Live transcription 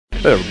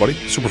Hey everybody,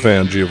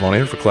 Superfan Giovanni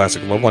here for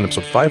Classic Loveline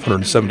episode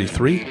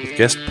 573 with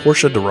guest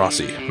Portia de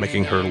Rossi,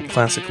 making her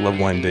Classic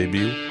Loveline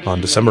debut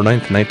on December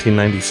 9th,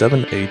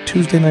 1997, a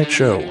Tuesday night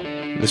show.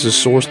 This is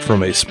sourced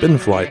from a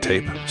Spinfly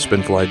tape,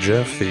 Spinfly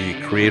Jeff, the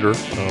creator of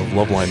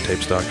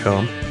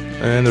LovelineTapes.com,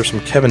 and there's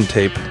some Kevin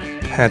tape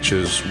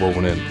patches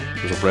woven in.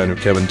 There's a brand new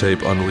Kevin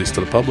tape unreleased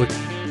to the public.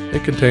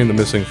 It contained the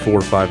missing 4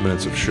 or 5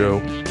 minutes of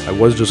show. I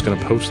was just going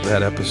to post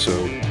that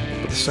episode,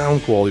 but the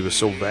sound quality was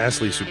so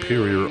vastly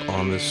superior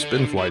on this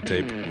Spinfly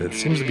tape that it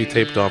seems to be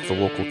taped off the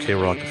local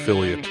K-Rock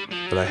affiliate,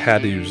 that I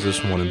had to use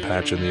this one and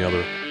patch in the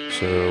other.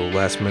 So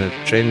last minute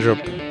change up,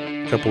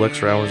 a couple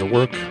extra hours of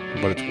work,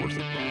 but it's worth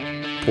it.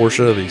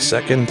 Portia, the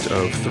second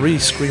of 3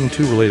 Scream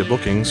 2 related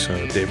bookings,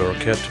 David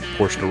Arquette,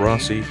 Portia de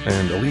Rossi,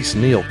 and Elise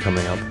Neal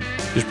coming up.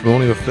 She's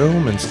promoting the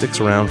film and sticks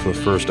around for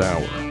the first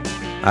hour.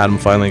 Adam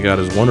finally got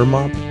his Wonder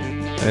Mop,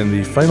 and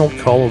the final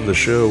call of the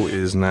show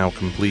is now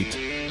complete,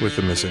 with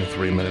the missing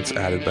 3 minutes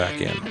added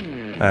back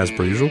in. As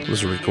per usual, this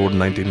was recorded in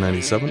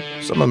 1997.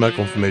 Some of the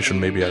medical information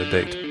may be out of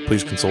date.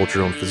 Please consult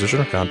your own physician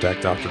or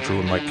contact Dr.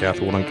 Drew and Mike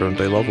Catherwood on Current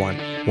Day Loveline,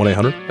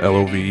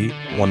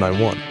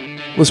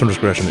 1-800-LOVE-191. Listener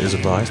discretion is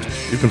advised.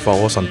 You can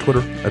follow us on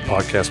Twitter at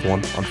Podcast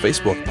One, on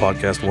Facebook,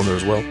 Podcast One there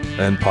as well,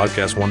 and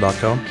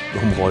PodcastOne.com, the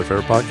home of all your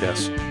favorite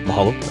podcasts.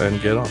 Mahalo, and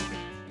get on.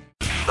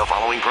 The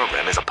following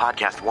program is a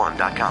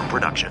PodcastOne.com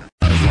production.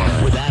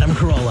 With Adam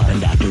Carolla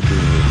and Dr. Drew.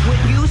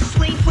 Would you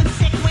sleep with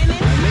sick women?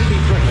 I may be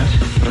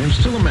pregnant, but I'm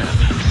still a man.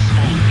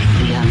 Thank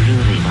the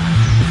unruly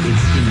ones.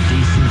 It's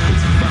indecent,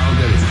 it's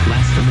vulgar, it's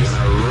blasphemous. When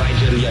I write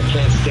you, you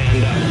can't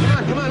stand up.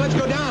 Come on, let's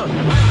go down.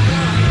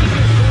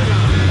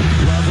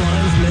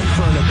 Loveline's meant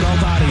for an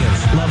adult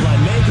audience.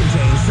 Loveline may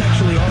contain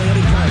sexually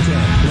oriented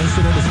content.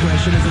 Listener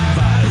discretion is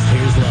advised.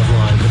 Here's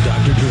Loveline with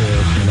Dr. Drew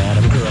and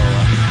Adam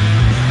Carolla.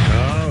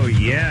 Oh,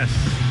 yes.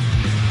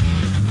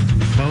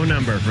 Phone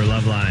number for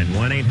Loveline,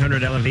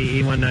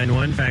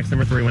 1-800-LOVE-191. Fax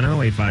number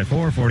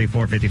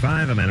 310-854-4455.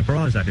 I'm Adam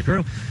Carolla. It's Dr.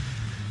 Drew.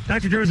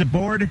 Dr. Drew is a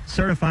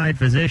board-certified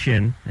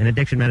physician and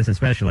addiction medicine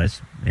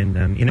specialist.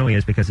 And you know he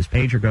is because his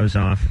pager goes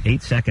off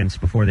 8 seconds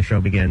before the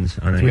show begins.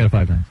 On 3 out of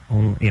 5 times.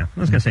 Yeah, I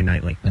was going to say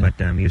nightly, but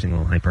I'm using a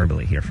little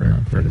hyperbole here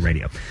for the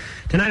radio.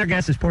 Tonight our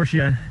guest is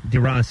Portia de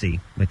Rossi,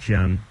 which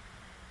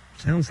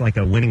sounds like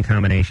a winning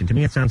combination. To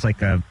me it sounds like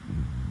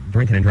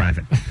drinking and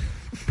driving.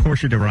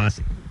 Portia de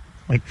Rossi.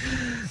 Like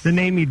the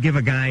name you'd give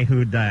a guy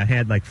who'd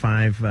had like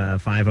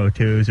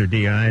 502s or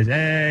DIs.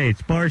 Hey,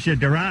 it's Portia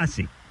de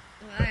Rossi.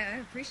 Well, I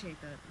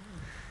appreciate that.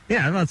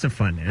 Yeah, lots of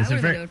fun. I would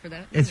have known for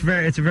that. It's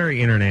a very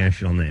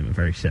international name, a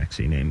very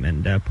sexy name.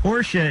 And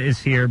Portia is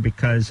here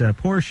because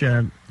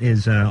Portia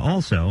is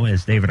also,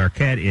 as David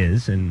Arquette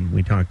is, and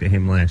we talked to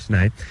him last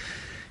night,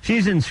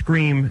 she's in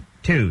Scream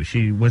 2.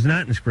 She was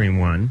not in Scream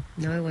 1.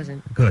 No, I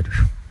wasn't. Good.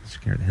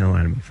 Scared the hell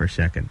out of me for a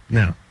second.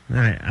 No.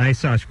 I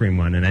saw Scream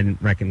 1, and I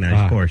didn't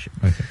recognize Portia.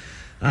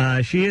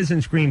 Okay. She is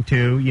in Scream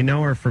 2. You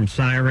know her from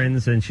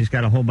Sirens, and she's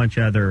got a whole bunch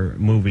of other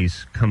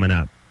movies coming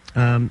up.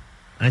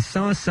 I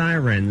saw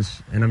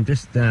Sirens, and I'm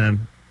just... I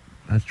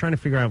was trying to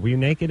figure out, were you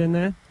naked in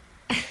that?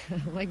 Oh,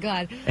 my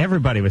God.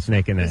 Everybody was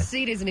naked in The that.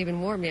 seat isn't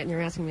even warm yet, and you're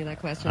asking me that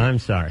question. I'm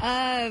sorry.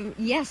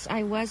 Yes,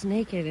 I was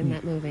naked in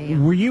that movie. Yeah.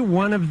 Were you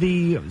one of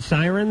the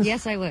Sirens?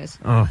 Yes, I was.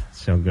 Oh,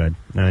 so good.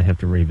 Now I have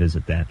to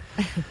revisit that.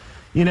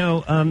 You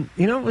know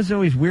what was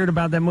always weird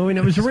about that movie? And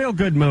it was a real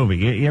good movie.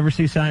 You ever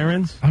see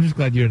Sirens? I'm just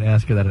glad you didn't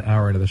ask her that an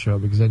hour into the show,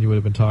 because then you would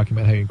have been talking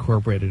about how you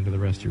incorporated it into the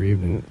rest of your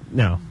evening.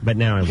 No, but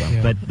now I will.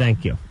 Yeah. But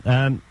thank you.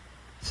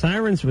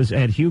 Sirens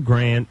had Hugh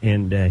Grant,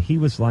 and he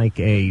was like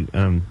a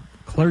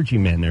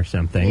clergyman or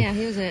something. Yeah,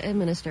 he was a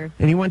minister.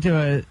 And he went to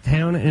a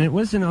town, and it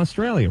was in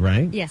Australia,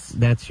 right? Yes.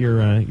 That's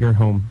your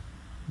home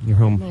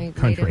My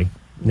country,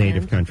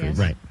 native land, country, yes.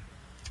 right?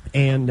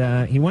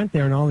 And he went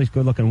there, and all these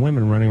good-looking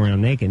women running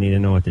around naked, and he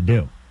didn't know what to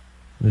do.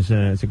 It's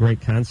a great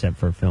concept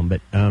for a film.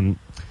 But Elle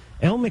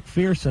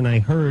McPherson, I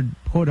heard,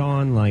 put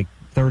on like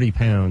 30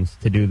 pounds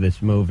to do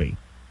this movie,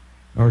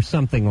 or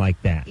something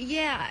like that.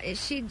 Yeah,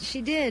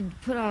 she did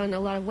put on a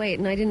lot of weight,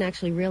 and I didn't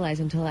actually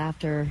realize until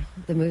after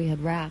the movie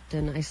had wrapped,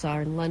 and I saw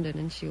her in London,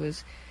 and she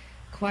was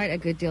quite a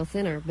good deal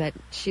thinner, but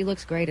she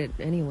looks great at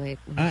any weight.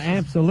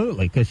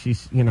 Absolutely, because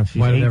she's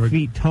 8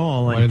 feet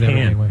tall Why and did tan.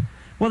 anyway?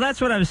 Well,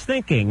 that's what I was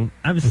thinking.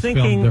 This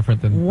film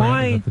different than why?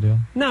 Brandon, is that the deal?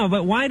 No,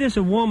 but why does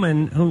a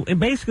woman who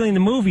basically in the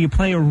movie you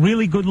play a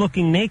really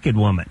good-looking naked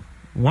woman?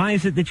 Why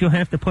is it that you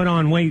have to put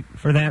on weight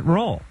for that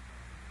role?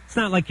 It's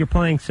not like you're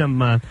playing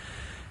some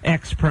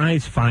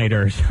ex-prize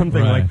fighter or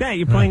something like that.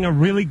 You're playing a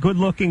really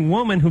good-looking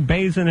woman who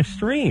bathes in a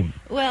stream.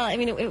 Well, I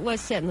mean, it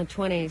was set in the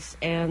 20s,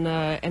 and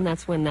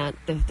that's when the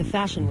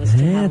fashion was to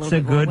have a That's little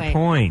a bit more good weight.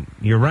 point.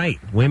 You're right.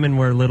 Women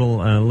were a little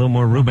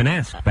more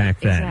Rubenesque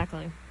back then.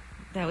 Exactly.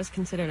 That was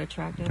considered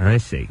attractive. I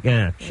see.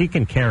 Yeah, she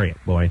can carry it,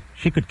 boy.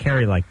 She could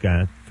carry like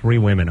 3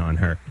 women on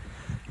her.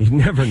 You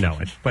never know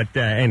it. But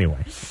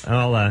anyway,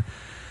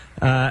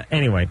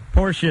 anyway,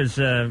 Portia's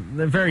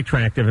very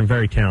attractive and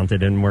very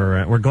talented, and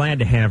we're glad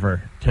to have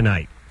her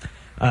tonight.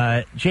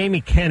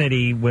 Jamie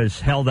Kennedy was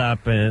held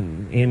up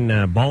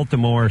in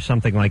Baltimore or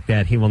something like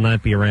that. He will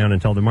not be around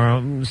until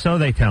tomorrow, so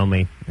they tell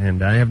me,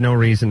 and I have no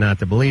reason not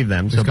to believe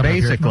them. He's so coming up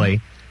here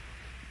basically,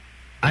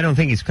 I don't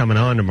think he's coming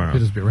on tomorrow.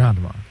 He'll just be around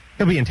tomorrow.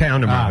 He'll be in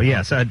town tomorrow.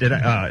 Yes,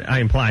 I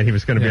implied he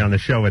was going to be on the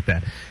show with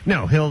that.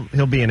 No,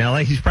 he'll be in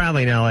L.A. He's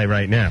probably in L.A.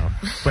 right now.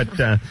 But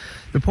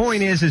the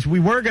point is we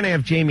were going to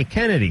have Jamie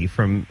Kennedy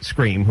from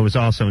Scream, who was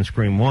also in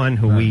Scream 1,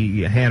 who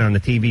we had on the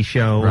TV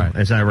show,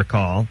 as I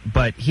recall.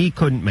 But he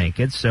couldn't make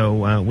it,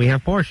 so we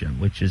have Portia,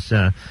 which is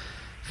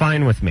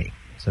fine with me.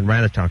 So I'd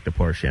rather talk to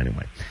Portia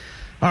anyway.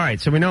 All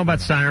right, so we know about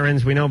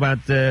Sirens. We know about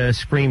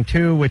Scream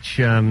 2, which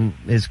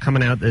is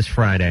coming out this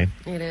Friday.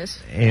 It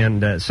is.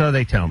 And so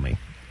they tell me.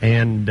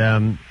 And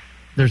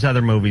there's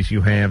other movies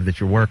you have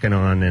that you're working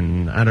on,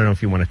 and I don't know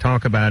if you want to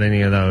talk about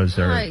any of those.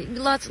 Or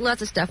lots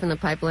of stuff in the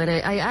pipeline.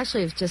 I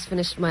actually have just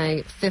finished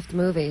my 5th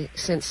movie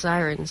since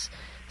Sirens,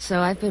 so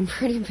I've been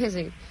pretty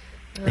busy.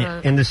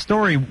 And the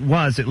story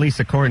was, at least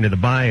according to the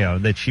bio,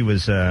 that she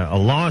was a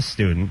law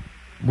student.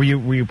 Were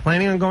you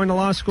planning on going to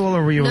law school,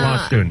 or were you a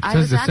law student?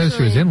 It says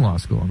she was in law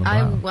school in the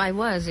bio. I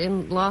was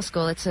in law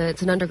school. It's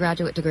an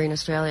undergraduate degree in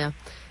Australia.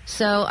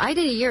 So I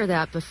did a year of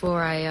that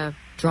before I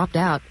dropped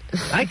out.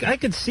 I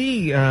could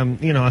see,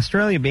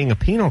 Australia being a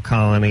penal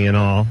colony and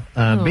all.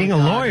 Being a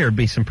lawyer would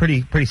be some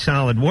pretty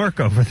solid work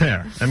over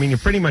there. I mean, you're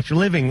pretty much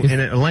living in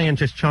a land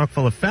just chock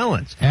full of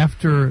felons.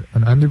 After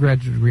an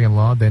undergraduate degree in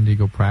law, then do you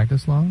go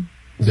practice law?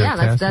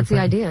 Yeah, that's the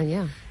idea,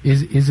 yeah.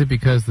 Is it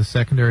because the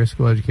secondary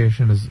school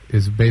education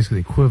is basically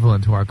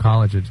equivalent to our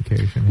college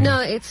education here? No,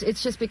 it's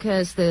just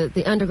because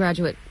the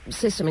undergraduate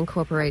system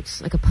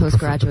incorporates like a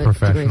postgraduate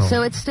degree.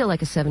 So it's still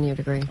like a 7-year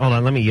degree. Hold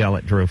on, let me yell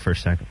at Drew for a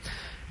second.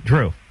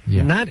 Drew,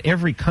 not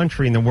every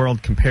country in the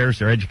world compares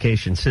their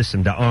education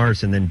system to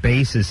ours and then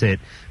bases it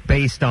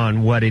based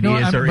on what it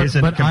is or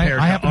isn't compared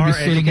I happen to our to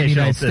be sitting in the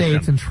United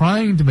States and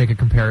trying to make a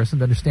comparison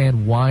to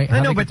understand why I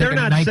know, but they're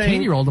not a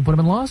 19-year-old and put him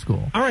in law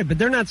school. All right, but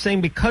they're not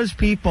saying because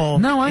people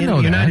in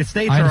the United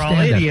States are all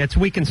idiots,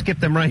 we can skip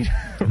them right,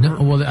 I think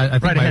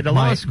right ahead to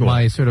law school.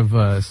 My sort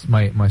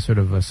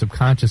of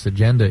subconscious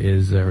agenda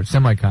is, or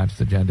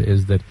semi-conscious agenda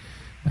is that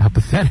how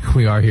pathetic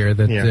we are here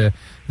that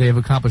they have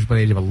accomplished by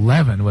the age of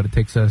 11 what it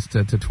takes us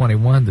to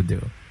 21 to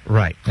do.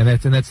 Right. And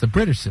that's the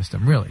British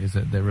system, really, is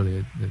that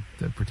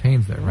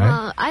pertains there, right?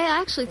 Well,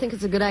 I actually think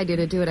it's a good idea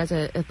to do it as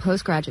a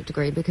postgraduate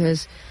degree,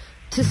 because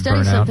to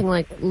study something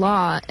like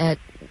law at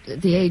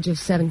the age of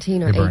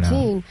 17 or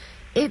 18,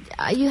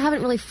 you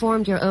haven't really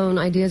formed your own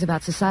ideas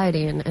about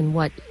society and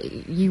what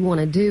you want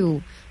to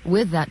do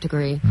with that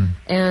degree.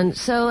 And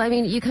so, I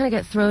mean, you kind of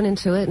get thrown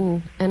into it,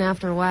 and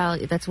after a while,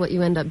 that's what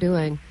you end up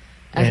doing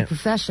as a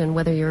profession,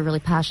 whether you're really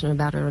passionate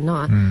about it or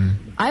not.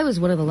 I was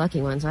one of the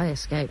lucky ones. I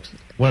escaped.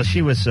 Well,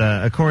 she was,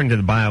 according to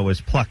the bio, was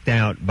plucked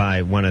out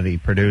by one of the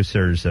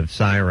producers of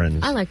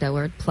Sirens. I like that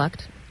word,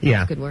 plucked.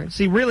 Yeah. That's a good word.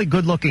 See, really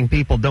good-looking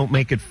people don't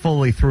make it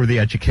fully through the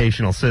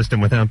educational system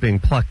without being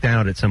plucked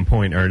out at some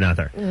point or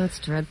another. Oh, that's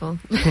dreadful.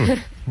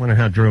 Wonder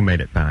how Drew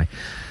made it by.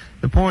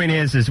 The point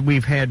is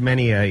we've had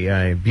many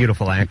a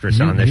beautiful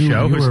actress on this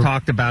show who's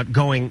talked about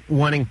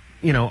wanting,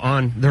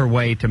 on their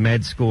way to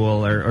med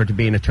school or to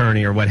be an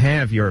attorney or what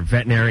have you, or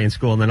veterinarian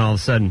school, and then all of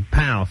a sudden,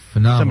 pow,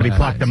 somebody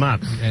plucked them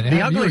up. And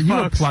the ugly you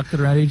folks... were plucked at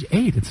around age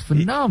 8. It's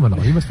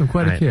phenomenal. You must have been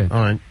quite a kid.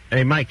 Hold on.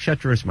 Hey, Mike, shut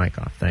Drew's mic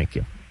off. Thank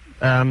you.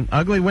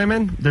 Ugly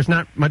women, there's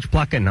not much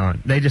plucking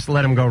on. They just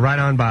let them go right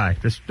on by.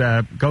 Just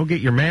go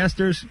get your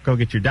master's, go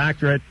get your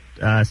doctorate,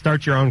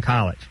 start your own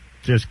college.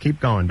 Just keep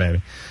going,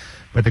 baby.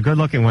 But the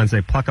good-looking ones, they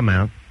pluck them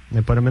out, and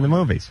they put them in the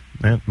movies.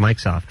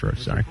 Mike's off, Drew,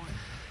 sorry.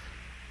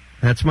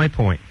 That's my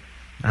point.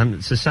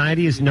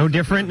 Society is no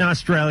different in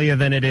Australia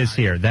than it is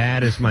here.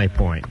 That is my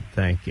point.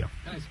 Thank you.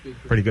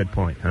 Pretty good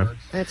point, huh?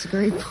 That's a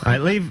great point. All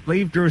right,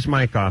 leave Drew's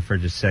mic off for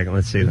just a second.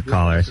 Let's see the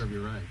callers.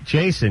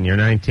 Jason, you're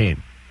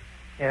 19.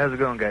 Hey, how's it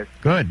going, guys?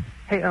 Good.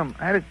 Hey, I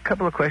had a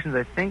couple of questions.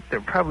 I think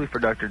they're probably for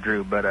Dr.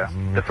 Drew, but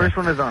the first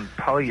one is on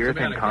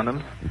polyurethane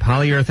condoms.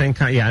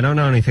 Polyurethane yeah, I don't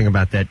know anything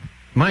about that.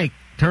 Mike,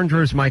 turn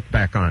Drew's mic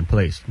back on,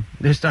 please.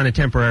 Just on a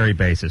temporary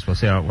basis. We'll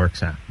see how it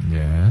works out.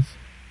 Yes.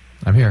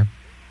 I'm here.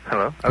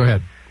 Hello? Go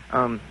ahead.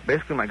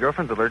 Basically, my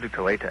girlfriend's allergic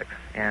to latex,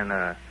 and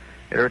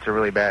it hurts her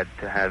really bad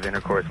to have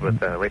intercourse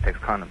with latex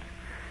condoms.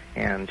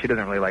 And she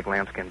doesn't really like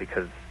lambskin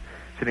because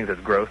she thinks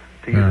it's gross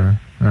to use.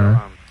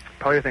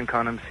 Polyurethane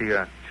condoms,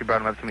 she brought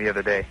them up to me the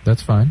other day.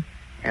 That's fine.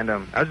 And I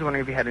was just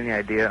wondering if you had any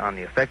idea on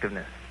the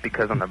effectiveness,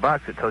 because on the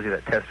box it tells you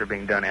that tests are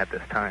being done at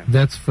this time.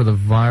 That's for the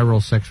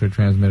viral sexually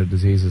transmitted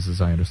diseases,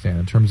 as I understand.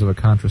 In terms of a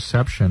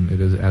contraception, it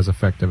is as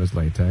effective as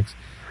latex.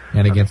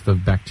 And against the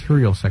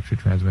bacterial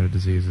sexually transmitted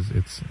diseases,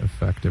 it's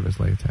effective as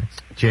latex.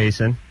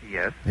 Jason?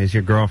 Yes? Is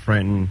your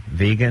girlfriend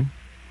vegan?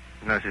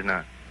 No, she's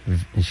not.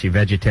 Is she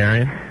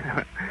vegetarian?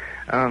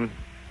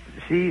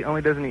 She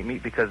only doesn't eat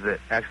meat because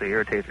it actually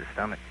irritates her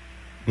stomach.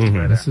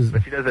 Mm-hmm.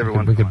 But she does every once in a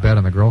while. We could bet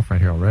on the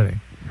girlfriend here already.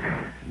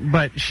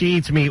 But she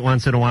eats meat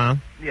once in a while?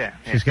 Yeah.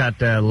 She's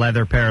got a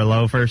leather pair of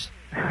loafers?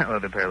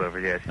 Leather pair of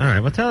loafers, yes. All right,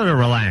 well, tell her to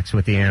relax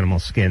with the animal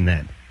skin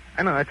then.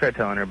 I know, I tried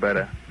telling her,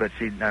 but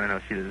she, I don't know,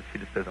 she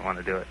just doesn't want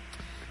to do it.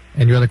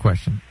 And your other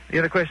question? The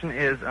other question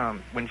is,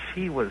 when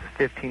she was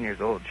 15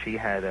 years old, she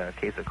had a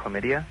case of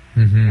chlamydia,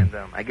 Mm-hmm. and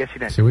I guess she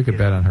didn't... See, we could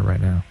bet on her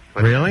right now.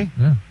 Really?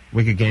 Yeah.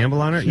 We could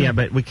gamble on her? Sure. Yeah,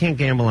 but we can't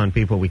gamble on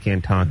people we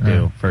can't talk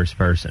to first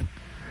person.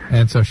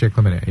 And so she had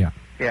chlamydia, yeah.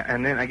 Yeah,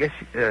 and then I guess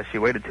she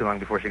waited too long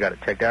before she got it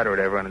checked out or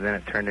whatever, and then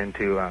it turned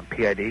into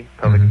PID,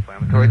 pelvic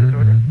inflammatory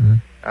disorder.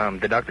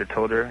 The doctor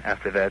told her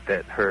after that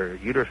her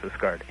uterus was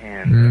scarred,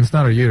 and It's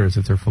not her uterus,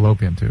 it's her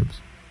fallopian tubes.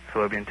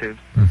 fallopian tubes.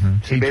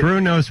 See,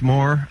 Drew knows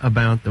more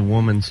about the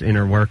woman's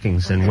inner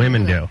workings than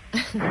women do.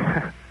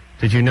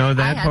 Did you know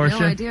that, I had Portia?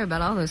 no idea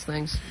about all those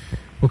things.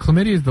 Well,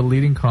 chlamydia is the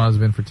leading cause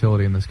of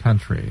infertility in this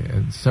country.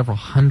 Several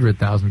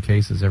 100,000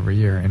 cases every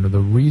year. And the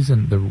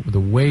reason, the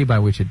way by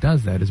which it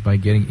does that is by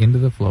getting into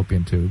the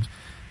fallopian tubes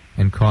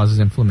and causes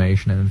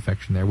inflammation and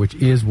infection there, which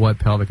is what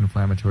pelvic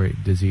inflammatory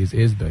disease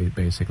is,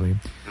 basically.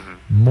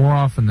 More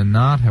often than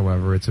not,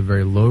 however, it's a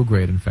very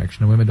low-grade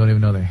infection, and women don't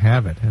even know they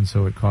have it. And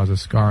so it causes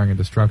scarring and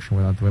destruction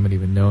without the women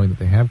even knowing that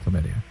they have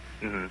chlamydia.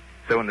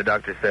 So when the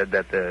doctor said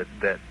that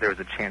that there was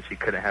a chance she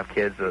couldn't have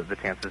kids, the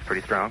chance is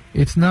pretty strong.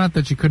 It's not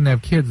that she couldn't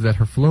have kids, that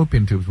her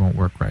fallopian tubes won't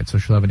work right, so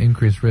she'll have an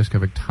increased risk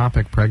of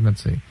ectopic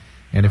pregnancy.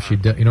 And if she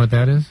you know what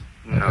that is?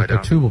 No, I don't.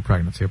 A tubal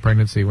pregnancy. A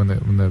pregnancy when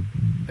the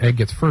egg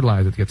gets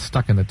fertilized, it gets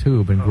stuck in the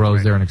tube and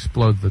grows there and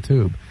explodes the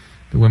tube.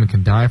 The women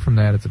can die from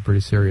that. It's a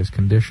pretty serious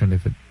condition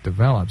if it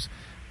develops.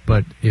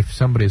 But if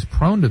somebody is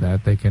prone to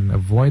that, they can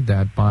avoid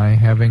that by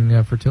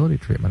having fertility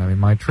treatment. I mean,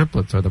 my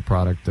triplets are the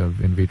product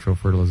of in vitro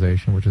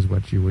fertilization, which is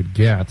what you would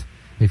get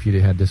if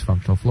you had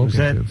dysfunctional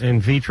fallopian tubes.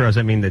 In vitro, does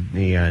that mean that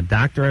the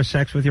doctor has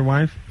sex with your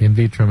wife? In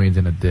vitro means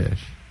in a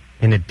dish.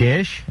 In a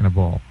dish? In a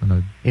bowl.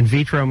 In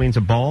vitro means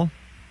a bowl?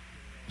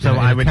 So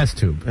I would test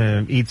tube.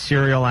 Eat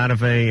cereal out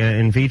of a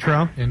in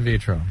vitro? In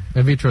vitro.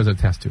 In vitro is a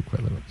test tube,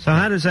 quite literally. So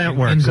how does that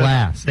work? In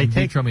glass. They in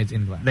vitro means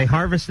in glass. They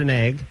harvest an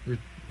egg.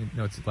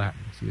 No, it's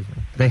Latin. Excuse me.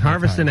 They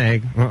harvest an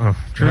egg.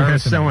 Drew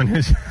has someone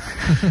who's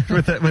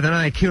with an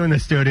IQ in the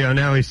studio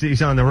now.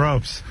 He's on the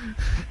ropes.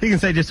 He can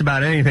say just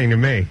about anything to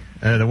me.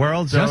 The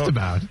world's just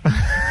about.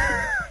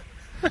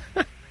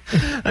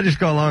 I just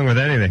go along with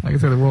anything. I can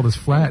say the world is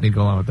flat, and he'd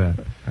go along with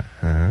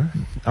that.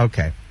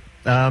 Okay.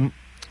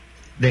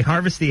 They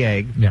harvest the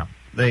egg. Yeah.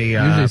 They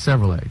usually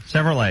several eggs.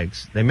 Several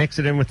eggs. They mix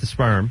it in with the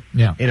sperm.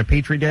 Yeah. In a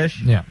petri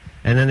dish. Yeah.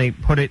 And then they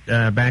put it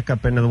back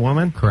up into the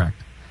woman. Correct.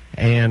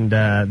 And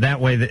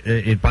that way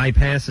it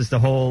bypasses the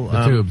whole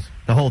tubes,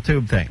 the whole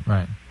tube thing.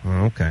 Right.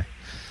 Oh, okay.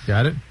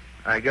 Got it.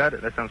 I got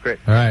it. That sounds great.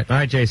 All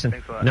right, Jason.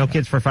 Thanks a lot. No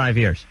kids for 5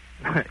 years.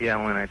 Yeah,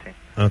 I'm only 19.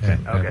 Okay.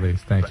 At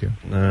least. Thank you.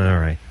 All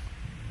right.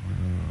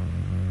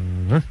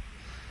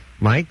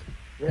 Mike.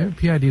 Maybe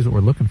PID is what we're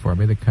looking for.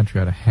 Maybe the country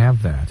ought to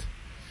have that,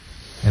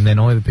 and then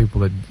only the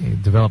people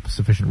that develop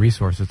sufficient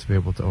resources to be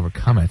able to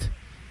overcome it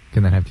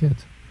can then have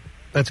kids.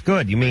 That's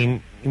good. You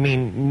mean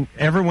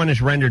everyone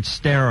is rendered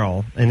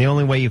sterile, and the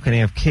only way you can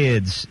have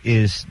kids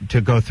is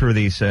to go through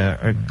these,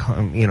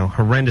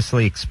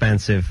 horrendously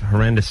expensive,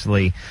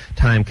 horrendously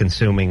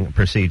time-consuming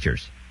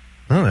procedures.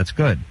 Oh, that's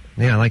good.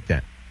 Yeah, I like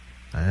that.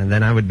 And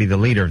then I would be the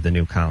leader of the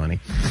new colony.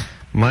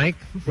 Mike?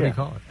 What do you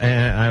call it?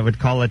 I would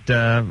call it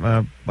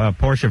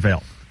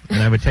Portiaville,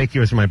 and I would take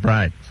you as my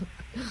bride.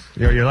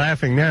 You're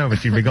laughing now,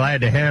 but you'd be glad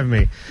to have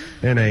me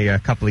in a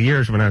couple of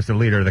years when I was the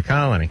leader of the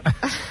colony.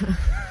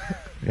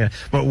 Yeah,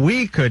 but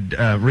we could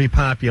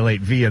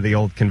repopulate via the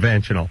old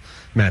conventional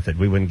method.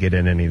 We wouldn't get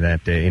in any of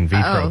that in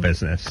vitro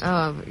business.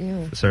 Oh,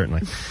 yeah.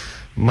 Certainly.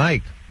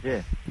 Mike.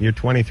 Yeah. You're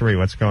 23.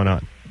 What's going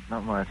on?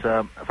 Not much.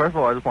 First of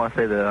all, I just want to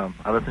say that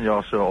I listen to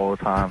y'all's show all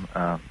the time.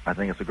 I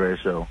think it's a great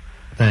show.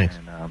 Thanks.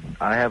 And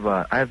I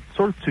have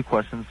sort of two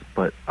questions,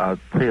 but I'll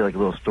tell you like a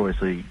little story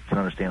so you can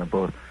understand them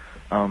both.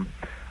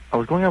 I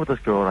was going out with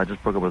this girl, and I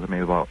just broke up with her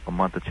maybe about a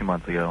month or 2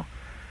 months ago,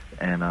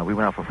 and we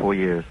went out for 4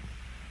 years.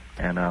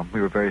 And we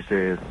were very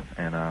serious,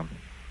 and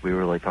we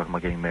were like talking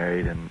about getting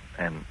married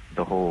and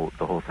the whole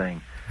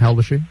thing. How old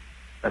was she?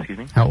 Excuse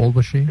me? How old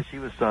was she? She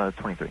was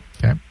 23.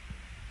 Okay.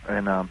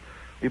 And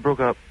we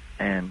broke up,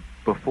 and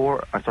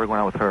before I started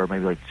going out with her,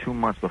 maybe like 2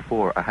 months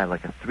before, I had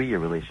like a 3-year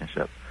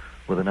relationship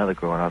with another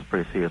girl, and I was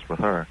pretty serious with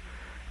her.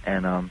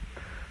 And I'm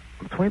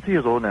 23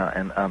 years old now,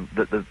 and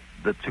the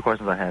two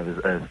questions I have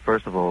is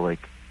first of all, like,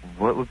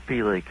 what would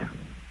be like,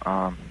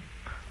 I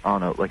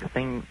don't know, like a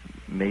thing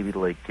maybe to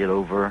like get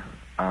over.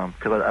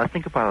 Because I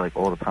think about it like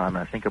all the time, and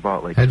I think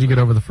about like. How'd you get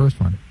over the first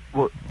one?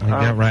 Well, I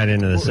got right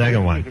into the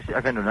second one. I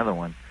got into another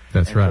one.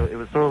 That's and right. So it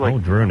was sort of like. Oh,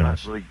 Drew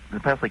knows. Really, in the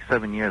past like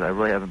 7 years, I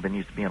really haven't been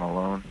used to being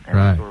alone, and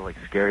Right. it's sort of like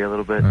scary a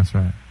little bit. That's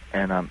right.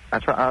 And I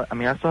try. I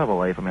mean, I still have a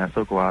life. I mean, I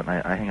still go out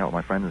and I hang out with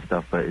my friends and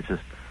stuff, but it's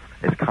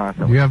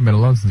constant. You haven't been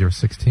alone since you were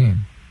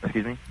 16.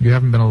 Excuse me? You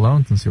haven't been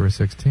alone since you were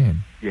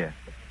 16. Yeah.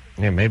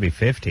 Yeah, maybe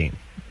 15.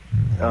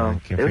 I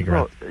can't figure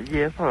out.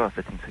 Yeah, it's probably about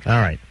 15, 16. All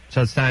right,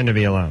 so it's time to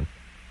be alone.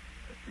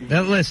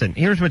 Now, listen,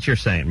 here's what you're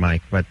saying,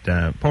 Mike, but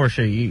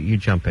Portia, you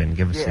jump in.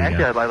 Give us the...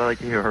 Actually, I'd like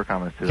to hear her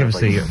comments, too. Give us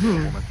the...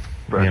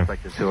 woman's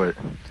perspective to it.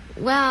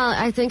 Well,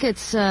 I think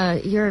it's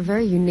you're a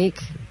very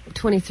unique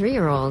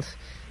 23-year-old.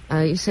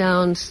 You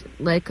sound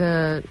like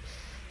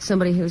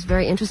somebody who's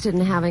very interested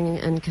in having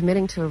and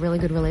committing to a really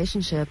good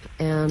relationship,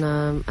 and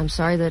I'm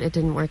sorry that it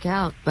didn't work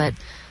out, but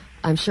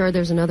I'm sure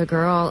there's another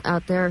girl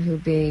out there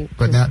who'd be...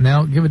 But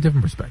now give a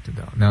different perspective,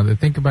 though. Now,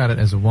 think about it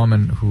as a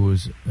woman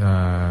who's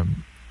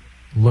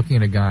looking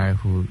at a guy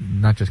who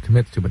not just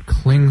commits to, but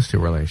clings to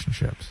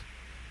relationships.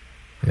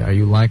 Yeah, are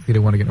you likely to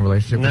want to get in a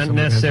relationship with Not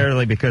somebody? Not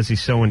necessarily because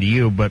he's so into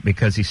you, but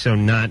because he's so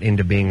not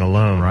into being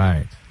alone.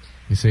 Right.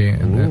 You see?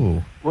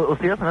 Ooh. Well,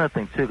 see, that's another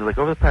thing, too, because, like,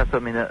 over the past,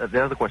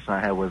 the other question I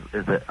had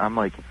is that I'm,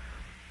 like,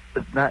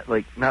 it's not,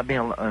 like, not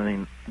being,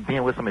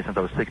 being with somebody since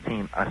I was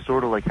 16, I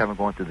sort of, like, haven't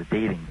gone through the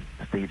dating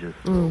stages.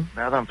 So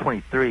now that I'm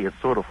 23, it's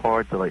sort of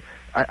hard to, like,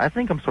 I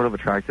think I'm sort of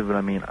attractive, but,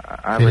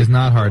 it is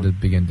not hard to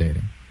begin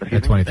dating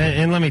at 23.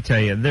 And let me tell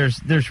you,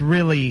 there's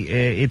really,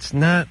 it's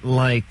not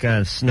like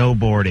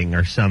snowboarding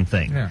or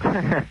something.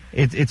 Yeah.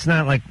 It's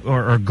not like,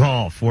 or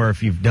golf, where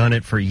if you've done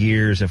it for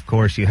years, of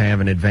course you have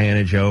an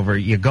advantage over.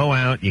 You go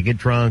out, you get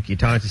drunk, you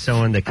talk to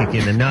someone, they kick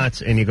you in the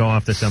nuts, and you go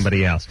off to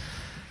somebody else.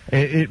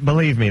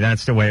 Believe me,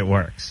 that's the way it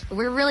works.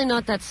 We're really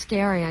not that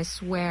scary, I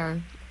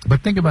swear.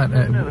 But think about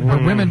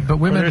women. But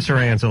women. Producer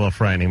Ann's a little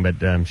frightening,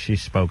 but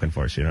she's spoken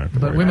for, so you don't have to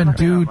worry. But women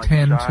do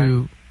tend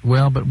to.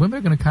 Well, but women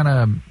are going to kind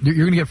of. You're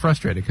going to get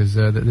frustrated because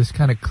this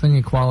kind of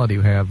clingy quality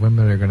you have,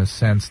 women are going to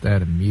sense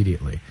that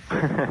immediately.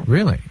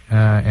 Really,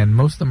 and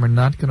most of them are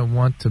not going to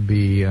want to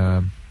be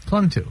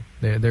clung to.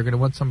 They're going to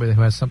want somebody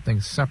who has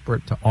something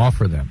separate to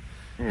offer them.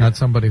 Yeah. Not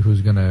somebody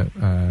who's going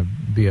to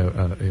be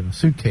a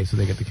suitcase that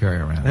they get to carry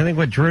around. I think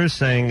what Drew's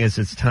saying is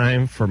it's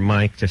time for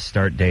Mike to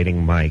start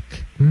dating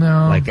Mike.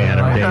 No. Like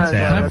Adam dates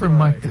Adam. Time for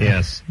Mike.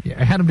 Yes. Yeah,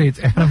 Adam dates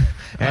Adam,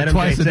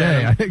 twice a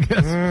day, I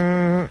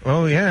guess.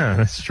 Oh, yeah,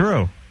 that's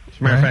true. As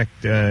a matter of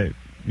fact,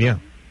 yeah,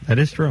 that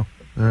is true.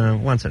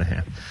 Once and a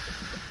half.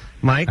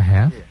 Mike? A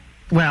half?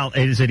 Well,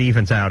 it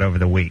evens out over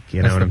the week,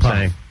 you know what I'm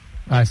saying?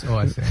 I see.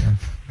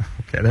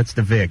 Okay, that's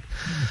the VIG.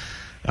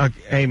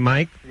 Hey,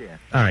 Mike? Yeah.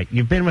 All right,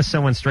 you've been with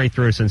someone straight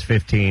through since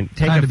 15.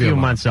 Take a few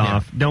months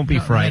off. Yeah. Don't be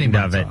frightened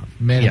of it.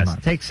 Many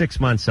months. Take 6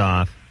 months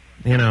off.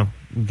 You know,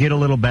 get a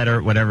little better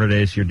at whatever it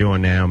is you're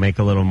doing now. Make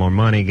a little more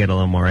money. Get a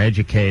little more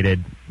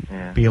educated.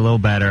 Yeah. Be a little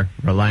better.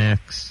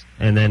 Relax.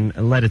 And then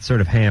let it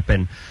sort of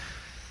happen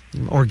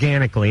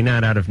organically,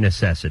 not out of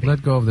necessity.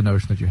 Let go of the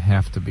notion that you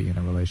have to be in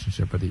a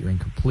relationship, or that you're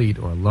incomplete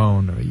or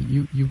alone. Or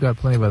you've got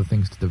plenty of other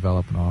things to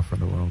develop and offer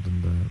the world,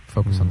 and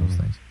focus on those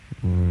things.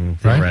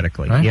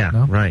 Theoretically. Right? Yeah,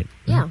 no? Right.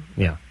 Yeah.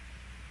 Yeah.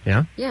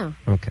 Yeah? Yeah.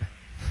 Okay.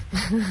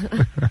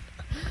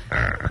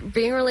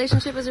 Being in a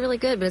relationship is really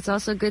good, but it's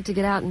also good to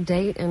get out and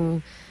date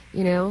and,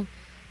 you know,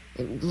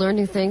 learn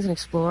new things and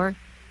explore.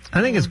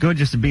 I think it's good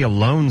just to be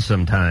alone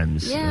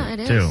sometimes. Yeah,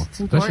 it is. Too. It's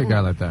important. Especially a guy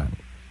like that.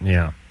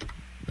 Yeah.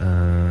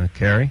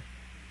 Carrie?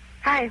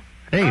 Hi.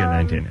 Hey, you're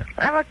 19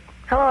 now.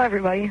 Hello,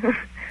 everybody.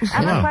 I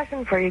have a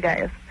question for you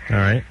guys. All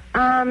right.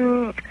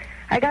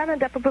 I got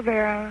on a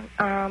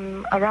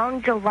Depo-Provera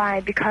around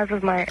July because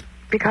of my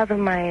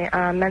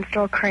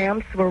menstrual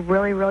cramps were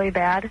really, really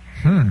bad,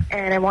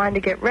 and I wanted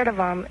to get rid of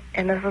them,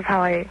 and this is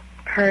how I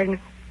heard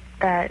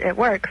that it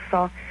works.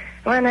 So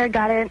I went in there,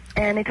 got it,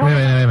 and they told me...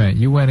 Wait a minute.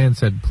 You went in and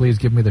said, please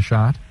give me the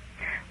shot?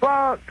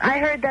 Well, I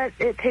heard that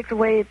it takes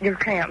away your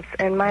cramps,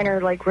 and mine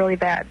are, like, really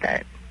bad.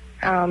 That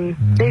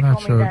they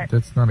told me that...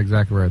 That's not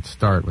exactly where I'd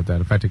start with that.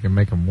 In fact, it can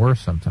make them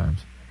worse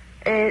sometimes.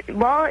 It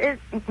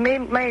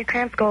made my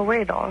cramps go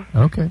away, though.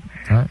 Okay.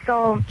 All right.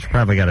 So... You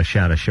probably got a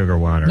shot of sugar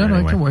water. No,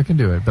 anyway. I can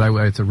do it, but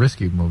it's a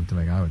risky move to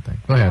make, I would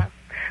think. Go ahead.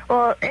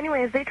 Well,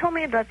 anyways, they told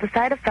me that the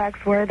side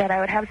effects were that I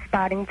would have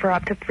spotting for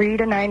up to 3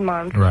 to 9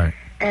 months. Right.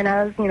 And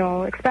I was,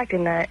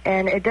 expecting that.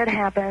 And it did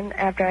happen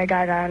after I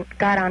got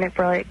on it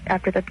for,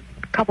 after the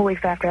couple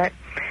weeks after that.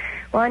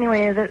 Well,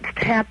 anyways, it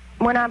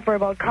went on for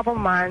about a couple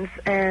months,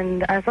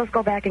 and I was supposed to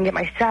go back and get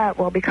my shot.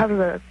 Well, because of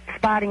the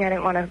spotting, I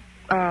didn't want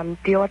to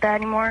deal with that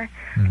anymore.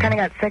 Kind of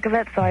got sick of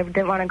it, so I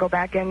didn't want to go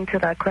back into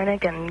the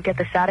clinic and get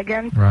the shot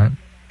again. Right.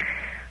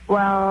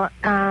 Well,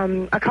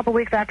 a couple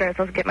weeks after I was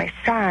supposed to get my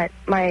shot,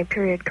 my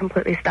period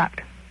completely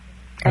stopped,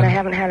 and I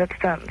haven't had it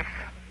since.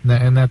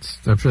 And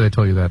I'm sure they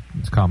told you that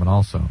it's common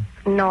also.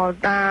 No,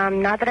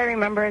 not that I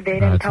remember. They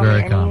didn't tell me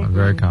any. It's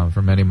very common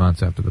for many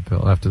months after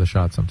the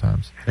shot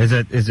sometimes.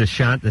 Is the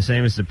shot the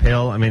same as the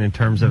pill? I mean, in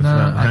terms of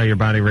how your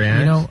body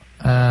reacts?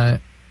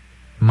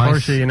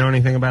 Portia, you know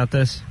anything about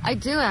this? I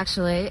do,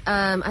 actually.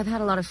 I've had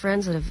a lot of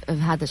friends that have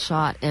had the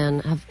shot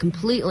and have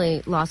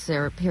completely lost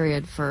their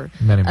period for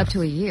up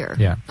to a year.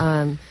 Yeah.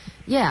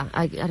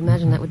 I'd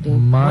imagine that would be...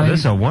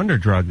 this is a wonder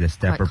drug, this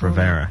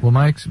Depo-Provera. Well,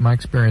 my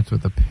experience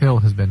with the pill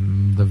has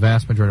been the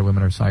vast majority of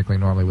women are cycling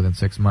normally within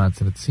 6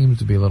 months, and it seems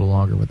to be a little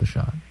longer with the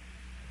shot.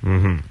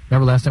 Mm-hmm.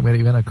 Remember last time we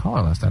had a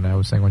caller last time, and I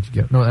was saying, once you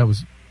get... No, that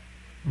was...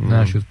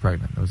 No, she was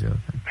pregnant. That was the other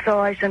thing. So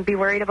I shouldn't be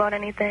worried about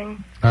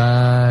anything?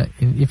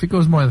 If it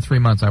goes more than 3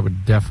 months, I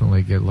would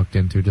definitely get looked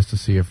into just to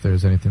see if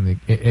there's anything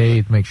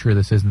to make sure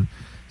this isn't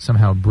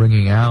somehow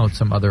bringing out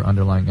some other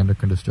underlying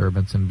endocrine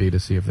disturbance, and B, to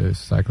see if the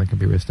cycling can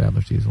be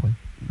reestablished easily.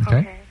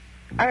 Okay?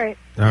 All right.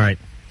 All right.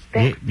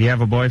 Do you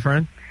have a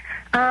boyfriend?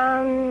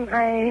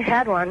 I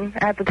had one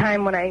at the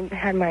time when I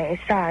had my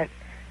shot,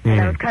 And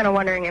I was kind of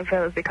wondering if it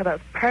was because I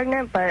was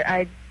pregnant, but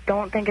I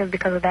don't think it's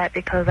because of that,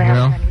 because I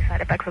haven't had any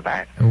side effects of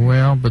that.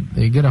 Well, but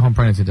you get a home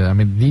pregnancy test. I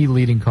mean, the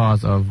leading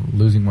cause of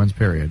losing one's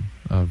period,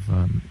 of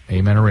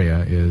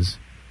amenorrhea, is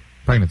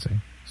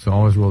pregnancy. So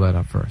always rule that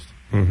out first.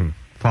 Mm-hmm.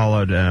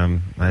 Followed,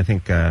 I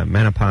think,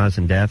 menopause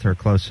and death are a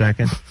close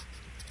second.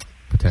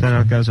 Is that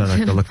how it goes? I'd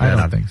like to look that up.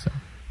 I don't think so.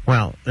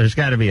 Well, there's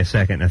got to be a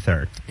second and a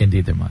third.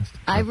 Indeed, there must.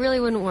 I really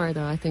wouldn't worry,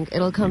 though. I think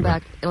it'll come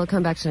back. It'll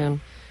come back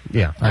soon.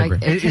 Yeah, I agree.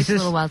 It takes a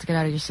little while to get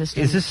out of your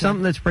system. Is this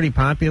something that's pretty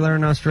popular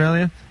in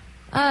Australia?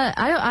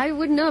 I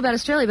wouldn't know about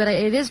Australia, but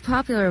it is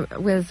popular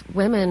with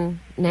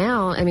women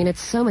now. I mean, it's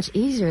so much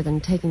easier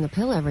than taking the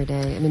pill every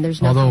day. I mean, there's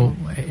nothing... Although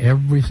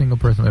every single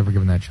person I've ever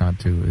given that shot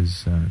to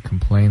is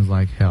complains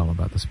like hell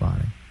about the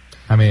spotting.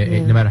 I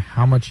mean, no matter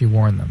how much you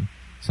warn them,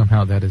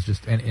 somehow that is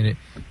just... And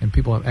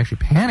people actually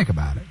panic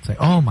about it. Say,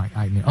 oh my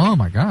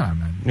God,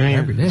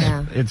 every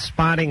day. It's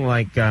spotting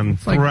like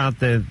throughout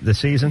the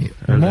season?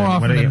 More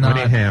often than not, what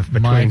do you have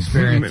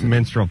between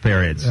menstrual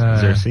periods?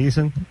 Is there a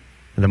season?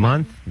 The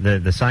month?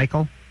 The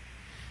cycle?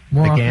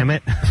 The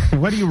gamut?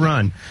 What do you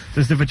run?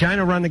 Does the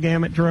vagina run the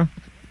gamut, Drew?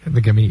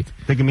 The gamete.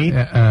 The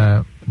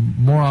gamete?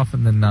 More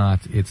often than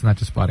not, it's not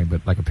just spotting,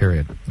 but like a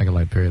period. Like a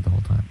light period the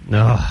whole time.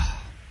 Oh,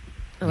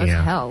 that's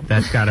hell.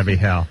 That's got to be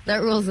hell.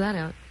 That rules that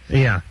out.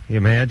 Yeah. You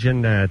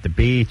imagine at the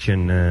beach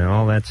and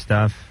all that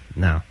stuff?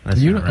 No,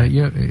 that's not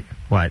right.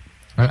 What?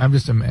 I'm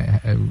just...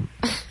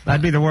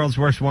 I'd be the world's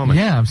worst woman.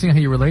 Yeah, I'm seeing how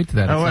you relate to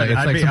that.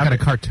 It's like some kind of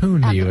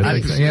cartoon to you.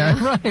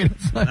 Yeah, right.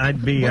 It's like,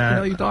 I'd be... what the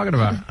hell are you talking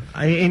about?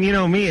 And you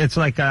know me, it's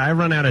like I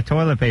run out of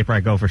toilet paper, I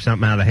go for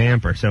something out of the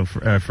hamper, so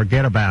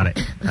forget about it.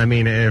 I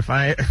mean, if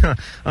I...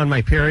 on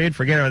my period,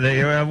 forget about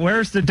it.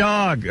 Where's the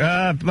dog?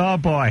 Oh,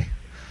 boy.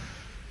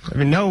 I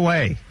mean, no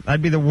way.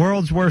 I'd be the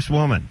world's worst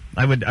woman.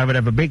 I would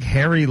have a big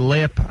hairy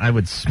lip. I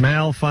would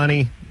smell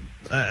funny.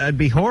 I'd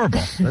be horrible.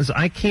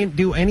 I can't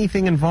do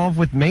anything involved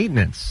with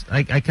maintenance.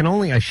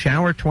 I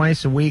shower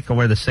twice a week. I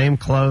wear the same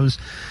clothes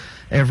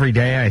every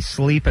day. I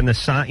sleep in the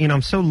sun. You know,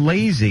 I'm so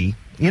lazy.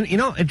 You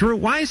know, Drew,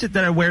 why is it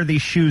that I wear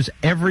these shoes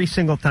every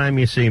single time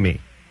you see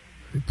me?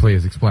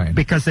 Please explain.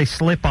 Because they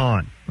slip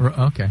on.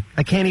 Okay.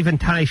 I can't even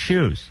tie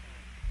shoes.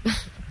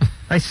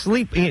 I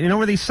sleep. You know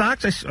where these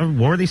socks? I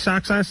wore these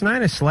socks last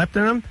night. I slept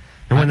in them.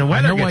 And when the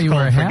weather gets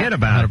cold, forget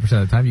about it. 100%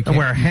 of the time. I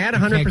wear a hat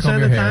 100%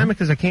 of the time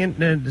because I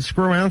can't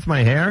screw around with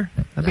my hair.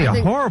 That'd be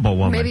a horrible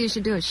woman. Maybe you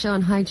should do a show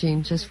on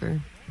hygiene just for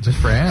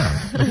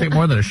Adam. It'll take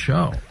more than a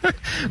show.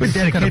 We'd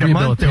dedicate a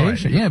month to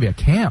it. Yeah, it'd be a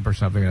camp or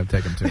something I'd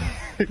take him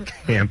to.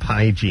 Camp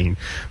hygiene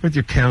with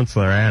your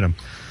counselor, Adam.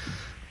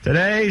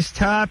 Today's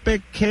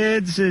topic,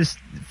 kids, is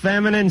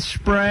feminine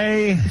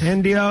spray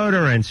and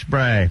deodorant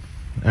spray.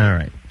 All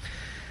right.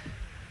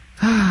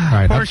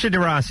 Portia de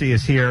Rossi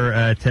is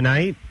here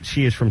tonight.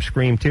 She is from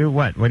Scream 2.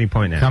 What are you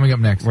pointing at? Coming up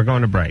next. We're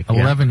going to break.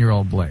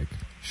 11-year-old Blake.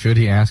 Should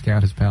he ask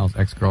out his pal's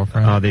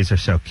ex-girlfriend? Oh, these are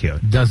so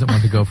cute. Doesn't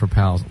want to go for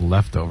pal's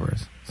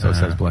leftovers. So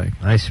says Blake.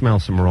 I smell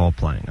some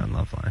role-playing on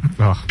Loveline.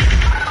 Oh.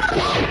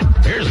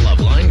 Here's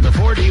Loveline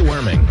before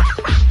deworming.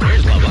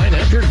 Here's Loveline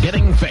after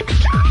getting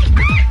fixed.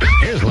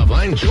 Here's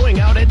Loveline chewing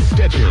out its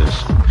stitches.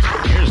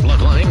 Here's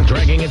Loveline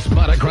dragging its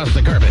butt across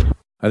the carpet.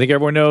 I think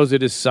everyone knows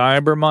it is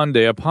Cyber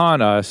Monday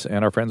upon us,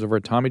 and our friends over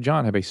at Tommy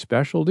John have a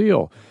special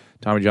deal.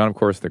 Tommy John, of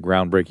course, the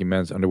groundbreaking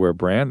men's underwear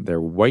brand. They're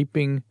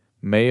wiping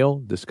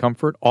male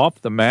discomfort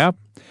off the map.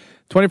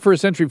 21st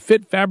century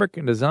fit, fabric,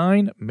 and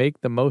design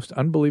make the most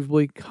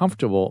unbelievably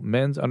comfortable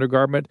men's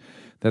undergarment.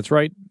 That's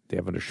right. They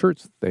have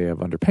undershirts, they have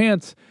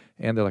underpants,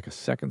 and they're like a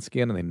second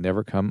skin, and they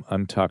never come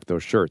untucked,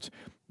 those shirts.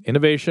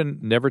 Innovation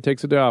never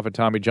takes a day off at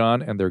Tommy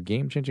John, and their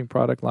game-changing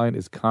product line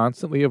is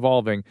constantly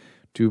evolving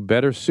to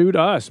better suit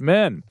us,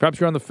 men. Perhaps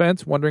you're on the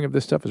fence wondering if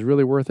this stuff is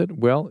really worth it.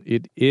 Well,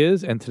 it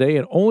is, and today,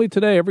 and only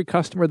today, every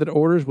customer that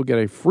orders will get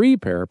a free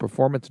pair of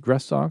performance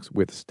dress socks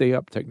with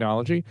stay-up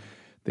technology.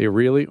 They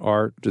really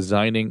are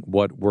designing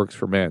what works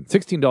for men.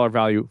 $16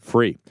 value,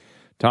 free.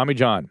 Tommy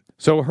John.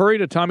 So hurry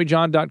to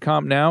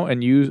TommyJohn.com now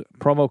and use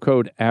promo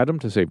code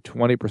ADAM to save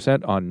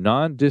 20% on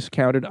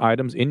non-discounted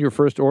items in your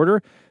first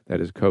order.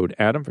 That is code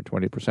ADAM for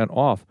 20%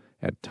 off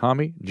at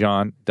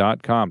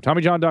TommyJohn.com.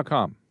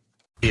 TommyJohn.com.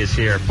 Is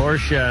here.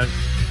 Portia,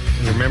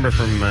 you remember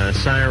from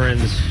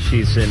Sirens,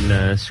 she's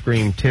in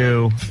Scream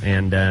 2,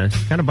 and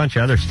got a bunch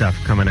of other stuff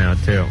coming out,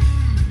 too.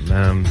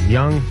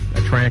 Young,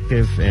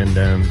 attractive, and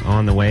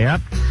on the way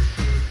up.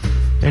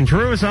 And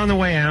Drew is on the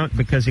way out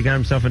because he got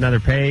himself another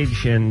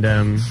page,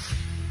 and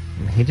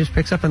he just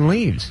picks up and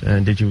leaves.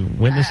 Did you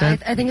witness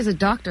that? I think it's a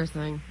doctor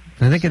thing.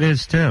 I think it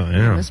is, too.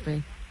 Yeah. It must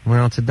be.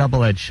 Well, it's a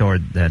double-edged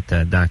sword,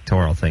 that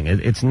doctoral thing.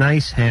 It's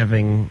nice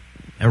having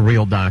a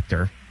real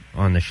doctor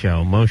on the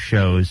show. Most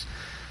shows,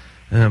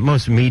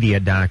 most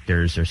media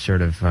doctors are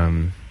sort of...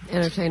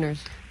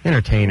 Entertainers.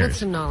 With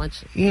some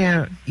knowledge.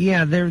 Yeah,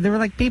 they were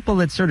like people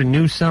that sort of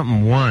knew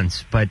something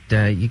once, but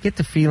you get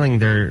the feeling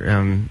they're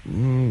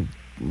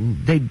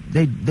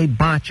they'd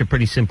botch a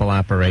pretty simple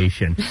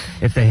operation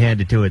if they had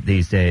to do it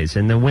these days.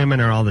 And the women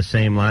are all the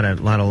same, lot of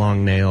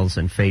long nails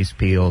and face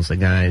peels. The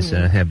guys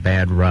have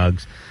bad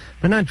rugs.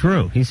 But not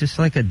Drew. He's just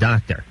like a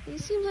doctor. He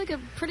seems like a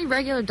pretty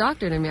regular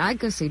doctor to me. I'd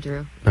go see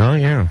Drew. Oh,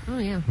 yeah. Oh,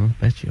 yeah. I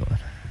bet you would.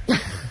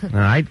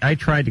 I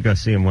tried to go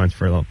see him once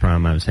for a little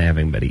problem I was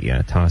having, but he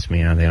tossed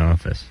me out of the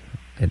office.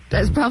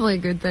 That's probably a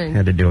good thing.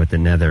 Had to do with the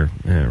nether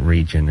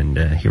region, and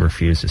he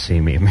refused to see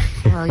me.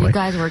 Well, you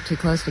guys work too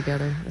close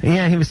together.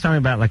 Yeah, he was talking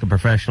about like a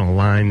professional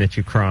line that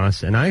you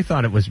cross, and I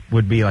thought it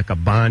would be like a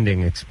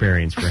bonding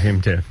experience for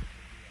him to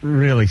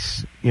really,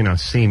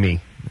 see me,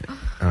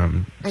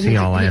 see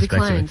all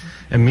aspects of it.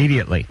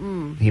 Immediately.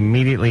 He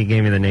immediately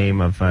gave me the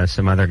name of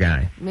some other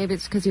guy. Maybe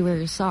it's because you wear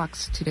your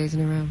socks 2 days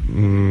in a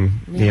row.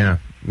 Yeah.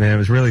 Man, it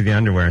was really the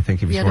underwear I think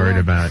he was worried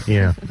about.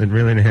 Yeah, it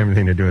really didn't have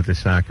anything to do with the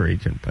sock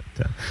region. But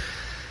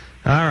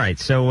all right,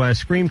 so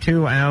Scream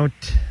 2 out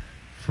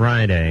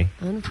Friday.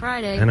 On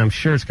Friday. And I'm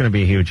sure it's going to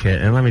be a huge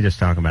hit. And let me just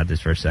talk about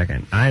this for a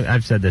second.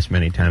 I've said this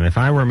many times. If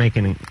I were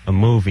making a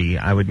movie,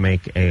 I would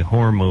make a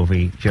horror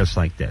movie just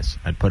like this.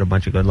 I'd put a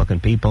bunch of good-looking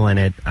people in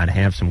it. I'd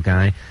have some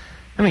guy.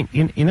 I mean,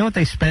 you know what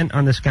they spent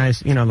on this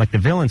guy's, like the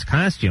villain's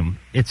costume?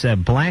 It's a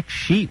black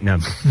sheet and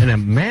a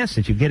mask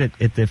that you get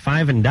at the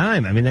 5 and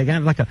dime. I mean, they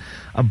got like a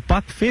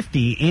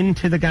 $1.50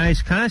 into the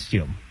guy's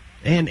costume.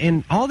 And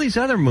in all these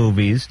other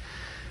movies,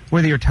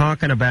 whether you're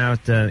talking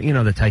about,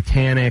 the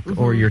Titanic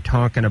or you're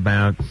talking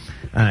about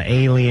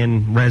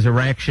Alien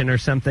Resurrection or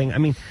something, I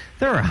mean,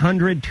 there are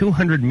 100,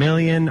 200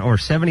 million or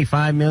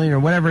 75 million or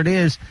whatever it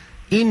is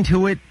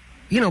into it,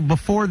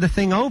 before the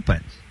thing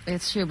opens.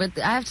 It's true, but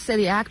I have to say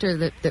the actor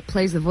that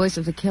plays the voice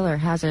of the killer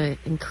has an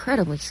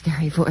incredibly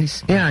scary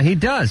voice. Yeah, he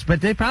does,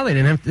 but they probably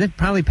they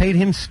probably paid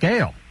him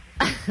scale.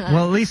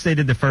 Well, at least they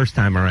did the first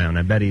time around.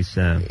 I bet he's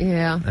I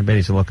bet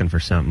he's looking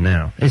for something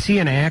now. Is he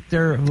an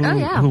actor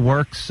who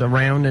works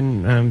around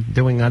and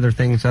doing other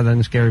things other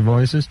than scary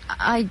voices?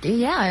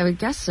 I would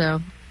guess so.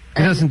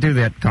 He doesn't do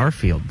that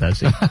Garfield,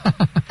 does he?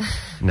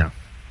 No.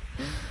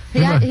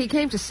 He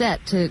came to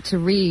set to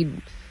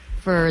read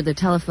for the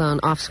telephone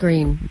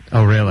off-screen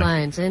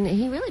lines, and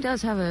he really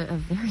does have a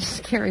very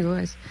scary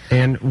voice.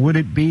 And would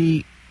it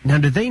be now?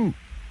 Do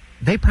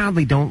they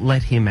probably don't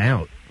let him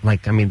out?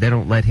 Like, I mean, they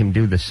don't let him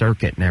do the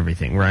circuit and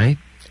everything, right?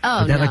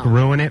 Oh, would that like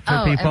ruin it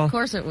for people? Of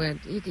course it would.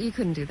 You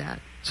couldn't do that.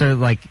 So,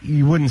 like,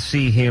 you wouldn't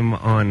see him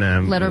on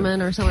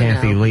Letterman or something.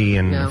 Kathy Lee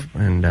and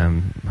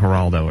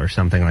Geraldo or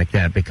something like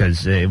that,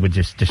 because it would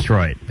just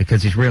destroy it.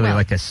 Because he's really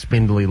like a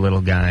spindly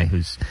little guy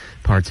who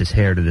parts his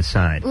hair to the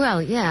side.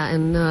 Well, yeah,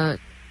 and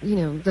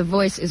the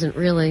voice isn't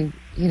really,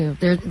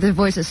 the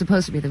voice is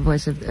supposed to be the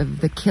voice of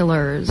the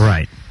killers,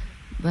 right?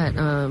 But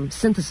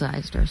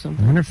synthesized or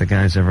something. I wonder if the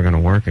guy's ever going to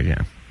work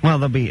again.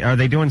 Well, are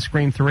they doing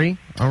Scream 3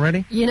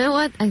 already? You know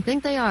what? I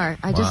think they are.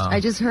 I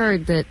just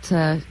heard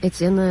that it's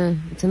in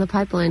the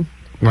pipeline.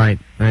 Right,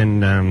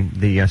 and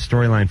the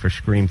storyline for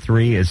Scream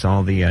 3 is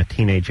all the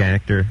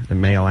the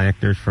male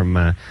actors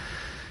from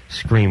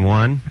Scream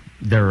 1.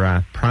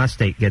 Their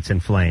prostate gets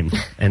inflamed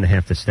and they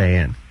have to stay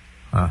in.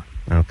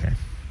 Okay.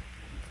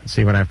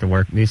 See what I have to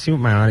work. Do you see what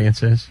my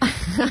audience is?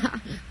 Do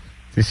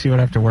you see what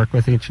I have to work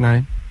with each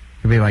night?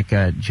 It'd be like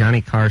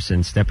Johnny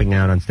Carson stepping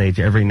out on stage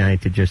every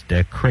night to just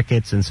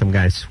crickets and some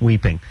guys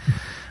sweeping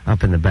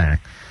up in the back.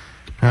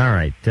 All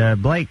right,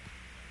 Blake.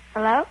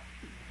 Hello?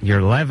 You're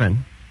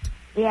 11.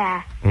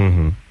 Yeah.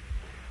 Mm-hmm.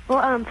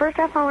 Well, first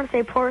off, I want to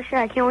say, Portia,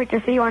 I can't wait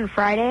to see you on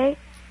Friday.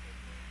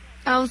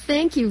 Oh,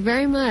 thank you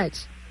very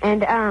much.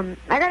 And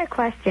I got a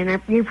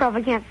question. You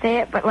probably can't say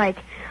it, but,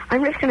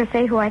 I'm just going to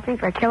say who I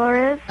think the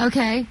killer is.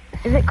 Okay.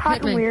 Is it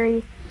Cotton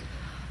Weary?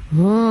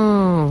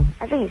 Oh.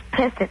 I think he's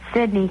pissed at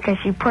Sydney because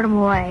she put him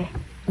away.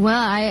 Well,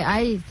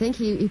 I think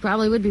he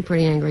probably would be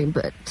pretty angry,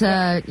 but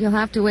you'll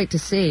have to wait to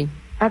see.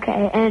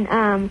 Okay,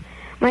 and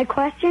my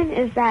question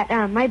is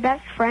that my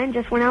best friend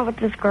just went out with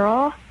this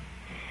girl,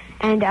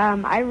 and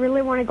I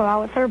really want to go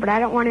out with her, but I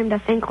don't want him to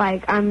think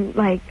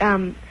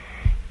I'm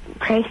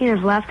taking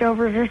his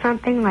leftovers or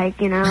something,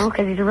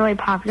 because he's really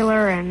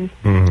popular and...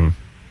 Mm-hmm.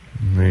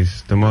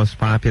 He's the most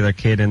popular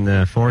kid in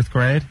the 4th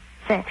grade?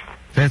 6th.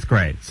 5th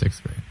grade?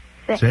 6th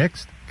grade.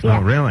 6th? Yeah.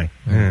 Oh, really?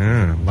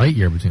 Yeah. Light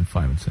year between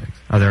 5 and 6.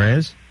 Oh, there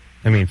is?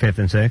 I mean, 5th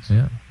and 6th?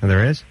 Yeah. Oh,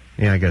 there is?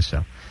 Yeah, I guess so.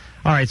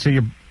 All right, so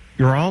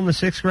you're all in the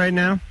 6th grade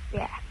now?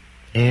 Yeah.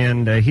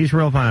 And he's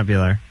real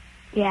popular.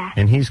 Yeah.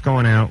 And he's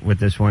going out with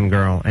this one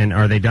girl. And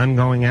are they done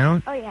going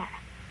out? Oh, yeah.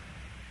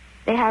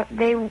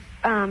 They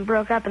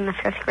broke up in the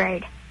 5th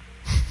grade.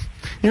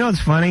 You know what's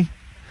funny?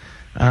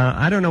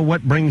 I don't know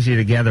what brings you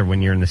together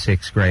when you're in the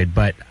 6th grade,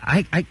 but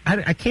I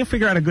can't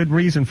figure out a good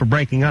reason for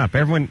breaking up.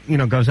 Everyone,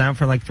 goes out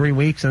for 3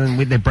 weeks and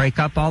then they break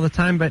up all the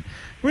time, but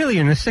really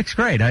you're in the 6th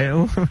grade.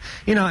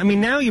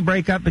 Now you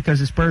break up because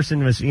this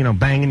person was,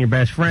 banging your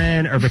best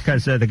friend, or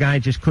because the guy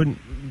just couldn't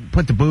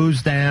put the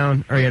booze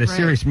down, or he had a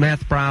serious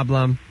meth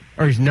problem,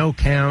 or he's no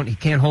count, he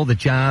can't hold a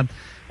job.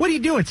 What do you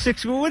do at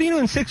What do you do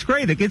in 6th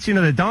grade that gets you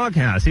into the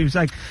doghouse? He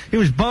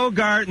was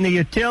Bogart in the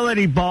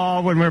utility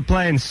ball when we were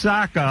playing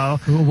soccer.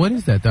 Well, what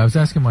is that? I was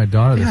asking my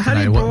daughter this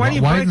tonight.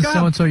 Why isn't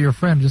so-and-so your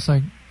friend? Just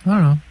like, I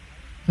don't know.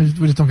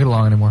 We just don't get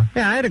along anymore.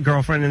 Yeah, I had a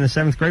girlfriend in the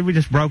 7th grade. We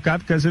just broke up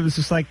because it was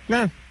just like,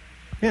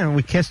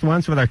 we kissed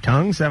once with our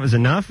tongues. That was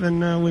enough,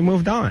 and we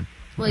moved on.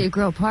 Well, you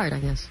grow apart, I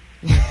guess.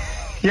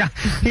 Yeah,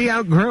 he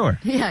outgrew her.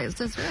 Yeah,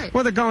 that's right.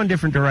 Well, they're going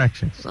different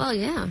directions. Well,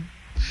 yeah.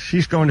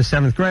 She's going to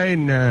 7th grade,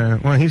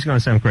 and, he's going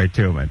to 7th grade,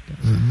 too.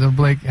 But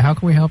Blake, how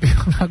can we help you?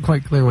 I'm not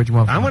quite clear what you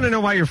want from I want to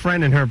know why your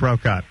friend and her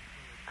broke up.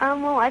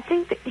 Well, I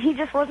think that he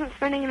just wasn't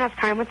spending enough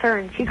time with her,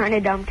 and she kind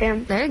of dumped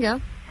him. There you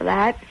go. For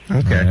that.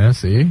 Okay. Yeah,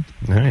 see?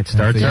 All right,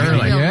 starts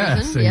early. Yeah,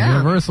 it's a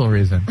universal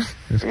reason.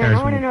 And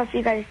I want to know if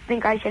you guys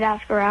think I should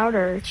ask her out,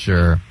 or...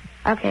 Sure.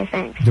 Okay,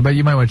 thanks. But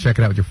you might want to check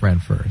it out with your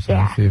friend first.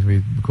 Yeah. See if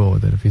he's cool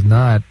with it. If he's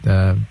not,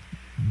 the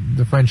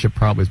friendship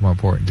probably is more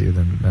important to you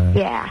than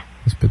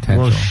his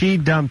potential. Well, she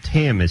dumped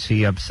him. Is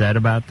he upset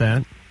about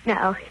that?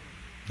 No.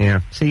 Yeah.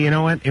 See, you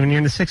know what? When you're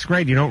in the 6th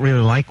grade, you don't really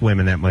like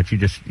women that much.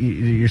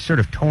 You're sort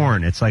of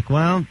torn. It's like,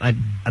 well, I'd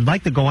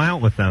like to go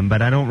out with them,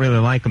 but I don't really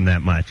like them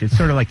that much. It's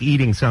sort of like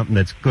eating something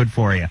that's good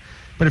for you.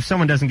 But if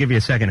someone doesn't give you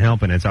a second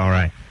helping, it's all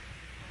right.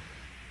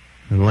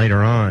 And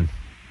later on,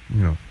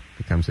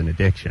 becomes an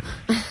addiction.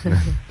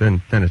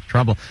 then it's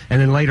trouble. And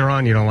then later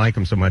on, you don't like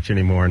them so much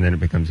anymore, and then it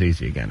becomes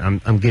easy again.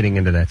 I'm getting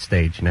into that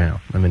stage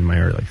now. I'm in my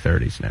early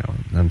 30s now.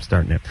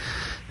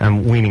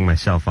 I'm weaning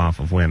myself off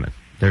of women.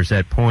 There's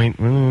that point,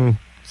 6th,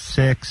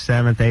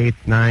 7th, 8th,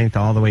 9th,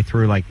 all the way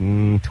through like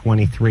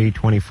 23,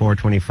 24,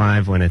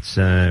 25, when it's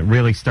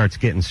really starts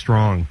getting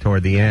strong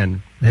toward the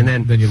end. And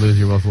then you lose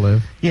your will to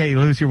live? Yeah,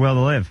 you lose your will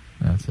to live.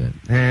 That's it.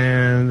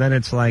 And then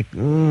it's like,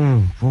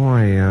 I'm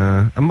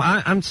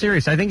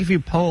serious. I think if you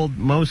polled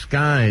most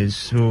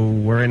guys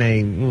who were in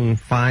a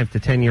 5 to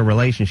 10 year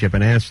relationship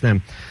and asked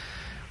them,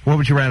 what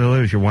would you rather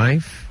lose, your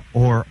wife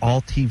or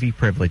all TV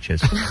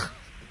privileges?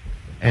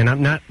 And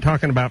I'm not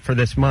talking about for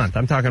this month.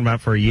 I'm talking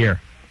about for a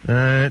year.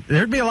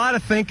 There'd be a lot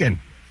of thinking.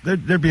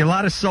 There'd be a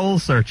lot of soul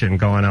searching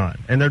going on.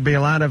 And there'd be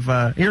a lot of,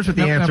 here's what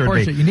the answer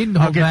would be. You needn't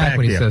hold back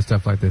when he says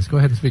stuff like this. Go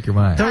ahead and speak your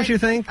mind. Don't you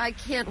think? I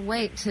can't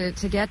wait to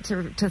get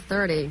to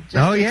 30. Just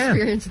to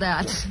experience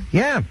that.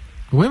 Yeah.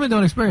 Women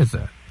don't experience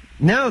that.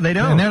 No, they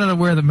don't. And they're not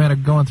aware that men are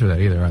going through that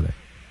either, are they?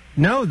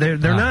 No, they're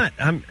not.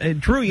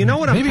 Drew, you know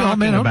what I'm talking about.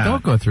 Maybe all men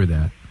don't go through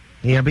that.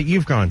 Yeah, but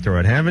you've gone through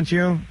it, haven't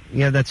you?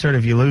 Yeah, that's sort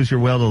of you lose your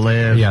will to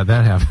live. Yeah,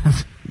 that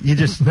happens. You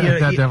just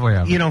that definitely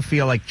happens. You don't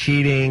feel like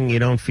cheating. You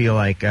don't feel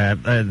like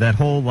that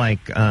whole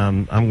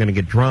I'm going to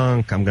get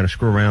drunk. I'm going to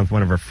screw around with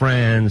one of her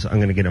friends. I'm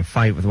going to get in a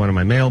fight with one of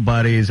my male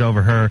buddies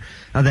over her.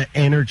 That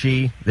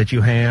energy that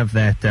you have,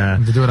 that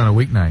to do it on a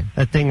weeknight.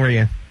 That thing where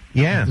you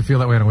to feel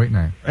that way on a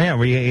weeknight. Yeah,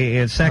 where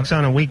you sex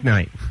on a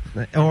weeknight,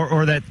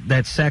 or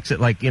that sex at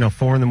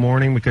 4 in the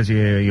morning because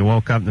you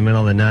woke up in the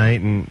middle of the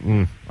night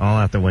and all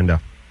out the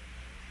window.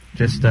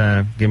 Just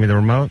give me the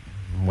remote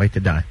and wait to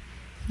die.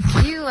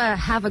 Do you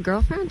have a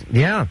girlfriend?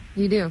 Yeah.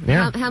 You do?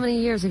 Yeah. How many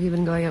years have you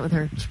been going out with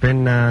her? It's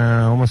been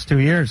almost 2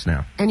 years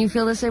now. And you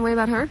feel the same way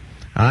about her?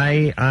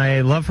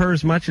 I love her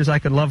as much as I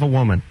could love a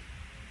woman.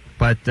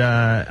 But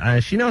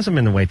she knows I'm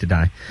in the wait to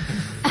die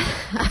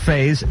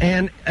phase.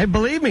 And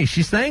believe me,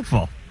 she's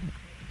thankful.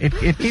 It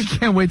keeps, she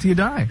can't wait till you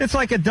die. It's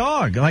like a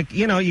dog.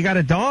 You got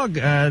a dog.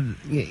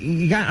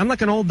 I'm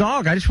like an old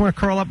dog. I just want to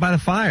curl up by the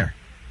fire.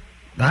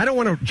 I don't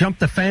want to jump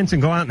the fence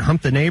and go out and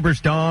hump the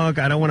neighbor's dog.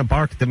 I don't want to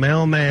bark at the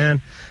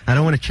mailman. I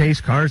don't want to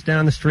chase cars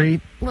down the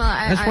street. Well,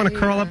 I just want to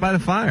curl up by the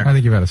fire. I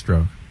think you've had a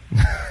stroke.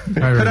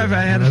 Could I have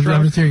had a stroke?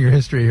 I'm just hearing your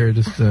history here,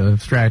 just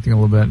abstracting a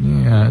little bit.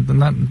 Yeah,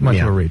 not much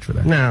of a reach for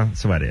that. No,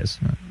 that's what it is.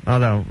 Yeah.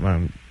 Although,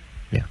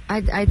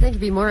 I think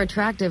it'd be more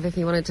attractive if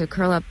you wanted to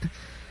curl up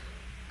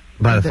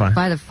by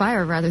the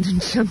fire rather than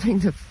jumping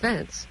the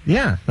fence.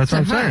 Yeah, that's what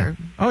I'm her. saying.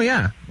 Oh,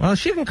 yeah. Well,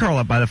 she can curl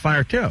up by the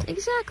fire, too.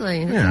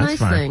 Exactly. That's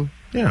a nice thing.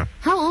 Yeah.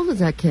 How old is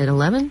that kid?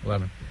 11?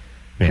 11.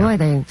 Yeah. Boy,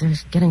 they're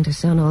getting to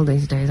sound old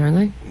these days, aren't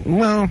they?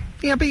 Well,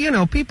 yeah,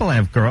 but people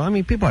have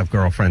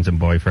girlfriends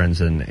and boyfriends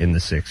in the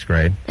 6th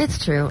grade.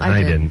 It's true.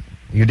 I didn't.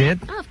 You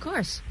did? Oh, of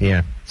course.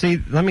 Yeah.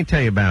 See, let me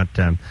tell you about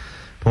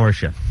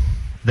Portia.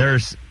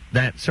 There's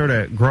that sort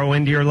of grow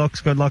into your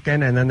looks good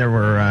looking, and then there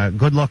were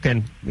good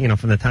looking,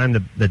 from the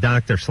time the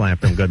doctor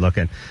slapped them good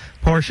looking.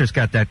 Portia's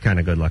got that kind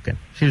of good looking.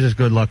 She was just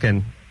good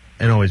looking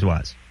and always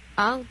was.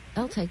 I'll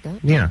take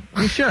that. Yeah,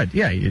 you should.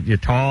 Yeah, you're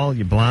tall,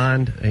 you're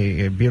blonde,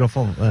 you're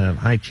beautiful,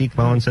 high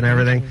cheekbones and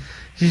everything.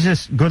 She's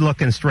just good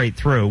looking straight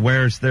through.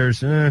 Whereas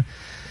there's, trying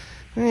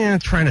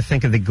to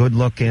think of the good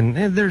looking.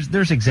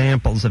 There's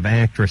examples of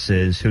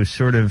actresses who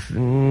sort of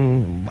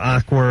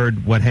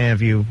awkward, what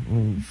have you,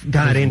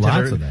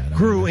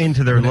 grew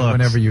into their looks.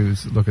 Whenever you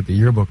look at the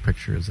yearbook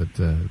pictures, that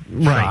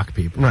shock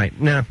people. Right.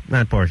 No,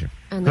 not Portia.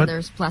 And then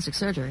there's plastic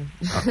surgery.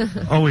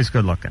 Always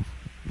good looking.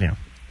 Yeah.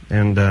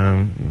 And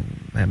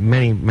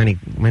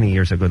many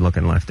years of good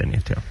looking left in you,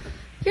 too.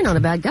 You're not a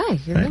bad guy.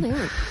 You really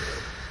aren't.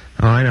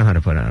 Oh, I know how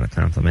to put out a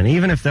compliment.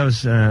 Even if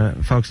those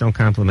folks don't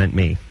compliment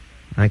me,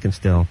 I can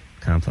still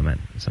compliment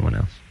someone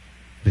else.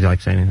 Would you like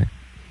to say anything?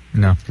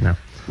 No.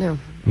 No.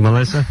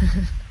 Melissa?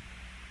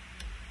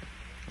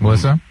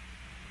 Melissa?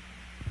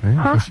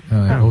 Huh? She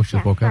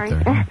just woke up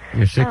there.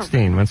 You're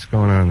 16. What's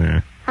going on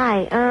there?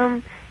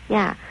 Hi.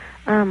 Yeah.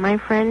 My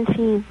friend,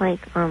 she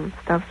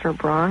stuffs her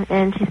bra,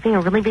 and she's being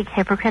a really big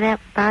hypocrite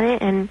about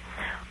it, and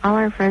all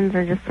our friends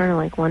are just sort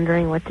of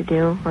wondering what to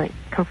do,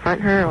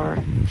 confront her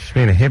or. She's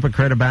being a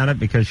hypocrite about it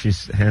because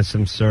she's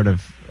some sort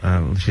of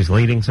she's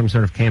leading some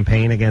sort of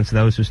campaign against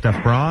those who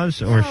stuff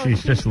bras, or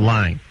she's just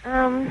lying.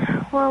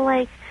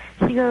 Well,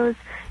 she goes,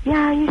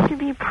 yeah, you should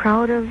be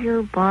proud of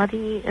your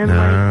body,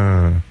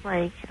 and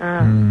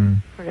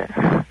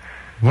forget.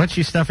 What's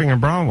she stuffing her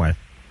bra with?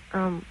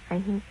 I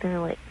think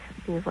they're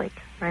these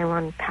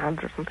nylon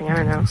pads or something.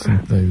 I don't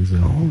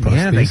know.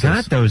 Yeah, they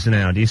got those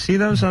now. Do you see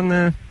those on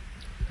the?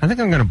 I think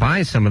I'm going to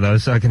buy some of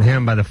those so I can have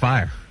them by the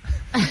fire.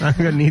 I'm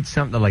going to need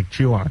something to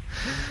chew on,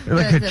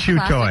 like a chew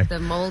toy. The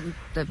mold,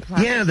 the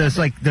plastic. Yeah, there's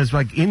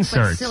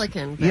inserts. Like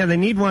silicone. Yeah, they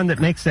need one that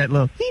makes that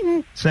little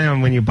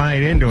sound when you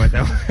bite into it.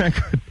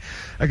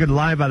 I could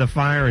lie by the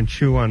fire and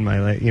chew on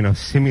my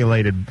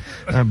simulated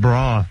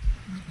bra.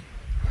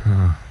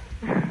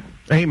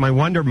 Hey, my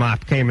Wonder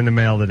Mop came in the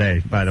mail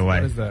today, by the way.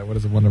 What is that? What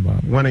is a Wonder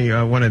Mop?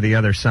 One of the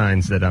other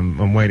signs that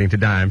I'm waiting to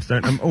die.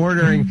 I'm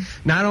ordering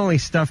not only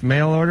stuff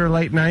mail order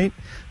late night,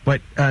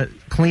 but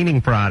cleaning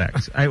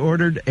products. I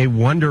ordered a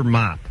Wonder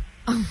Mop.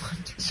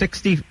 Oh,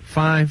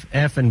 65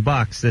 effing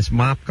bucks this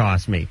mop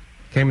cost me.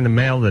 Came in the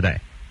mail today.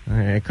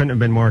 I couldn't have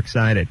been more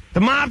excited.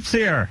 The mop's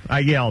here! I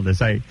yelled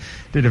as I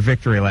did a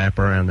victory lap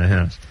around the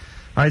house.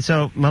 All right,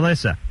 so,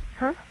 Melissa.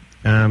 Huh?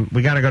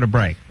 We got to go to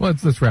break. Well,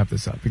 let's wrap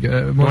this up. Want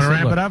to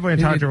wrap it up? We're going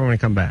to talk to her when we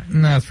come back.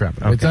 No, let's wrap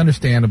it up. Okay. It's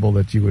understandable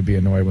that you would be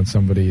annoyed when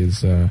somebody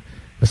is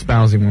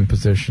espousing one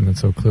position and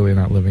so clearly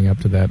not living up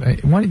to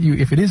that. Why don't you,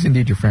 if it is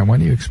indeed your friend, why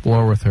don't you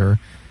explore with her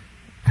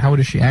how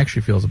does she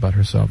actually feels about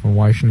herself and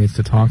why she needs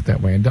to talk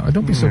that way? And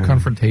don't be so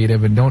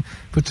confrontative and don't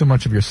put so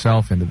much of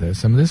yourself into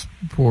this. I mean, this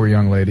poor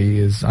young lady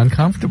is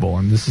uncomfortable,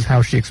 and this is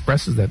how she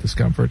expresses that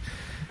discomfort,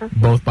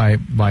 both by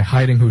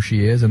hiding who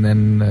she is and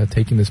then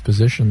taking this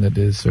position that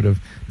is sort of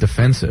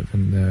defensive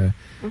and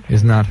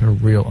is not her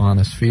real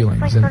honest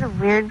feelings. It's sort of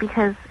weird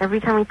because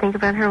every time we think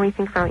about her, we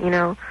think about,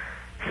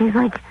 she's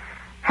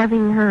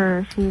having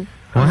her, she's...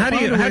 Well, how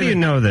do you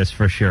know this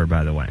for sure,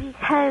 by the way?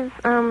 Because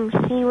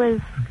she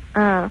was...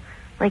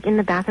 in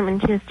the bathroom,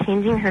 and she was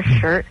changing her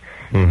shirt,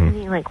 and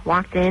he,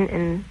 walked in,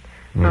 and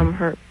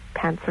her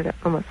pants sort of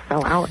almost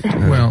fell out.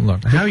 Well,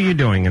 look. How are you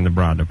doing in the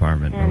bra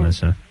department,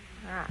 Melissa?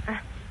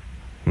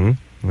 We're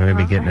going to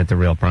be getting at the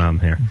real problem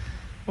here.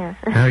 Yeah.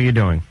 How are you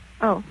doing?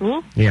 Oh,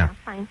 me? Yeah.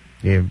 Fine.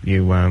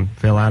 You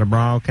fill out a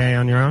bra okay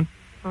on your own?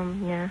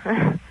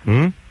 Yeah.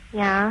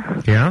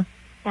 Yeah. Yeah?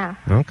 Yeah.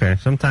 Okay.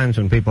 Sometimes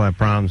when people have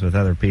problems with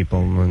other people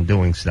and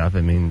doing stuff,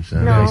 it means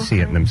they see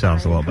it in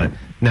themselves a little bit.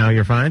 Now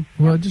you're fine?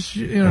 Well, just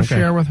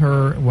share with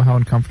her how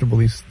uncomfortable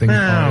these things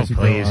are. Oh,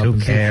 please, who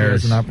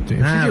cares? An opportunity.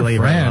 If she's your leave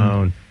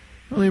friend,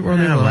 her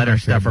alone. Let her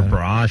stuff her that.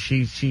 bra.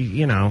 She,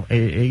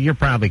 you're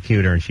probably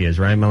cuter than she is,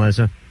 right,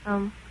 Melissa?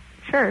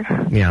 Sure.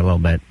 Yeah, a little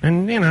bit.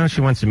 And, she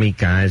wants to meet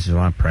guys. There's a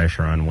lot of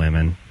pressure on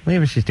women.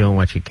 Maybe she's doing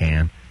what she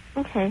can.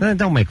 Okay.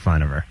 Don't make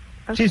fun of her.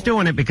 Okay. She's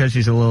doing it because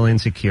she's a little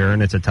insecure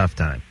and it's a tough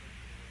time.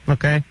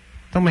 Okay?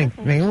 Don't make...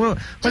 what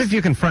if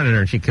you confronted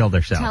her and she killed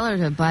herself? Tell her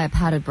to buy a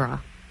padded bra.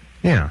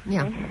 Yeah.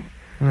 Yeah.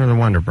 Or the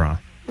Wonder Bra.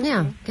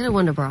 Yeah, get a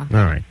Wonder Bra.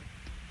 All right.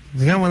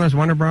 You got one of those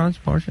Wonder Bras,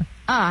 Portia?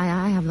 Oh,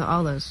 I have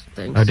all those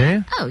things. Oh, do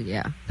you? Oh,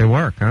 yeah. They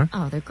work, huh?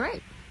 Oh, they're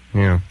great.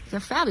 Yeah. They're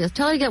fabulous.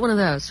 Tell her to get one of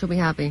those. She'll be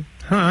happy.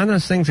 Huh, aren't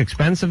those things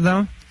expensive,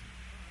 though?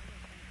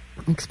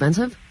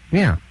 Expensive?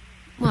 Yeah.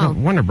 Well,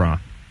 Wonder Bra.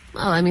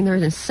 Well, I mean, they're a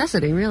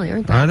necessity, really,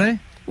 aren't they? Are they?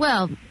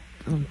 Well,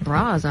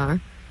 bras are.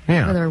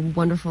 Yeah. Whether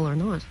wonderful or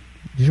not.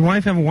 Does your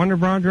wife have a Wonder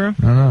Bra, Drew? I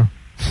don't know.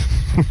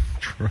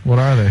 What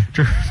are they?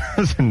 Drew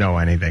doesn't know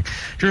anything.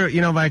 Drew,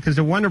 because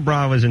the Wonder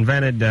Bra was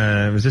invented,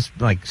 it was just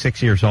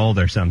 6 years old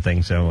or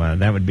something, so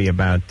that would be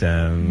about, give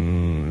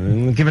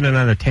it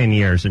another 10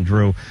 years, and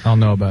Drew... I'll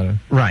know about it.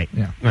 Right.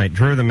 Yeah. Right.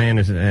 Drew, the man,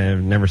 has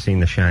never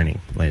seen The Shining,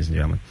 ladies and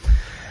gentlemen.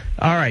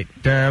 All right.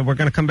 We're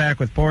going to come back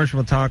with Porsche.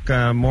 We'll talk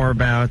more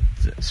about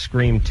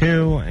Scream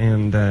 2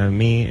 and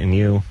me and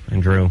you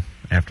and Drew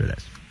after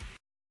this.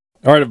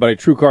 All right, everybody.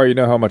 TrueCar, you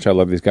know how much I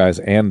love these guys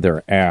and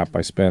their app.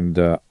 I spend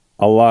a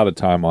lot of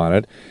time on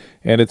it,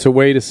 and it's a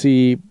way to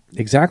see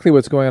exactly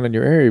what's going on in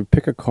your area.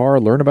 Pick a car,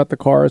 learn about the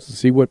cars, and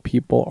see what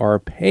people are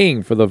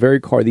paying for the very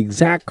car, the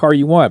exact car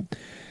you want.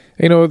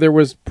 There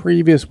was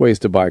previous ways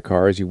to buy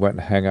cars. You went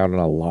and hang out on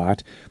a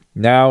lot.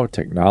 Now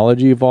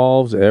technology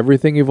evolves.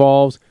 Everything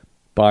evolves.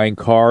 Buying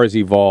cars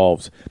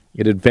evolves.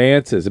 It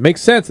advances. It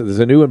makes sense that there's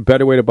a new and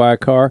better way to buy a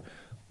car.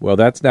 Well,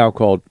 that's now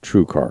called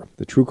TrueCar.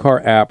 The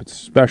TrueCar app, it's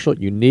special,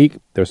 unique.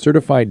 Their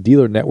certified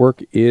dealer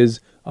network is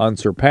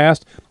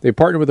unsurpassed. They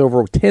partner with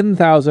over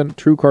 10,000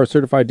 TrueCar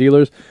certified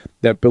dealers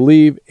that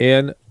believe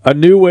in a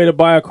new way to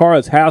buy a car.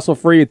 It's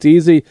hassle-free, it's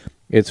easy,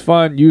 it's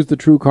fun. Use the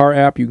TrueCar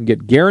app. You can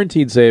get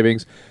guaranteed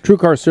savings.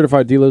 TrueCar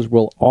certified dealers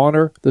will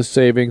honor the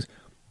savings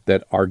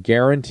that are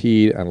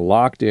guaranteed and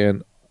locked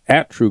in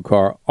at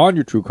TrueCar on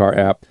your TrueCar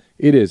app.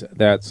 It is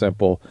that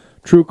simple.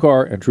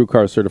 TrueCar and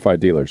TrueCar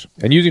certified dealers.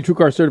 And using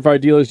TrueCar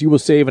certified dealers, you will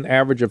save an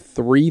average of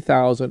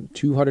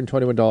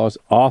 $3,221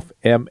 off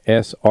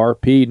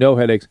MSRP. No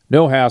headaches,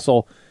 no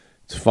hassle.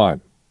 It's fun.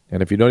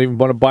 And if you don't even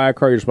want to buy a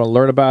car, you just want to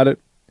learn about it,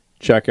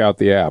 check out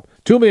the app.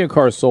 2 million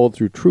cars sold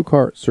through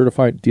TrueCar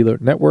Certified Dealer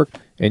Network,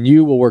 and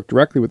you will work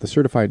directly with the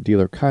certified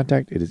dealer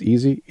contact. It is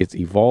easy. It's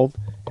evolved.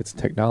 It's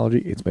technology.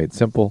 It's made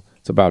simple.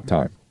 It's about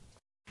time.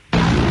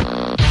 Bernie,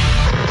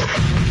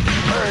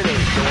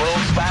 the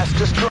world's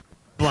fastest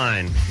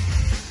Line.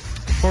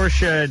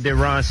 Portia de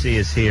Rossi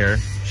is here.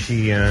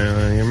 She, you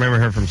remember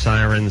her from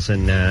Sirens,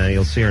 and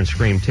you'll see her in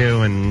Scream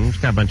 2, and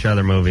she's got a bunch of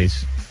other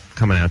movies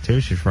coming out,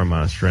 too. She's from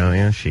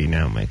Australia. She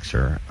now makes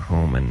her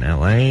home in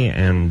L.A.,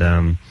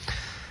 and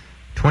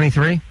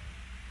 23?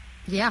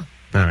 Yeah.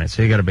 All right,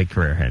 so you got a big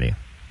career ahead of you.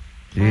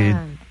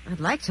 I'd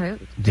like to.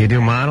 Do you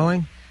do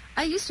modeling?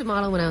 I used to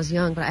model when I was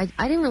young, but I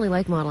didn't really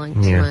like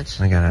modeling too much.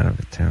 I got out of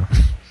it, too.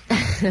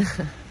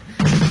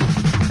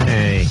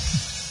 Hey,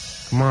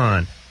 come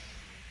on.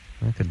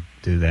 I could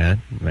do that,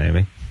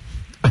 maybe.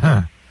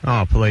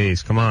 Oh,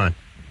 please, come on.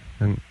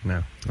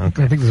 No.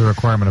 Okay. I think there's a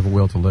requirement of a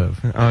will to live.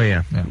 Oh,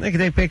 yeah. They can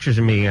take pictures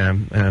of me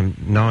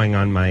gnawing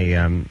on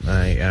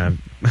my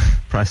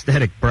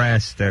prosthetic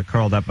breast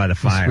curled up by the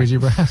fire. Squeegee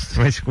breast?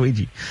 My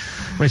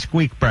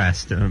squeak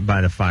breast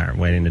by the fire,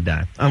 waiting to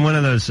die. On one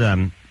of those,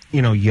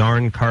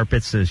 yarn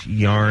carpets, those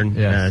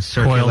yarn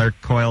circular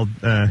coiled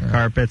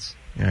carpets.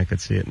 Yeah, I could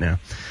see it now.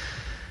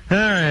 All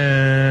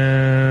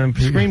right,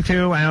 Scream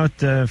 2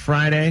 out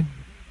Friday.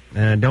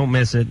 Don't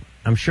miss it.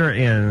 I'm sure.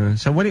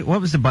 So what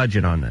was the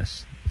budget on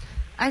this?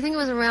 I think it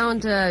was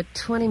around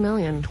 $20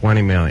 million.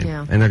 $20 million.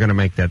 Yeah. And they're going to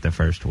make that the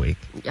first week.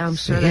 I'm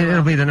sure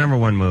It'll be the number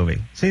one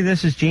movie. See,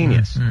 this is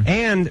genius. Mm-hmm.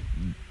 And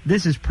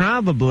this is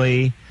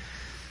probably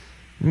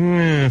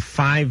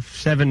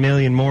 $5-7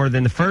 million more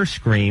than the first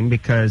Scream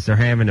because they're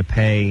having to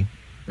pay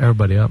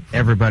everybody up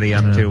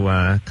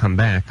to come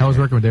back. I was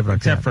working with David Arquette.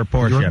 Except for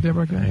Portia. Did you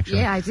work with David Arquette? Actually.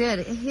 Yeah, I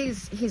did.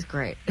 He's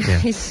great. Yeah.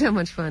 He's so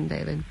much fun,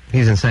 David.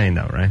 He's insane,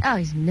 though, right? Oh,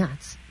 he's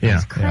nuts. Yeah.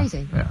 He's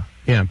crazy.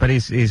 Yeah, but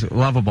he's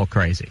lovable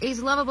crazy.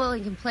 He's lovable.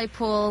 He can play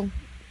pool.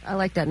 I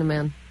like that in a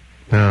man.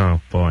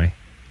 Oh, boy.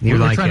 We're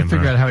like trying him, to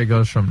figure out how he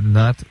goes from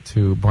nut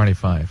to Barney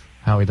Fife.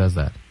 How he does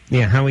that.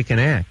 Yeah, how he can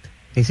act.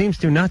 He seems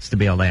too nuts to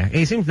be able to act.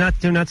 He seems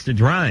too nuts to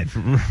drive.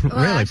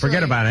 Really,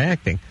 forget about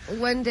acting.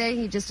 One day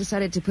he just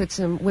decided to put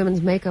some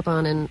women's makeup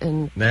on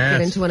and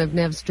get into one of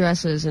Nev's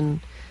dresses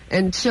and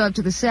show up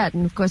to the set.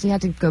 And, of course, he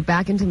had to go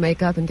back into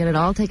makeup and get it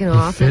all taken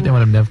off. He fit in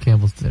one of Nev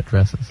Campbell's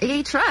dresses.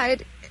 He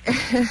tried.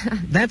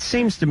 That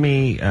seems to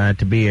me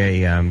to be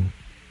a...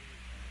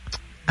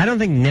 I don't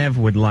think Nev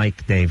would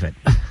like David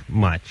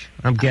much.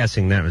 I'm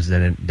guessing that was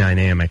the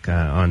dynamic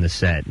on the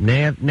set.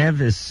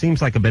 Nev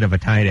seems like a bit of a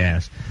tight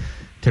ass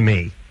to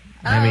me.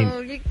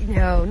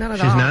 No, not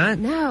at all. She's not?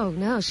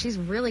 No, she's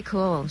really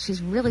cool. She's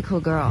a really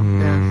cool girl.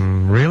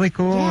 Really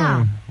cool?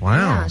 Yeah. Wow.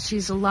 Yeah,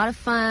 she's a lot of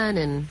fun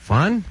and...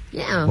 Fun?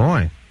 Yeah.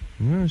 Boy.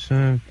 In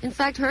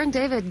fact, her and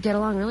David get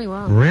along really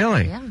well.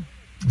 Really? Yeah.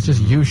 It's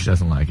just you she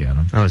doesn't like,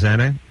 Adam. Oh, is that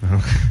it?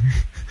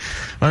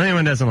 Well,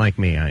 anyone doesn't like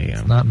me.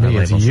 It's not me,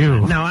 it's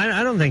you. No,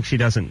 I don't think she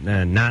doesn't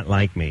not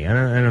like me.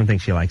 I don't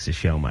think she likes the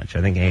show much.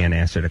 I think Ann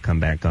asked her to come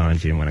back on.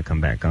 She didn't want to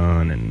come back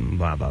on and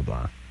blah, blah,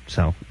 blah.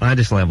 So I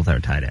just labeled her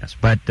a tight ass.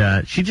 But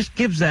she just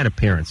gives that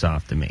appearance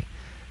off to me.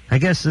 I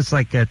guess it's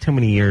like too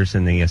many years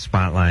in the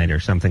spotlight or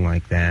something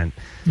like that.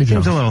 It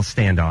seems a little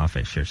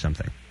standoffish or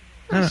something.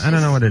 I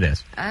don't know what it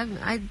is.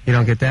 You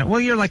don't get that?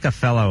 Well, you're like a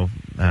fellow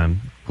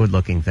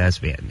good-looking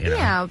thespian. You know?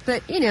 Yeah,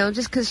 but,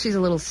 just because she's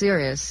a little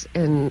serious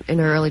in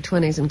her early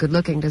 20s and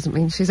good-looking doesn't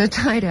mean she's a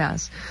tight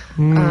ass.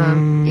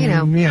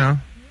 Yeah,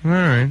 all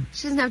right.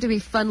 She doesn't have to be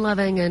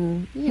fun-loving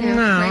and, No, crazy.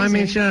 I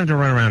mean, she doesn't have to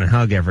run around and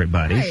hug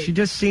everybody. Right. She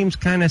just seems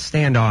kind of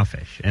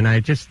standoffish. And I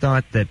just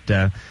thought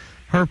that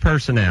her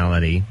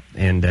personality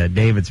and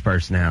David's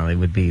personality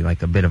would be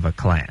like a bit of a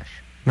clash.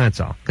 That's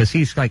all. Because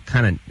he's like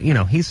kind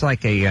of, he's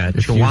like a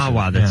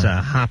chihuahua that's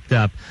hopped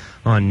up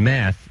on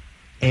meth.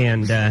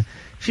 And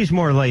she's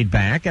more laid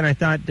back. And I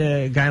thought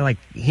a guy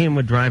like him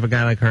would drive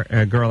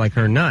a girl like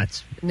her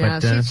nuts. No,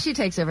 but, she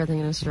takes everything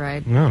in a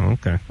stride. Oh,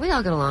 okay. We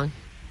all get along.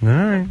 All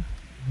right.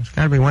 There's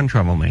got to be one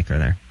troublemaker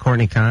there.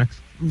 Courtney Cox?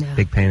 No.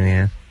 Big pain in the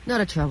ass?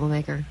 Not a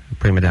troublemaker.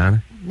 Prima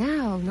donna?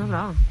 No, not at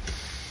all.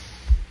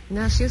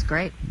 No, she was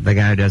great. The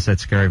guy who does that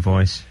scary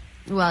voice?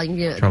 Well,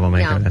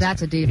 troublemaker. Yeah,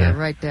 that's a diva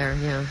right there,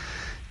 yeah.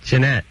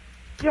 Jeanette?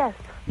 Yes.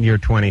 You're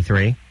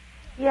 23?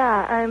 Yeah,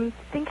 I'm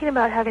thinking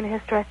about having a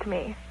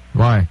hysterectomy.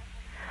 Why?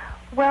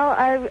 Well,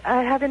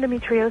 I have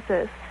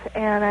endometriosis,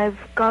 and I've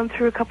gone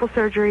through a couple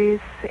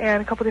surgeries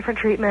and a couple different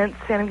treatments,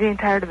 and I'm getting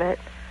tired of it.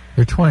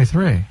 You're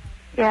 23?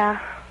 Yeah.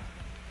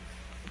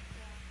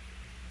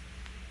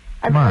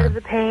 I'm tired of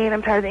the pain.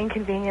 I'm tired of the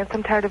inconvenience.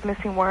 I'm tired of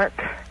missing work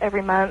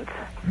every month.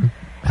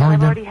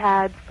 I've already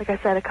had, like I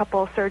said, a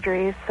couple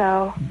surgeries,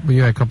 so... Well,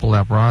 you had a couple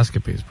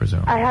laparoscopies,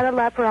 presumably. I had a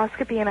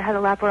laparoscopy and I had a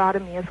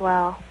laparotomy as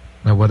well.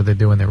 Now, what did they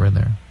do when they were in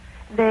there?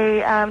 They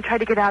tried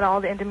to get out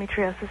all the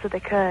endometriosis that they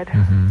could.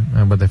 Mm-hmm.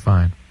 And what did they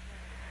find?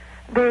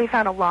 they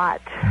found a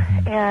lot,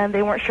 and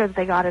they weren't sure that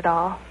they got it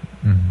all.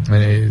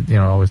 And it,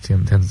 always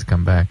tends to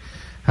come back.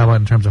 How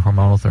about in terms of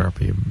hormonal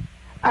therapy?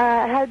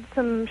 I had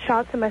some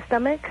shots in my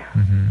stomach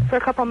for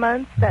a couple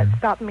months that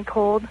stopped me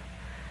cold.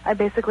 I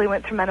basically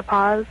went through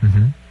menopause,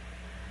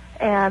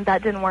 and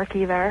that didn't work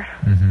either.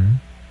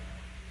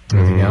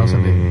 Anything else?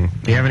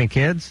 Do you have any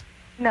kids?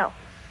 No.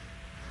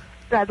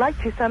 But I'd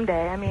like to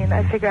someday. I mean,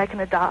 I figure I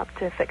can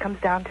adopt if it comes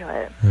down to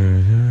it.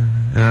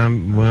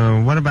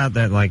 Well, what about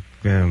that,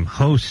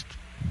 host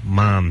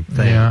mom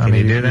thing? Yeah, Can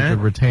you do that? You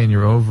could retain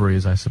your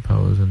ovaries, I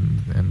suppose,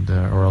 and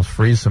or else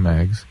freeze some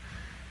eggs.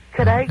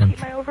 Could I keep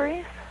my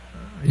ovaries?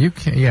 You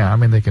can, yeah. I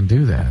mean, they can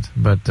do that,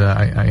 but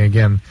I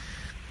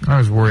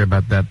always worry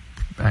about that.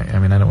 I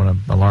mean, I don't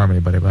want to alarm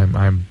anybody, but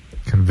I'm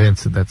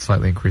convinced that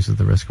slightly increases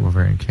the risk of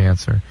ovarian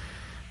cancer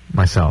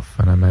myself,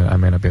 and I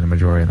may not be in the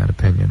majority in that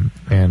opinion.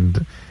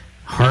 And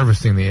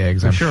harvesting the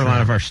eggs, I'm sure a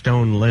lot of our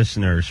Stone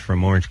listeners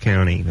from Orange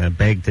County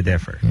beg to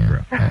differ.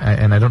 Yeah.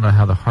 And I don't know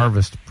how the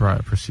harvest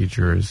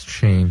procedure is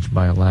changed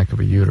by a lack of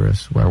a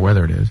uterus, or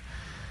whether it is.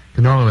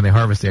 Because normally when they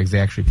harvest the eggs, they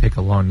actually take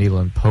a long needle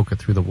and poke it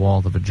through the wall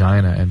of the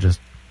vagina and just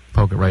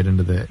poke it right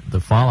into the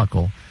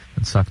follicle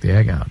and suck the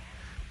egg out.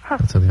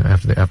 That's how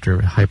after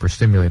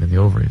hyperstimulating the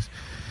ovaries.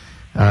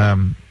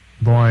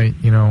 Boy,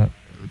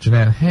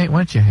 Jeanette, hey, why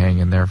don't you hang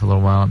in there for a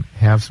little while and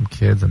have some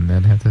kids and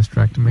then have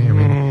hysterectomy? I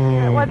mean,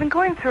 well, I've been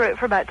going through it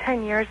for about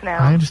 10 years now.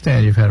 I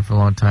understand you've had it for a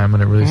long time,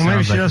 and it really sounds maybe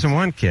like she doesn't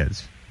want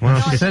kids. Well,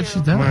 No, she said she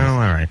does. Well, all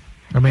right.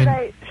 I mean,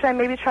 should I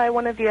maybe try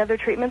one of the other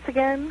treatments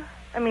again?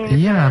 I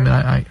mean,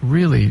 I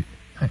really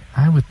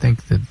would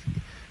think that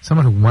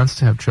someone who wants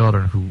to have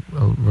children, who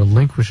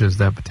relinquishes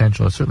that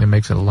potential, it certainly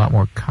makes it a lot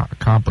more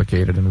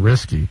complicated and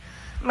risky.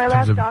 My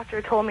last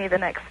doctor told me the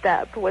next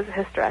step was a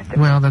hysterectomy.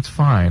 Well, that's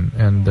fine,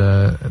 and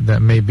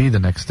that may be the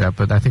next step,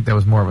 but I think that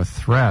was more of a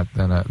threat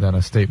than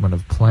a statement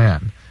of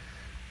plan.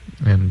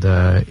 And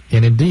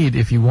indeed,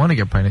 if you want to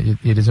get pregnant,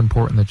 it is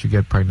important that you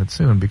get pregnant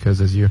soon,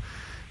 because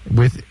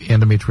with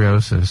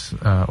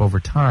endometriosis, over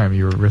time,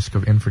 your risk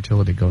of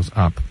infertility goes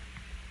up.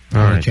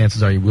 The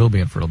chances are you will be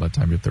infertile by the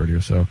time you're 30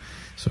 or so.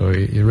 So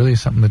it really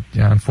is something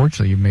that,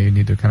 unfortunately, you may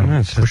need to kind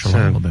of push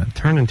along a little bit.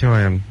 Turn into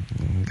a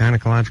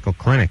gynecological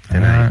clinic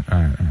tonight.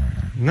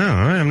 No,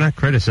 I'm not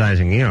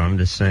criticizing you. I'm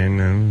just saying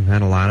I've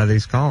had a lot of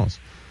these calls.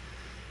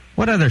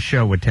 What other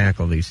show would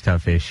tackle these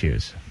tough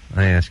issues?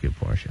 I ask you,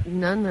 Portia.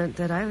 None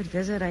that I would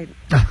visit. I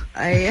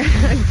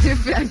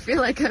feel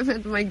like I'm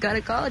at my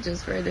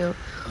gynecologist right now.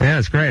 Yeah,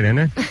 it's great, isn't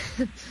it?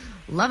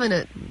 Loving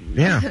it.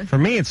 Yeah, for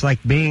me, it's like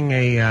being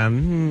a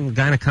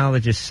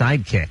gynecologist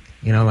sidekick.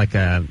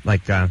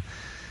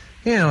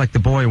 Like the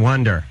boy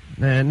wonder.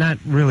 Not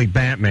really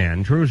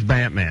Batman. Drew's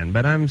Batman,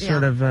 but I'm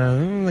sort of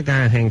the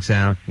guy who hangs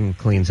out and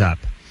cleans up.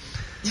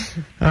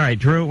 All right,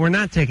 Drew, we're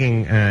not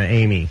taking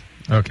Amy.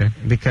 Okay.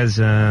 Because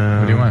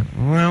what do you want?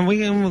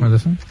 Well,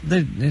 this one?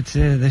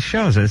 The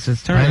show's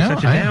it's turning such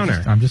a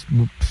downer. I'm just.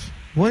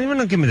 Well, you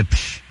don't give me the.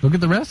 Psh. Look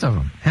at the rest of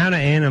them. How to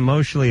end an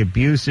emotionally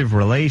abusive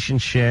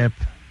relationship.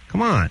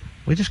 Come on,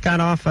 we just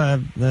got off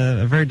a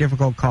very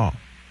difficult call.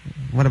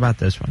 What about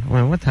this one?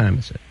 Well, what time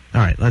is it?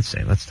 All right, let's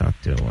talk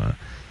to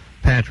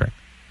Patrick.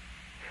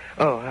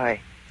 Oh,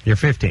 hi. You're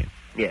 15.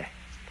 Yeah.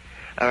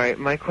 All right,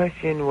 my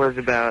question was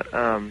about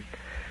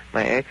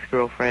my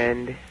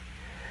ex-girlfriend.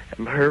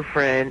 My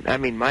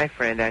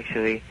friend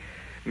actually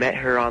met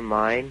her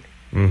online.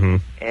 Mm-hmm.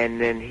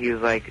 And then he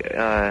was like,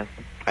 I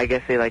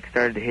guess they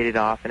started to hit it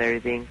off and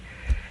everything.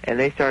 And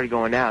they started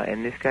going out,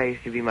 and this guy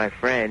used to be my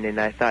friend,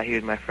 and I thought he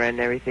was my friend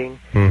and everything.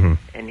 Mm-hmm.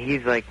 And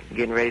he's,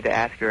 getting ready to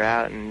ask her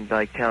out and,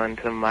 telling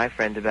some of my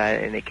friends about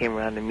it, and it came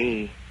around to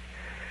me.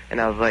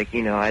 And I was like,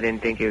 I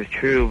didn't think it was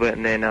true, but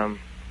then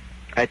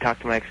I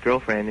talked to my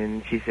ex-girlfriend,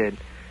 and she said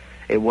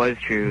it was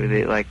true,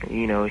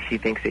 that, she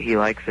thinks that he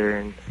likes her,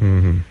 and,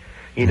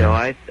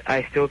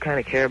 I still kind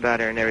of care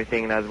about her and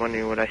everything, and I was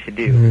wondering what I should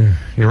do.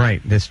 You're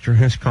right. This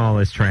call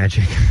is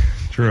tragic.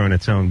 True in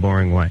its own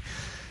boring way.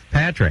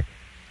 Patrick.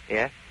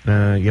 Yeah?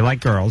 You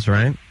like girls,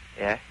 right?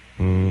 Yeah.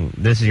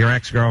 This is your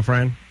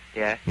ex-girlfriend?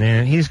 Yeah.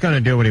 Yeah, he's going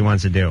to do what he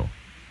wants to do,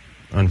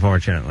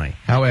 unfortunately.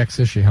 How ex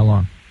is she? How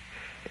long?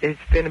 It's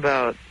been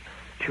about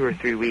 2 or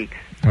 3 weeks.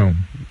 Oh.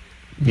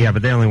 Yeah,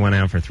 but they only went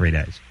out for 3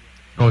 days.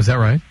 Oh, is that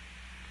right?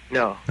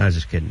 No. I was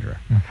just kidding, Drew.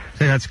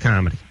 See, that's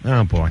comedy.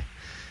 Oh, boy.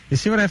 You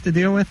see what I have to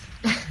deal with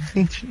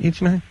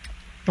each night?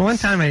 The one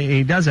time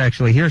he does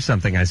actually hear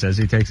something I says,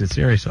 he takes it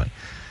seriously.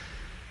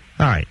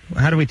 All right.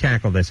 How do we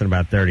tackle this in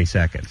about 30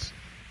 seconds?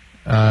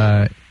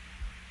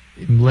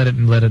 Let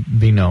it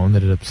be known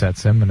that it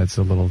upsets him, and it's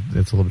a little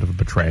bit of a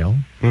betrayal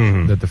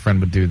that the friend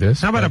would do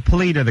this. How about a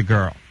plea to the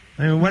girl?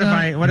 I mean, what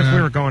if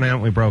we were going out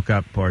and we broke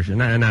up, Portia?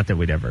 Not that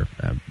we'd ever,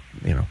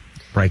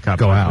 break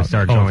up. We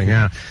start going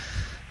out.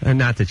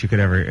 Not that you could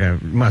ever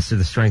muster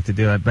the strength to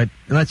do it, but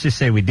let's just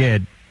say we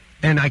did.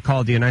 And I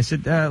called you and I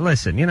said,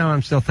 listen,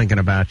 I'm still thinking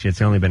about you.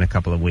 It's only been a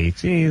couple of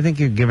weeks. You think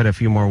you'd give it a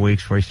few more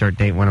weeks before you start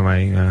dating one of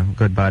my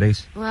good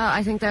buddies? Well,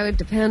 I think that would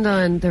depend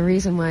on the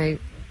reason why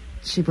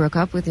she broke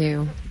up with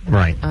you.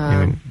 Right.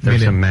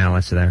 There's some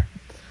malice there.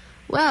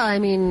 Well, I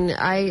mean,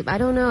 I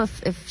don't know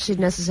if she'd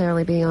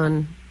necessarily be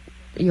on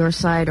your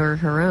side or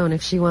her own.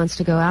 If she wants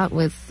to go out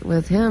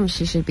with him,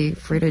 she should be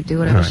free to do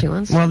whatever she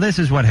wants. Well, this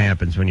is what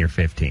happens when you're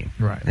 15.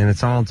 Right. And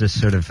it's all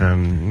just sort of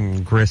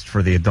grist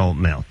for the adult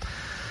male.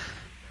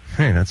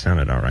 Hey, that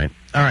sounded all right.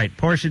 All right,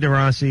 Portia de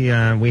Rossi,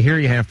 we hear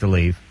you have to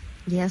leave.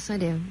 Yes, I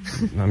do.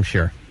 I'm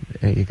sure.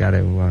 You got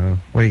to,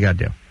 what do you got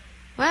to do?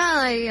 Well,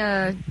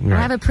 I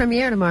have a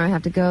premiere tomorrow. I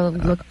have to go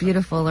look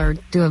beautiful or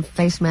do a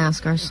face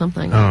mask or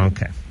something. Oh,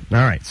 okay. All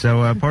right.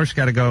 So Portia's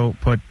got to go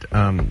put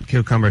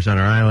cucumbers on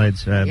her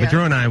eyelids. But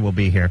Drew and I will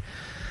be here.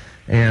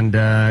 And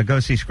go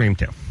see Scream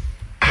 2.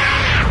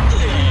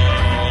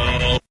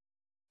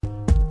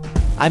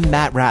 I'm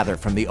Matt Rather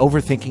from the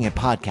Overthinking It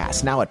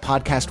podcast, now at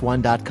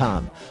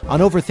podcastone.com. On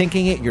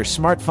Overthinking It, your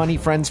smart, funny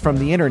friends from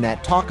the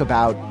internet talk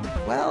about,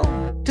 well,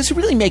 does it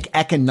really make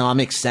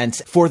economic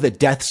sense for the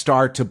Death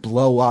Star to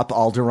blow up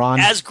Alderaan?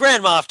 As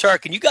Grand Moff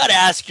Tarkin, you gotta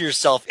ask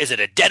yourself, is it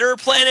a debtor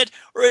planet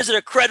or is it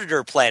a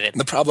creditor planet?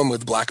 The problem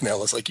with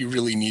blackmail is, like, you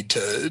really need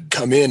to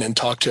come in and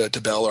talk to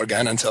Bell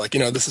Organa and say, like,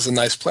 this is a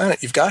nice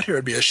planet you've got here.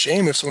 It'd be a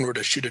shame if someone were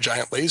to shoot a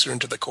giant laser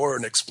into the core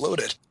and explode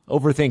it.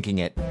 Overthinking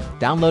It.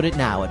 Download it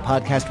now at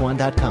podcastone.com.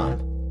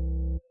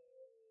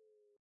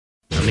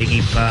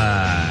 Amici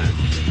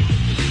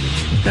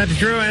Dr.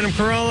 Drew, Adam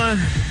Carolla,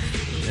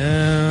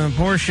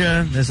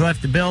 Portia has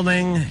left the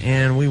building,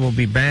 and we will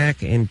be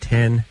back in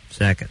 10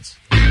 seconds.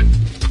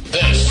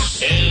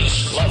 This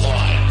is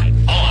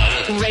Loveline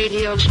on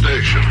Radio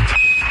Station.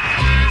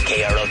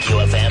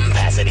 KROQ-FM,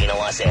 Pasadena,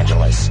 Los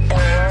Angeles. The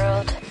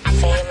world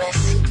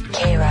famous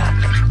K-Rock.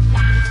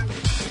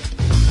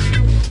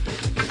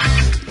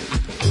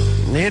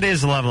 It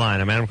is Loveline.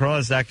 I'm Adam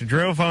Carolla. It's Dr.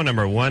 Drew. Phone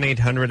number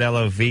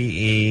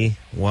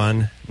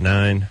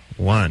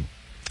 1-800-LOVE-191.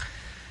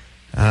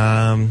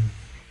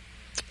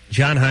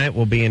 John Haidt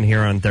will be in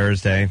here on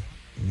Thursday.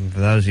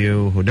 For those of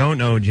you who don't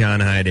know who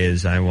John Haidt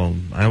is, I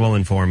will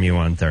inform you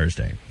on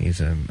Thursday.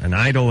 He's an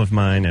idol of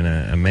mine and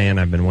a man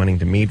I've been wanting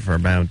to meet for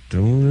about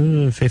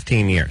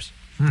 15 years.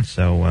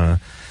 So,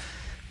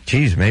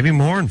 maybe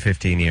more than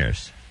 15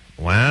 years.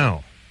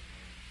 Wow.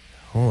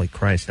 Holy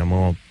Christ, I'm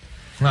old.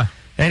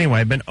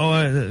 Anyway, but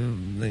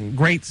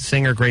great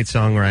singer, great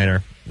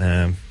songwriter.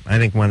 I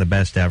think one of the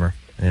best ever.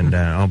 And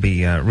I'll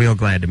be real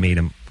glad to meet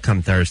him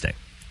come Thursday.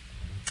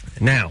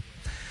 Now,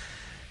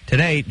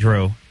 today,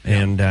 Drew,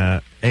 and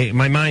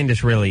my mind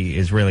is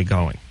really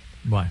going.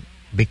 Why?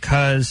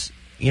 Because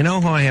you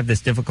know how I have this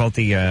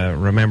difficulty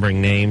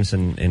remembering names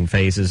and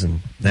faces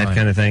and that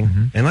kind of thing?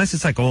 Mm-hmm. Unless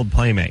it's like old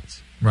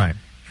playmates. Right.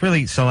 It's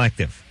really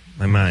selective,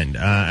 my mind.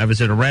 I was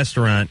at a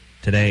restaurant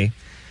today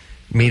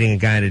meeting a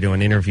guy to do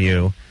an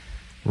interview.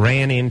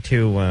 Ran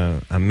into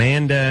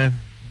Amanda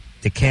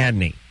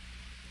DeCadney.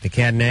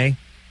 DeCadney?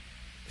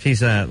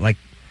 She's like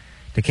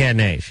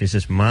DeCadney. She's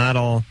this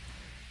model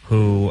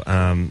who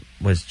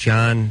was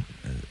John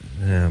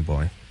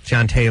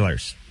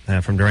Taylor's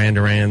from Duran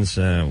Duran's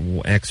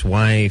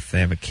ex-wife.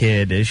 They have a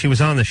kid. She was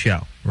on the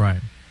show.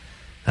 Right.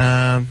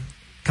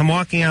 Come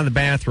walking out of the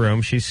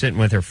bathroom. She's sitting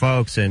with her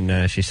folks,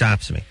 and she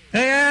stops me.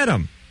 Hey,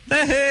 Adam.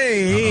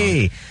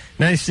 Hey.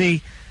 Now, you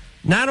see,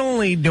 not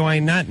only do I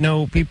not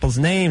know people's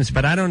names,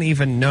 but I don't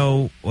even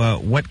know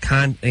what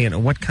context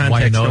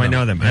do I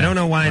know them. Yeah. I don't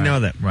know why I know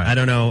them. Right. I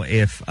don't know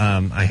if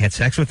I had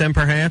sex with them,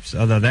 perhaps,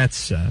 although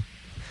that's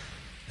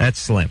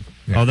slim.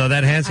 Yeah. Although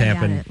that has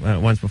happened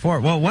once before.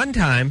 Well, one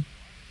time,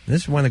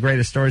 this is one of the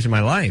greatest stories of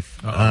my life.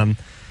 I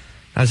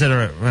was at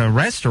a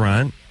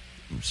restaurant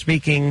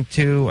speaking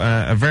to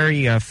a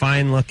very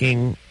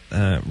fine-looking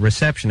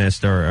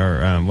receptionist,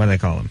 or what do they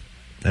call them?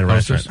 At a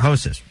restaurant.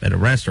 Hostess at a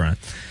restaurant.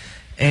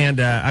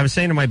 And I was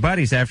saying to my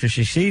buddies after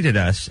she seated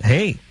us,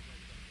 hey,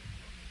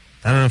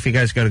 I don't know if you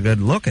guys got a good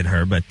look at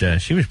her,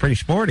 but she was pretty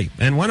sporty.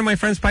 And one of my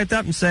friends piped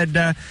up and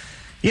said,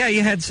 yeah,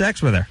 you had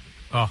sex with her.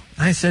 Oh.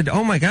 I said,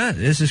 oh, my God,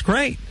 this is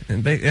great.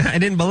 And I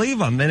didn't believe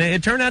them. And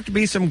it turned out to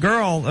be some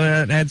girl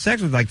had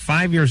sex with like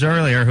 5 years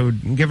earlier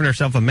who'd given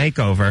herself a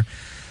makeover.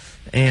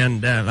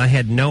 And I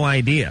had no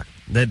idea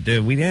that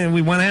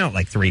we went out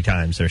like 3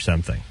 times or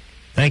something.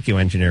 Thank you,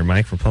 Engineer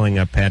Mike, for pulling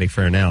up Patty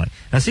Farinelli.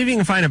 Now, see if you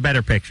can find a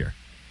better picture.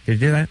 Could you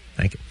do that?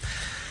 Thank you.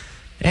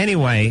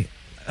 Anyway,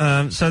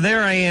 so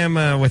there I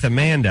am with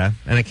Amanda,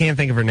 and I can't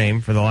think of her name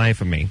for the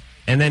life of me.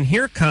 And then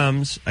here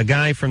comes a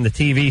guy from the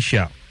TV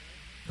show.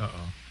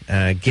 Uh-oh.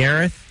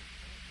 Gareth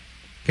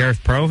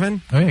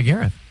Proven. Oh, yeah,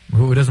 Gareth,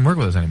 who doesn't work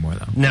with us anymore,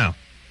 though. No.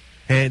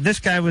 This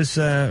guy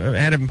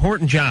had an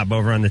important job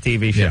over on the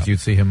TV show. Yes, you'd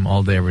see him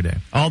all day, every day.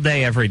 All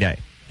day, every day.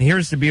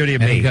 Here's the beauty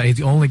of me. He's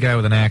the only guy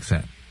with an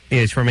accent.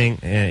 He's from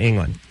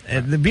England.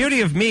 The beauty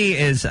of me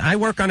is I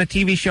work on a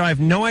TV show. I have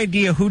no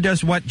idea who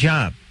does what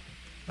job.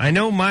 I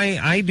know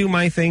I do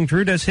my thing.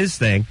 Drew does his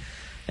thing.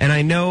 And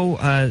I know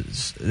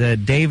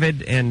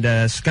David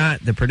and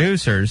Scott, the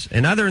producers.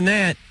 And other than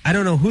that, I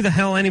don't know who the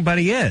hell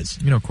anybody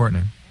is. You know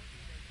Courtney.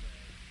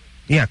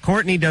 Yeah,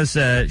 Courtney does.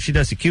 She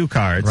does the cue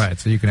cards. Right,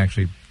 so you can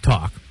actually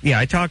talk. Yeah,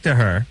 I talk to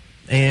her.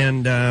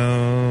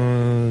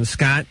 And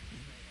Scott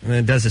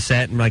does a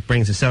set and like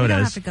brings the sodas. You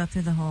don't have to go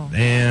through the whole.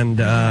 And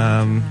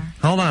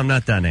hold on, I'm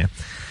not done yet.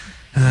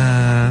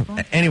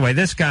 Anyway,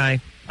 this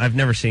guy I've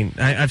never seen.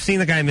 I've seen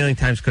the guy a million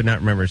times, could not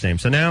remember his name.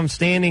 So now I'm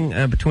standing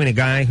between a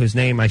guy whose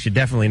name I should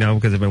definitely know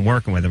because I've been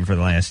working with him for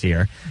the last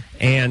year,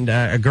 and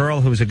a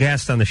girl who was a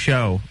guest on the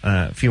show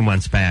a few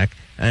months back,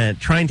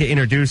 trying to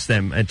introduce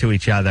them to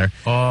each other,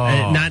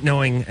 not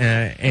knowing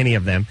any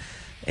of them.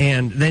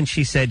 And then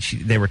she said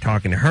they were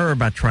talking to her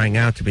about trying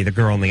out to be the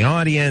girl in the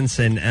audience,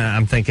 and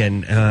I'm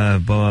thinking, oh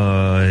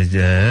boy.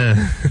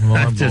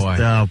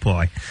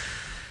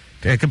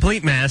 A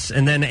complete mess.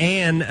 And then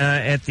Ann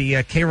at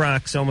the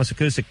K-Rock's Almost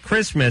Acoustic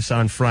Christmas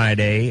on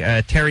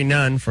Friday, Terry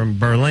Nunn from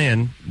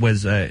Berlin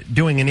was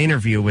doing an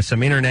interview with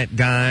some internet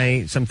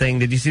guy, something.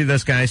 Did you see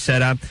those guys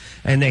set up?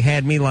 And they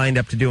had me lined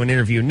up to do an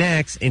interview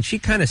next, and she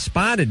kind of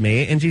spotted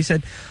me, and she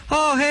said,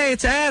 oh, hey,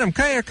 it's Adam.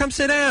 Come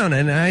sit down.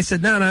 And I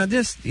said, no,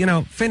 just,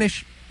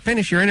 finish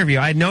your interview.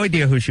 I had no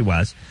idea who she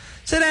was.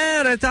 Sit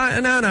down.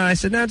 I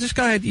said, no, just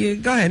go ahead. You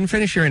go ahead and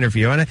finish your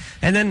interview.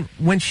 And then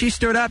when she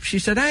stood up, she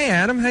said, hey,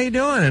 Adam, how you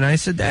doing? And I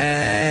said,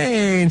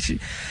 hey. And she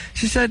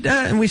said,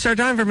 and we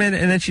started talking for a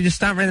minute, and then she just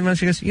stopped right in the middle.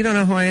 She goes, you don't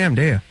know who I am,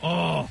 do you?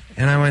 Oh.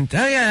 And I went,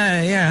 oh,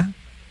 yeah.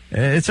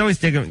 It's always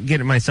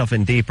getting myself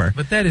in deeper.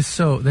 But that is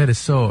so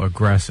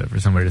aggressive for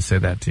somebody to say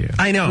that to you.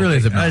 I know. It really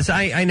is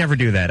I never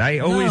do that. I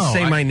always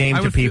say my name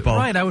to people.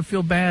 Right, I would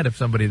feel bad if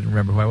somebody didn't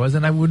remember who I was,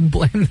 and I wouldn't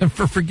blame them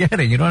for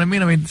forgetting. You know what I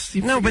mean?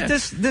 But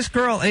this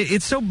girl,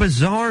 it's so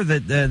bizarre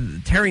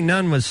that Terry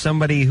Nunn was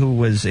somebody who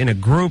was in a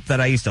group that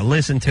I used to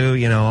listen to,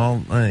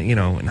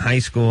 in high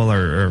school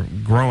or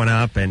growing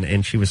up,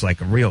 and she was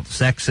like a real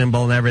sex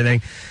symbol and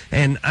everything.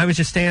 And I was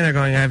just standing there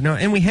going,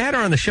 and we had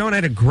her on the show, and I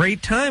had a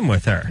great time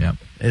with her. Yep.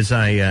 As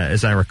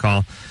I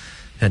recall,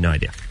 had no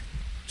idea.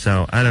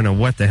 So I don't know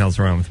what the hell's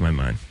wrong with my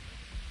mind.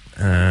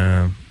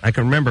 I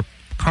can remember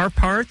car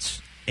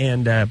parts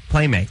and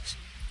Playmates.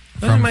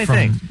 Those are my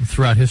thing.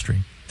 Throughout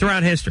history.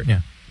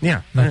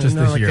 Yeah. Not just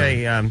this year.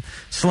 A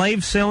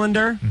Slave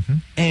Cylinder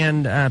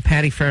and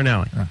Patty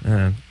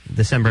Farinelli,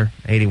 December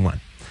 81.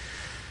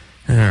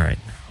 All right,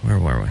 where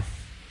were we?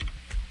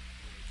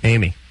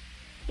 Amy.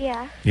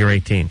 Yeah. You're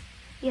 18.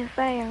 Yes,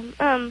 I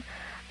am.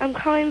 I'm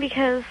calling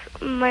because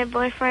my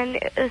boyfriend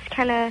is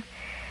kind of,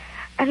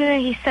 I don't know,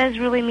 he says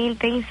really mean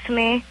things to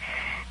me,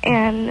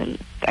 and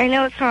I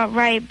know it's not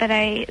right, but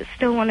I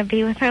still want to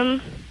be with him,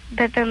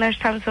 but then there's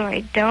times when I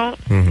don't,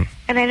 and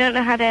I don't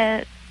know how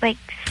to,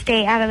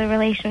 stay out of the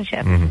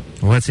relationship.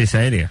 What's he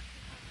say to you?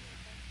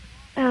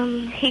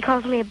 He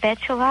calls me a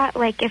bitch a lot,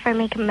 if I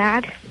make him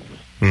mad.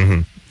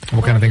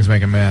 What kind of things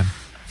make him mad?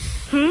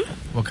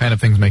 What kind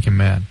of things make him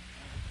mad?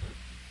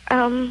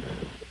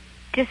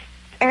 Just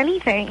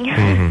anything.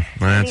 Well,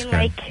 that's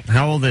good.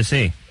 How old is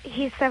he?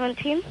 He's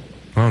 17.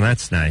 Oh,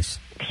 that's nice.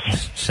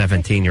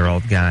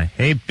 17-year-old guy.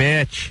 Hey,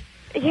 bitch.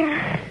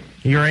 Yeah.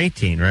 You're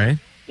 18, right?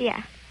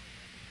 Yeah.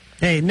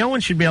 Hey, no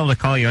one should be able to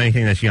call you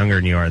anything that's younger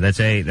than you are.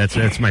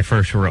 That's my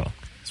first rule.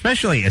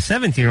 Especially a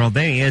 17-year-old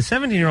dating. A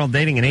 17-year-old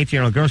dating an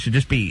 18-year-old girl should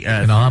just be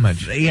an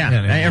homage. Yeah,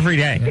 every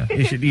day.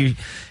 Yeah.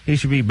 You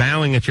should be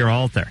bowing at your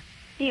altar.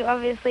 You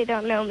obviously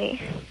don't know me.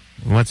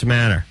 What's the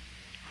matter?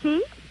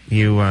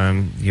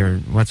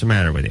 What's the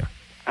matter with you?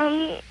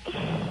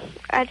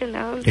 I don't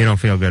know. You don't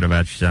feel good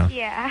about yourself?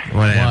 Yeah.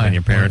 What happened?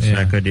 Your parents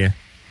not good to you?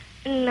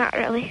 Not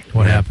really.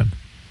 What happened?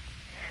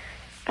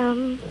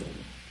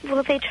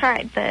 Well, they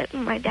tried, but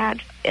my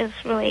dad is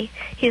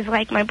he's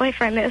like my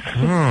boyfriend is.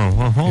 Oh,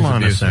 well, hold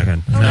on a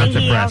second.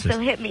 He also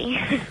hit me.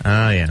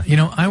 Oh, yeah.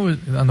 I was,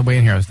 on the way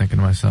in here, I was thinking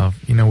to myself,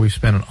 we've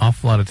spent an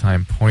awful lot of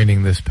time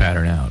pointing this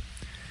pattern out,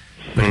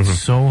 but it's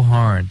so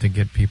hard to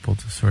get people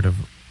to sort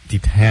of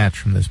detach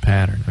from this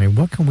pattern. I mean,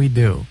 what can we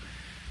do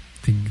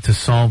to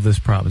solve this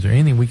problem? Is there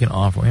anything we can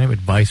offer? Any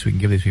advice we can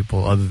give these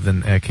people other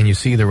than, can you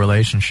see the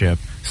relationship?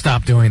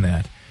 Stop doing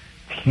that.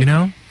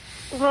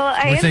 Well,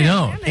 Which they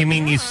don't. I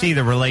mean, you see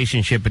the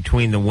relationship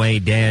between the way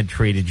Dad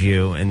treated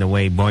you and the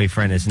way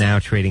boyfriend is now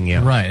treating you.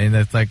 Right, and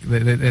that's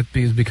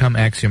it's become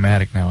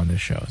axiomatic now on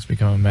this show. It's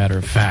become a matter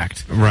of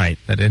fact. Right.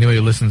 That anybody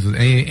who listens with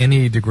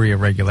any degree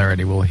of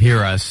regularity will hear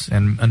us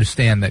and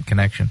understand that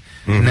connection.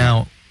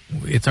 Now,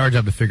 it's our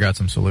job to figure out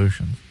some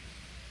solutions.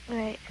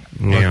 Right.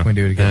 What can we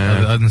do to get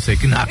other than say,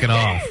 knock it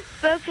off?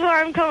 That's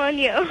why I'm calling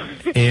you.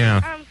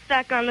 Yeah. I'm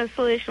stuck on the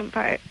solution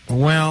part.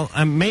 Well,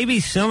 maybe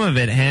some of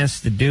it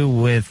has to do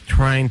with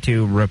trying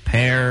to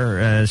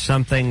repair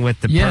something with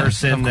the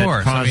person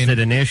that caused it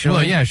initially.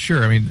 Well, yeah,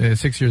 sure.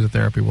 6 years of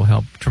therapy will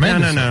help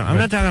tremendously. No. I'm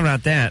not talking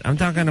about that. I'm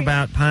talking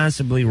about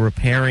possibly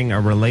repairing a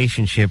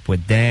relationship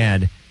with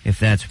Dad, if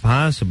that's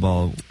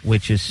possible,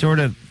 which is sort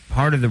of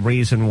part of the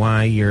reason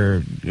why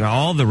you're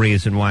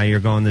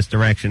going this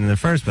direction in the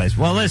first place.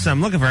 Well, listen,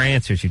 I'm looking for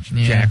answers, you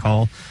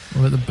jackhole.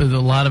 Well,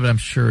 a lot of it, I'm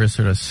sure, is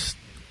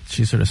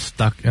she's sort of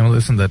stuck.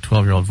 Listen to that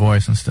 12-year-old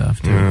voice and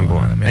stuff, too. Oh,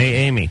 boy. Hey,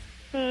 Amy,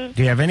 do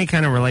you have any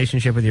kind of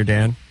relationship with your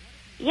dad?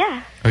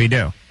 Yeah. Oh, you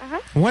do? Uh-huh.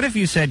 What if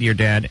you said to your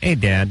dad, hey,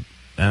 Dad,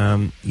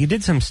 you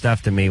did some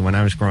stuff to me when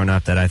I was growing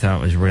up that I thought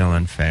was real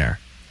unfair.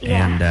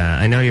 Yeah. And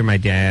I know you're my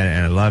dad,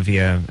 and I love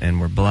you,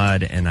 and we're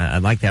blood, and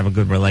I'd like to have a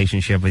good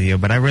relationship with you,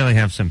 but I'm really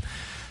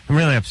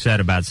upset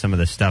about some of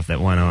the stuff that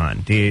went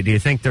on. Do you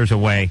think there's a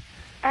way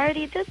I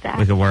already did that.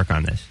 we could work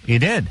on this? You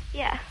did?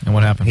 Yeah. And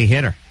what happened? He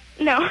hit her.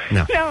 No.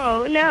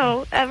 No.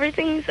 No.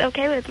 Everything's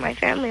okay with my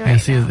family right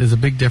And see, now. there's a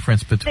big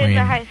difference between... There's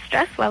a high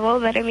stress level,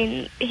 but I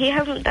mean, he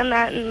hasn't done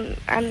that in,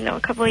 I don't know, a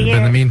couple of But years.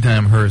 in the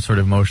meantime, her sort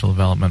of emotional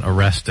development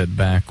arrested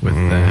back with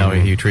how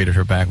he treated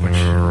her back when he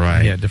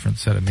had a different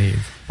set of needs.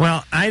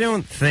 Well, I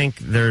don't think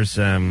there's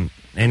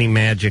any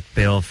magic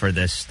pill for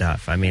this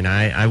stuff. I mean,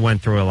 I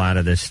went through a lot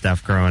of this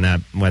stuff growing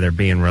up, whether it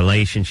be in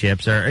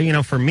relationships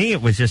or, for me,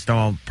 it was just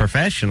all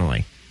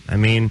professionally. I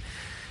mean,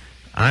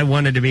 I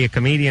wanted to be a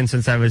comedian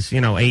since I was,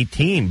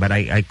 18, but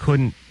I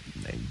couldn't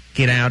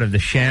get out of the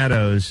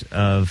shadows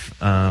of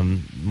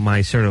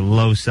my sort of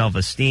low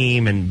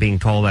self-esteem and being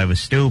told I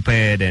was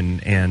stupid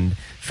and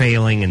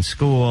failing in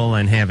school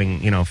and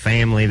having,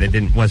 family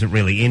that wasn't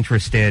really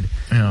interested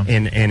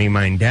in any of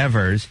my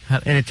endeavors.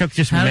 And it took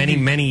just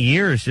many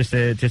years just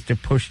to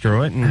push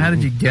through it. And how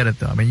did you get it,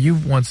 though? I mean, you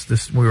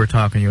were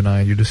talking, you and I,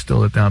 and you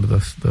distilled it down to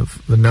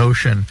the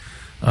notion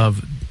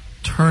of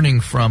turning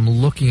from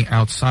looking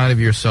outside of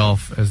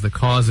yourself as the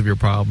cause of your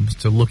problems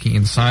to looking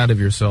inside of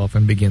yourself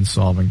and begin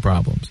solving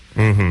problems.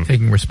 Mm-hmm.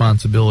 Taking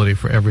responsibility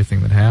for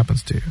everything that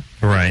happens to you.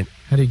 Right.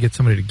 How do you get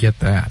somebody to get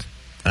that?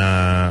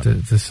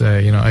 To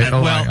say,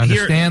 I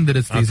understand that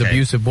it's these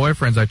abusive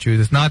boyfriends I choose.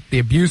 It's not the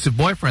abusive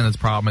boyfriend that's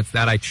the problem. It's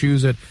that I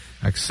choose it,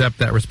 accept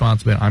that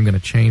responsibility. I'm going to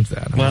change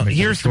that. Well,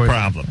 here's the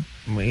problem,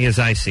 as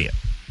I see it.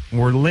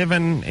 We're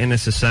living in a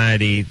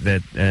society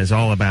that is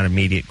all about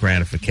immediate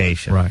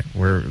gratification. Right.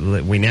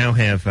 We now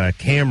have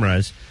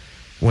cameras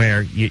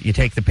where you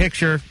take the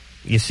picture,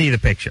 you see the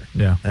picture.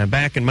 Yeah.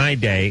 Back in my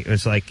day, it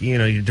was like,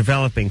 you're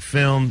developing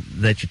film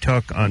that you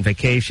took on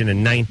vacation in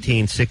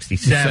 1967.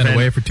 You sent it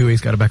away for 2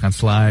 weeks, got it back on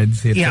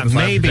slides.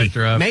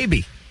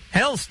 Maybe.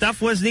 Hell,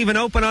 stuff wasn't even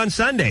open on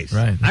Sundays.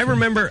 Right.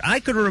 I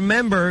could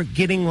remember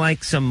getting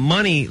like some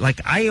money.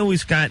 Like I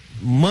always got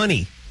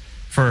money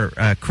for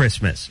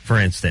Christmas, for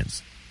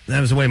instance. That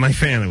was the way my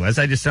family was.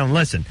 I just tell them,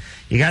 listen,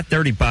 you got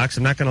 $30.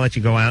 I'm not going to let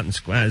you go out and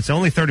squander. It's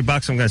only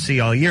 $30 I'm going to see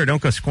all year.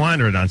 Don't go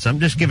squander it on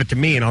something. Just give it to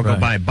me, and I'll go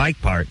buy a bike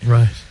part.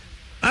 Right.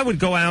 I would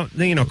go out.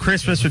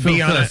 Christmas would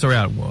be on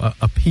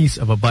a piece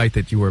of a bike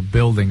that you were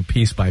building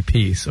piece by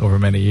piece over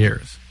many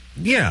years.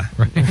 Yeah.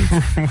 Right.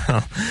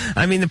 Well,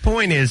 I mean, the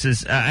point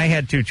is I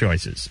had two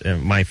choices.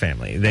 My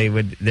family, they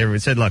would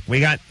said, look,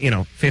 we got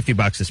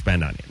 $50 to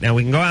spend on you. Now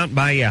we can go out and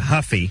buy you a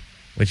Huffy,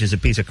 which is a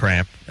piece of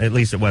crap. At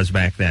least it was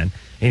back then.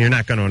 And you're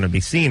not going to want to be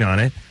seen on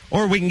it.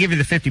 Or we can give you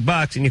the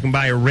 $50 and you can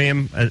buy a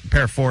rim, a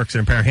pair of forks,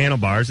 and a pair of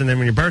handlebars. And then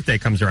when your birthday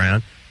comes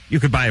around, you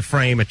could buy a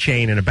frame, a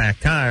chain, and a back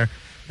tire.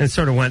 And it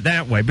sort of went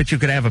that way. But you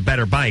could have a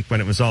better bike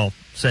when it was all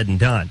said and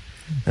done.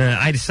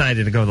 I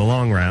decided to go the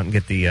long route and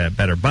get the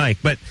better bike.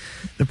 But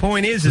the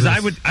point is I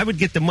would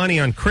get the money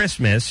on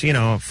Christmas,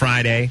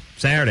 Friday,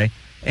 Saturday,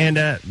 and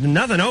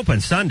nothing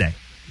open Sunday.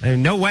 I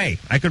mean, no way.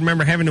 I could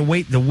remember having to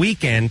wait the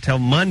weekend till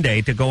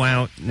Monday to go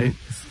out.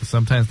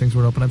 Sometimes things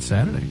were open on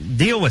Saturday.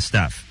 Deal with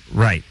stuff.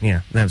 Right.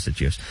 Yeah, that was the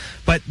juice.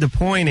 But the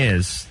point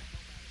is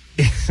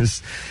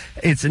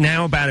it's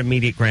now about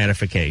immediate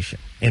gratification.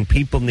 And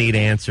people need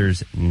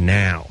answers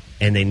now.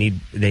 And they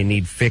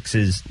need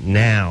fixes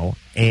now.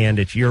 And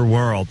it's your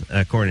world,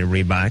 according to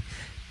Reebok.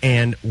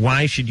 And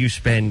why should you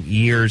spend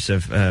years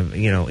of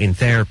in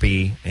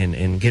therapy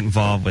and get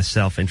involved with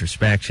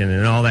self-introspection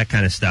and all that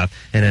kind of stuff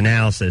and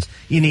analysis?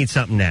 You need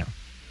something now.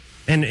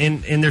 And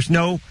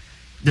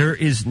there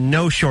is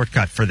no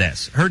shortcut for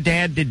this. Her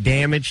dad did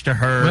damage to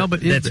her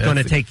that's going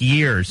to take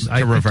years to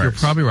reverse. Think you're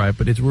probably right,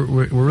 but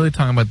we're really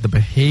talking about the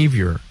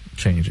behavior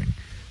changing.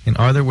 And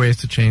are there ways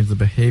to change the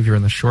behavior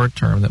in the short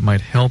term that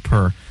might help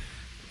her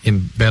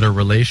in better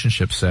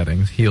relationship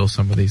settings heal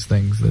some of these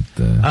things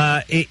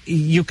that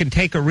you can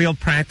take a real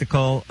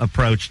practical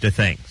approach to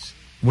things,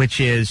 which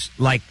is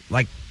like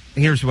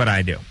here's what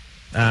I do.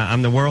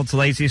 I'm the world's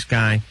laziest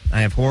guy.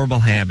 I have horrible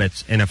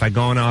habits, and if I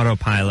go on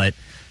autopilot,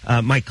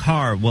 my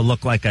car will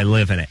look like I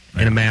live in it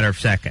in a matter of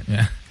seconds.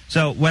 Yeah.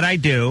 So what I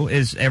do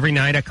is every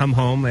night I come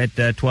home at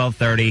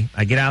 12:30,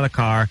 I get out of the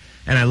car,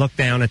 and I look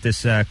down at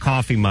this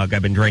coffee mug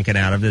I've been drinking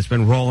out of that's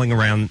been rolling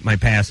around my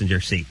passenger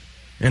seat.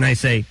 And I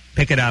say,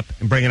 pick it up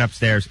and bring it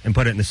upstairs and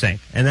put it in the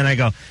sink. And then I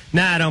go,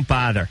 nah, don't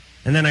bother.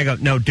 And then I go,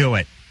 no, do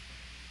it.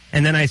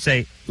 And then I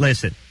say,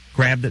 listen,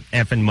 grab the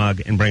effing mug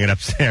and bring it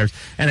upstairs.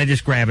 And I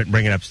just grab it and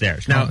bring it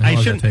upstairs. Now, I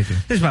shouldn't. This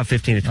is about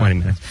 15 to 20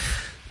 minutes.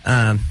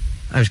 I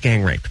was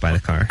gang raped by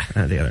the car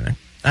the other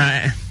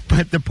night.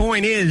 But the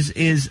point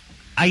is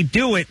I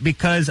do it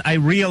because I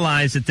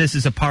realize that this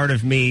is a part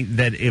of me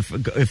that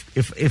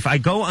if I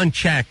go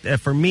unchecked,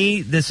 for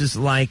me, this is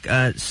like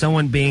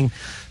someone being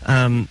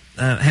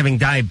having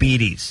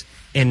diabetes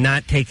and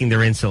not taking their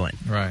insulin.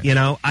 Right.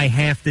 I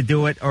have to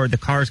do it, or the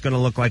car's going to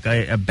look like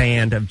a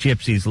band of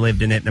gypsies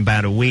lived in it in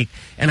about a week.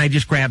 And I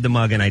just grab the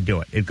mug and I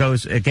do it. It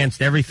goes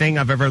against everything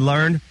I've ever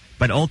learned,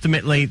 but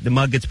ultimately the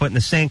mug gets put in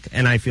the sink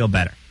and I feel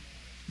better.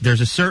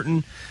 There's a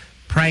certain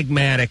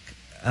pragmatic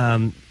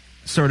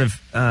sort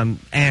of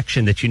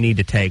action that you need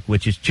to take,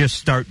 which is just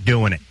start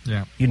doing it.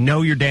 Yeah. You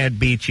know your dad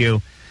beat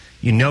you.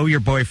 You know your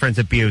boyfriend's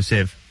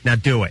abusive. Now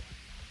do it.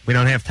 We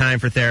don't have time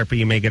for therapy.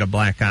 You may get a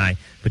black eye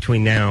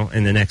between now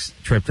and the next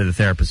trip to the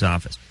therapist's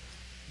office.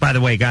 By the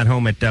way, got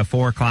home at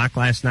 4 o'clock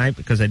last night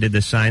because I did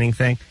this signing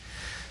thing.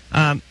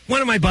 One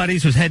of my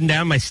buddies was heading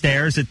down my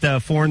stairs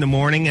at 4 in the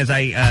morning as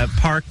I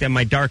parked on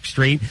my dark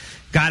street,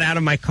 got out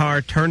of my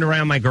car, turned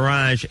around my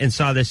garage, and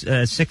saw this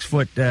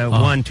 6'1",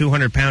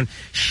 200-pound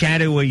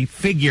shadowy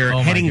figure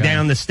heading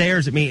down the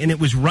stairs at me, and it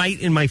was right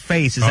in my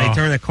face as I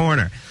turned the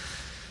corner.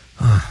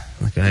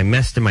 Like I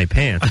messed in my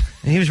pants.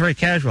 And he was very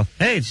casual.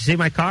 Hey, did you see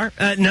my car?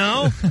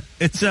 No.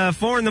 It's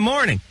 4 in the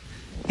morning.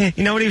 You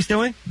know what he was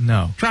doing?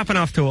 No. Dropping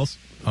off tools.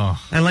 Oh.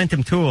 I lent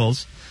him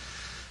tools.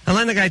 I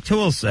lent the guy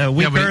tools a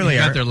week earlier.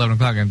 You got there at 11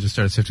 o'clock and just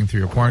started sifting through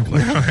your porn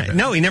collection.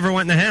 No, he never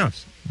went in the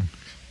house.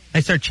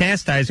 I started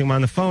chastising him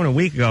on the phone a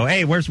week ago.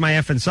 Hey, where's my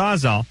effing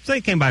Sawzall? So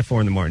he came by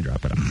 4 in the morning,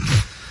 drop it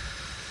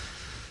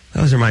off.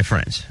 Those are my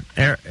friends.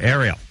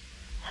 Ariel.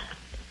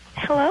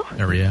 Hello?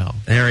 Ariel.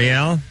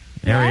 Ariel.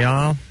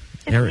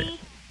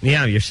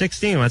 Yeah, you're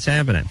 16. What's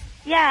happening?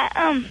 Yeah,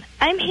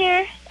 I'm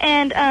here,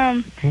 and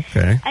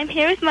okay. I'm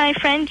here with my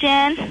friend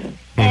Jan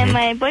and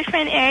my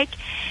boyfriend Eric,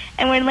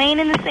 and we're laying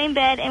in the same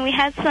bed, and we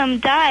had some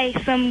dye,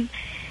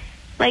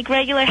 like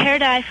regular hair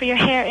dye for your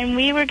hair, and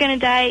we were going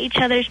to dye each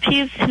other's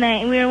pubes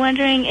tonight, and we were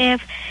wondering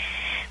if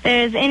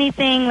there's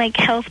anything like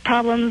health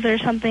problems or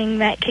something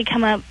that could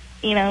come up,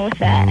 with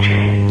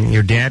that.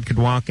 Your dad could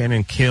walk in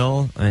and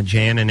kill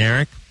Jan and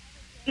Eric?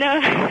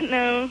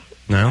 No.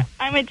 No?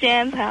 I'm at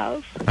Jan's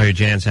house. Oh, you're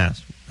Jan's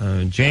house.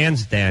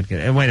 Jan's dad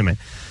could... wait a minute.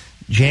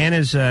 Jan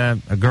is a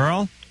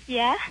girl?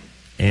 Yeah.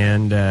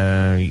 And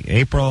Ariel.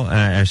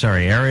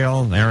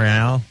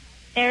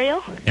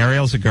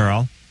 Ariel's a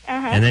girl.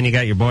 Uh-huh. And then you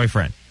got your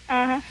boyfriend.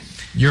 Uh-huh.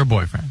 Your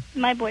boyfriend.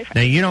 My boyfriend.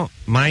 Now, you don't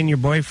mind your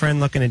boyfriend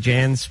looking at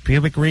Jan's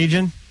pubic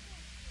region?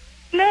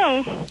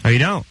 No. Oh, you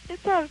don't?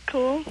 It's all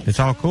cool. It's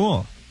all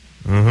cool.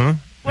 Mm-hmm.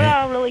 We're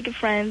all really good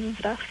friends and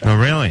stuff. So. Oh,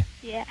 really?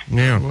 Yeah.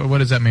 Yeah. What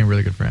does that mean,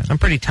 really good friends? I'm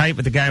pretty tight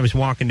with the guy who was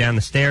walking down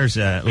the stairs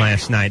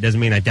last night. Doesn't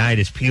mean I dyed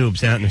his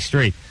pubes out in the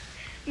street.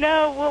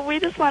 No, well, we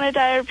just want to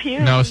dye our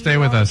pubes. No, stay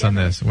with us on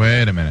this.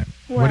 Wait a minute.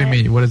 What do you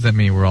mean? What does that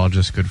mean? We're all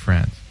just good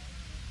friends.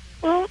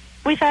 Well,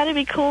 we thought it'd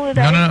be cool to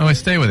dye. No.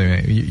 Stay with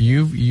me.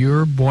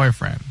 Your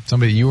boyfriend,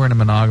 somebody you were in a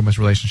monogamous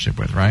relationship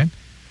with, right?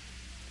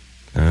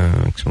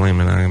 Explain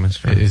monogamous.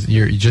 Is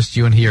just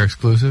you and he are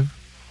exclusive?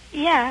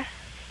 Yeah.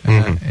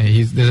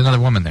 There's another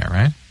woman there,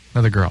 right?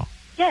 Another girl.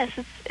 Yes,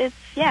 it's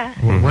yeah.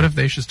 What if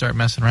they should start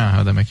messing around? How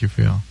would that make you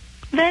feel?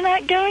 They're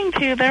not going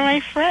to. They're my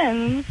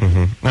friends.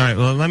 All right.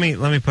 Well, let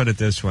me put it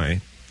this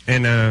way.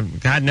 And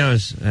God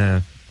knows,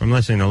 from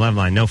listening to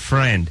Loveline, no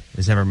friend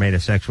has ever made a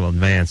sexual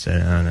advance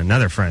on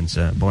another friend's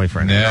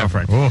boyfriend or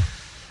girlfriend. Oh.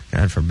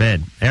 God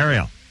forbid.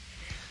 Ariel.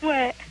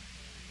 What?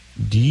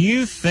 Do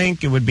you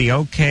think it would be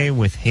okay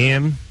with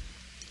him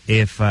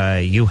if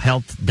you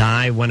helped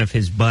dye one of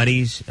his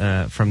buddies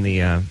from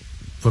the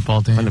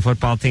football team? From the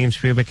football team's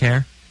pubic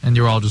hair? And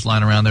you were all just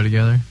lying around there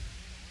together?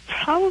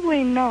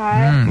 Probably not.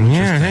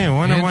 Yeah, hey, I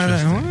wonder why.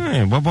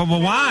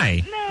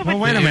 Why? No, well,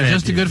 wait a minute.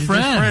 Just a good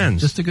friend.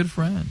 Just a good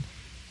friend.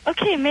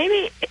 Okay,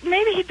 maybe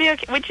he'd be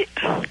okay. Would you?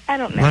 I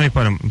don't know. Let me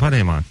put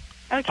him on.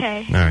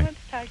 Okay. All right.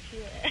 Let's talk to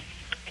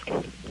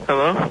you.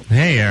 Hello?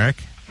 Hey, Eric.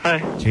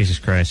 Hi. Jesus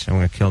Christ, I'm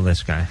going to kill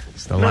this guy.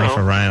 It's the life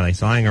of Riley.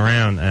 He's lying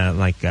around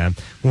like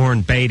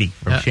Warren Beatty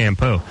from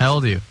Shampoo. How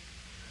old are you?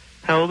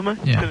 How old am I?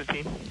 Yeah.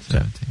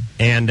 17.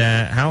 And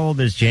how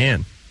old is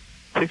Jan?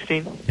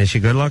 16. Is she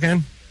good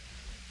looking?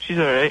 She's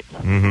all right.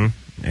 Mm-hmm.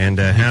 And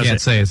you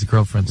can't say it's a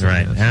girlfriend.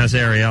 Right. How's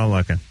Ariel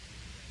looking?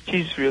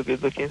 She's real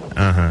good looking.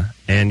 Uh-huh.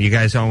 And you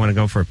guys all want to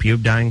go for a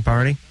pube dyeing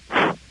party?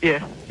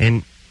 Yeah.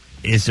 And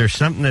is there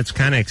something that's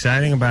kind of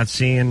exciting about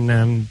seeing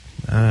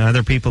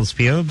other people's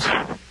pubes?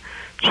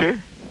 Sure.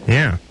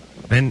 Yeah.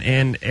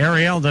 And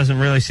Ariel doesn't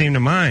really seem to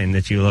mind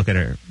that you look at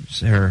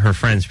her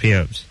friend's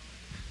pubes.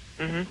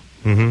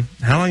 Mm-hmm.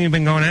 Mm-hmm. How long have you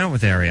been going out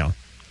with Ariel?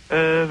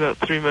 About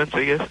 3 months,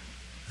 I guess.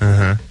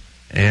 Uh-huh.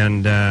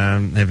 And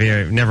have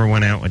you never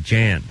went out with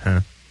Jan, huh?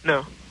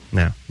 No.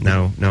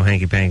 No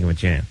hanky-panky with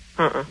Jan.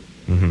 Uh-uh.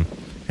 Mm-hmm.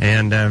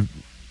 And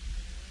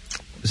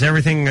is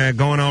everything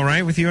going all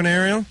right with you and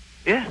Ariel?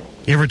 Yeah.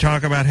 You ever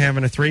talk about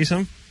having a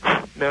threesome?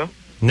 No.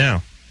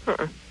 No.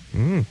 Uh-uh.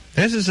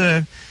 This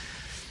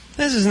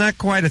is not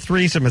quite a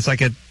threesome. It's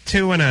like a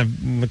 2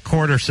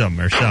 1/4-some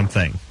or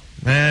something.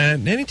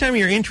 Anytime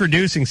you're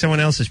introducing someone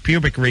else's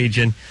pubic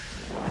region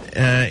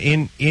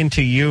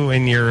into you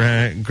and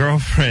your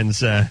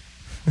girlfriend's,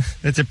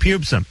 it's a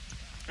pubesome.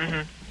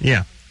 Mm-hmm.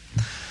 Yeah.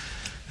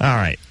 All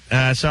right.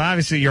 So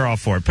obviously you're all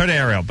for it. Put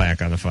Ariel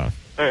back on the phone.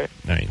 All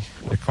right.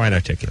 You're quite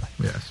articulate.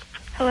 Yes.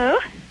 Hello?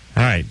 All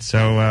right.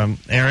 So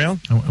Ariel?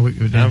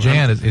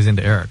 Jan is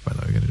into Eric, by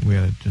the way. We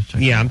gotta just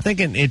check. Yeah, I'm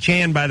thinking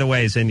Jan, by the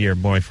way, is into your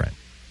boyfriend.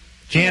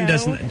 Jan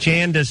doesn't.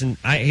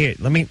 Here,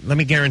 let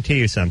me guarantee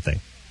you something.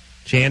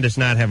 Jan does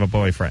not have a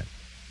boyfriend.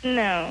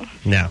 No.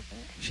 No,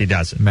 she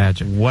doesn't.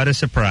 Magic. What a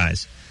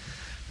surprise!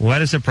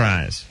 What a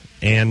surprise!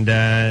 and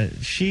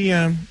she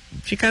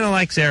kind of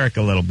likes Eric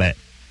a little bit.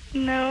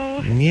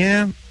 No.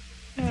 Yeah.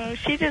 No,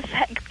 she just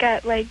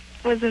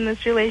was in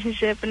this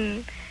relationship,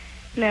 and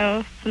no,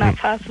 it's not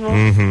possible.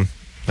 Mm-hmm.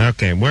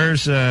 Okay,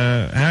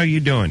 how are you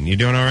doing? You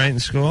doing all right in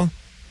school?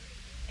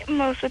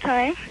 Most of the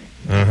time.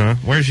 Uh-huh.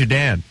 Where's your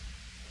dad?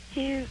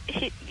 He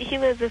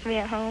lives with me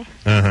at home.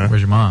 Uh-huh.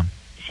 Where's your mom?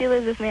 She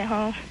lives with me at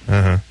home.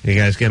 Uh-huh. You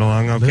guys get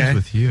along okay? Lives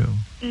with you.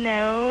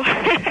 No.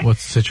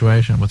 What's the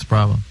situation? What's the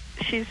problem?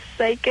 She's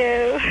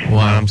psycho.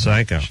 Why? I'm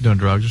psycho. She doing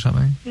drugs or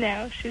something?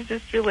 No, she's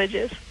just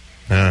religious.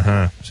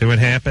 Uh-huh. See what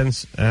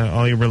happens,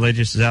 all you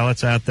religious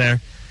zealots out there?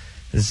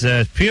 It's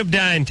pube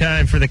dying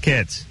time for the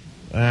kids.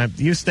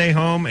 You stay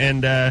home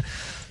and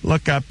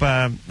look up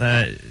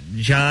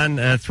John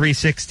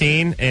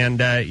 3:16,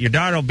 and your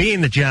daughter will be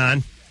in the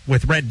John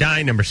with red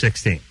dye number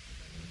 16.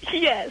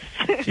 Yes.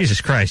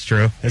 Jesus Christ,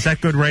 Drew. Is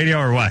that good radio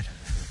or what?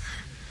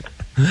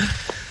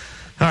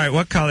 All right,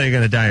 what color are you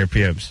going to dye your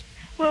pubes?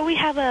 Well, we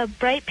have a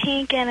bright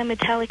pink and a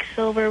metallic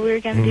silver. We were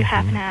going to do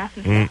half and half.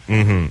 And stuff.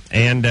 Mm-hmm.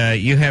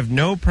 And you have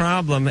no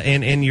problem,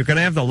 and you're going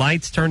to have the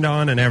lights turned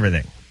on and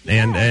everything.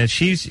 And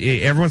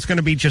everyone's going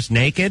to be just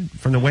naked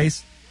from the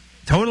waist,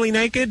 totally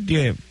naked. Do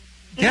you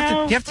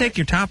have to take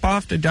your top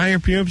off to dye your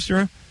pubes,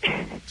 Drew?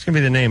 It's going to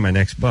be the name of my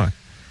next book.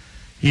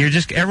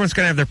 Everyone's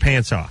going to have their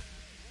pants off.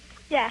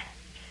 Yeah.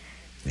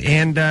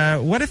 And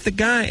what if the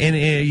guy, and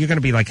you're going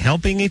to be like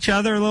helping each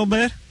other a little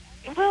bit?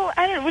 Well,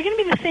 we're going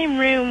to be in the same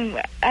room.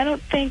 I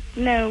don't think,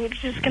 no, we're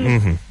just going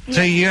to... Mm-hmm.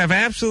 So you have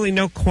absolutely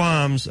no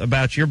qualms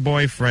about your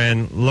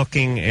boyfriend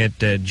looking at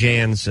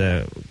Jan's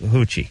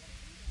hoochie?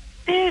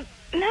 Dude,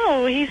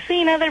 no, he's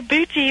seen other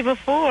Bucci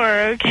before,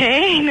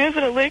 okay? He knows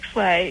what it looks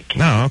like.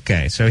 Oh,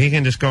 okay. So he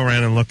can just go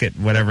around and look at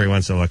whatever he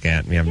wants to look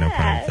at, and you have no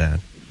problem with that.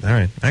 All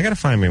right. I got to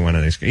find me one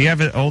of these. You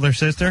have an older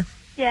sister?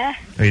 Yeah.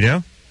 Oh, you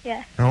do?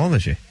 Yeah. How old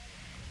is she?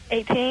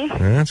 18.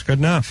 That's good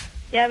enough.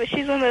 Yeah, but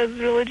she's one of those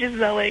religious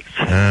zealots.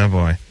 Oh,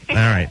 boy. All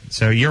right.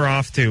 So you're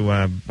off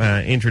to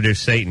introduce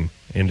Satan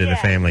into the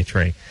family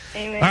tree.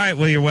 Amen. All right.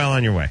 Well, you're well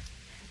on your way.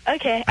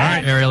 Okay. All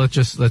right, Ariel, let's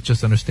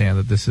just understand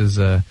that this is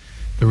the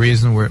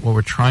reason what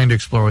we're trying to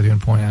explore with you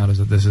and point out is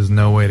that this is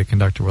no way to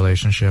conduct a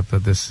relationship,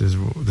 that this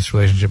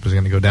relationship is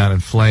going to go down in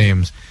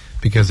flames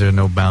because there are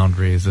no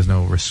boundaries, there's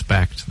no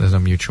respect, there's no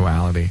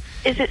mutuality.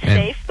 Is it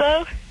safe,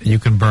 though? You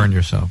can burn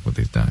yourself with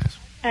these dyes.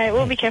 All right,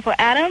 we'll be careful.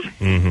 Adam?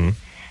 Mm-hmm.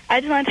 I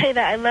just want to tell you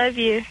that I love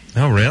you.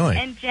 Oh, really?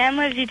 And Jan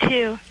loves you,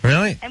 too.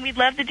 Really? And we'd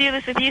love to do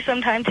this with you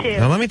sometime, too.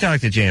 Now, let me talk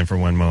to Jan for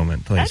one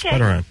moment, please. Okay.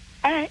 Put her on.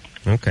 All right.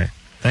 Okay.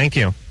 Thank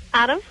you.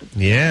 Adam?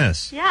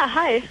 Yes. Yeah,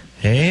 hi.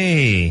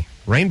 Hey,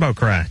 Rainbow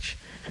Crotch.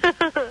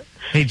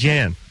 Hey,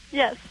 Jan.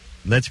 Yes.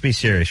 Let's be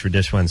serious for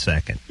just 1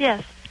 second.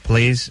 Yes.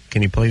 Please,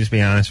 can you please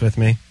be honest with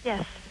me?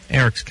 Yes.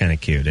 Eric's kind of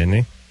cute, isn't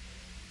he?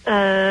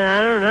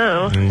 I don't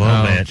know. A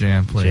little bit.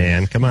 Jan, please.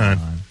 Jan, come on.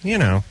 You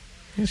know.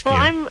 He's Well,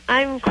 cute.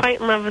 I'm quite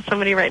in love with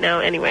somebody right now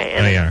anyway.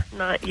 And Oh, you are?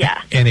 Not,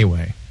 yeah.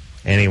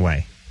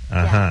 Anyway.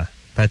 Uh-huh.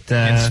 But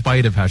in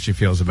spite of how she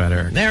feels about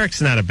Eric.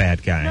 Eric's not a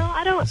bad guy. No,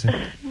 I don't.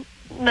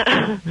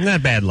 No.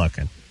 Not bad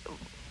looking.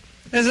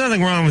 There's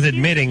nothing wrong with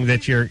admitting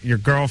that your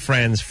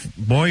girlfriend's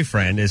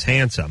boyfriend is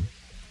handsome.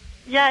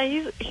 Yeah,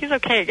 he's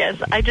okay, I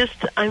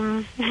guess.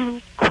 I'm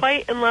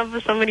quite in love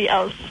with somebody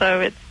else,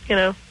 so it's, you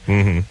know.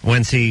 Mm-hmm.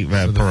 When's he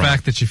so the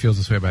fact that she feels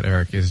this way about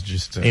Eric is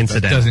just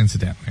incidental. Does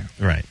incidental.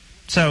 Yeah. Right.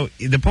 So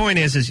the point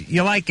is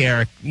you like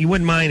Eric, you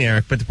wouldn't mind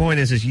Eric, but the point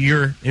is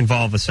you're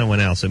involved with someone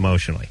else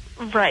emotionally.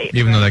 Right.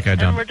 Even though that guy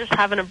dumped. And we're just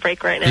having a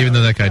break right now. Even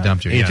though that guy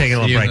dumped you. You're yes. taking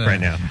a little break right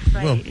now.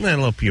 Right. A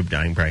little pube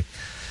dying break.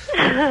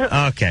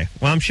 Okay.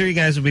 Well, I'm sure you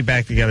guys will be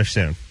back together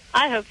soon.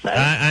 I hope so.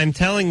 I'm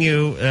telling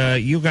you,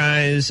 you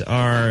guys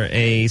are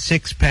a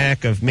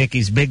 6-pack of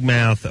Mickey's Big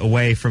Mouth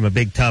away from a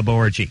big tub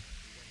orgy.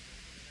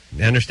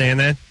 You understand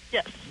that?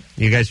 Yes.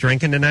 You guys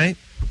drinking tonight?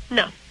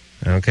 No.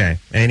 Okay.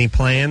 Any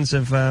plans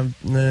of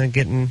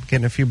getting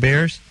a few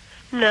beers?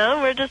 No,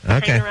 we're just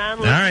Okay. hanging around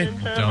All right.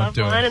 listening to Love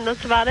Line, and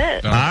that's about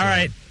it. All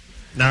right.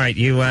 All right.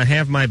 You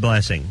have my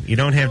blessing. You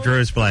don't have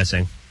Drew's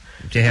blessing,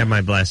 but you have my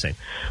blessing.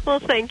 Well,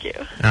 thank you.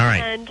 All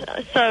right. And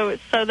so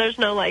there's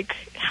no, like,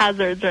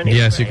 hazards or anything?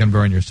 Yes, you can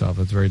burn yourself.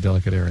 It's a very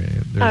delicate area.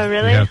 Oh,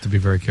 really? You have to be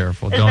very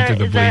careful. Don't do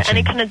the Is there bleaching.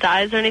 any kind of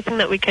dyes or anything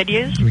that we could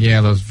use?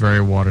 Yeah, those very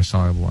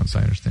water-soluble ones,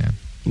 I understand.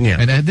 Yeah.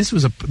 And this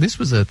was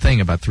a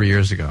thing about 3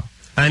 years ago.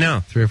 I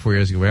know. 3 or 4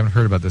 years ago. We haven't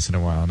heard about this in a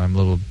while, and I'm a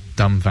little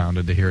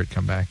dumbfounded to hear it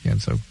come back again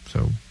so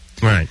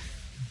right.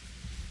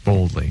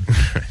 boldly.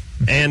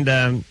 And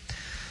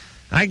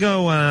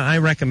I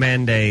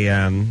recommend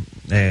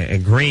a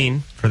green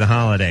for the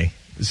holiday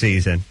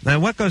season. Now,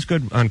 what goes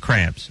good on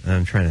crabs?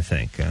 I'm trying to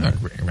think. Red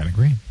and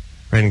green.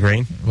 Red and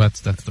green? Well,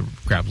 that's the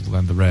crabs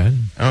and the red.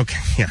 Okay,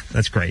 yeah,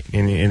 that's great.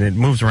 And it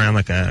moves around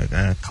like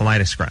a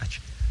kaleidoscratch.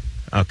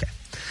 Okay.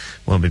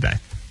 We'll be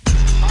back.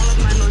 All of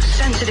my most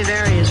sensitive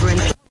areas were in...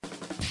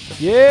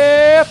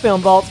 Yeah,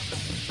 Film Vault.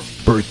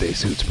 Birthday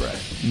suit spray.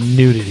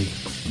 Nudity.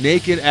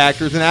 Naked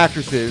actors and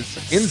actresses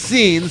in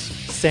scenes.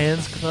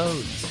 Sans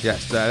clothes.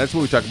 Yes, that's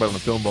what we talk about on the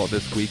Film Vault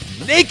this week.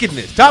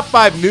 Nakedness. Top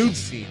 5 nude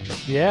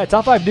scenes. Yeah,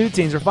 top 5 nude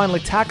scenes. We're finally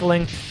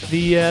tackling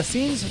the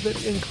scenes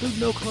that include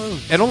no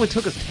clothes. It only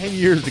took us 10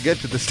 years to get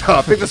to this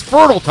topic, this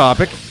fertile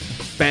topic.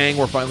 Bang,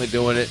 we're finally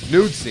doing it.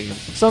 Nude scenes.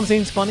 Some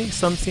scenes funny,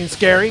 some scenes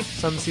scary,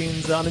 some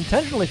scenes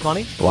unintentionally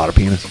funny. A lot of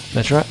penis.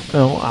 That's right.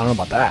 Oh, I don't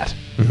know about that.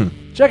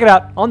 Check it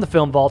out on the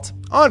Film Vault.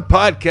 On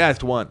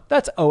Podcast One.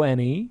 That's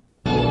ONE.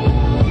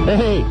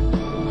 Hey.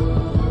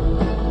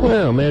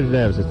 Well, imagine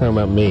that. I was just talking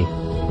about me.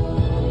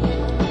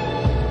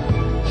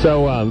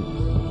 So,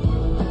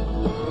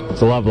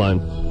 it's a love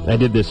line. I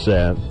did this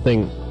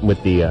thing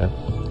with the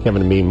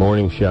Kevin and Me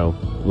morning show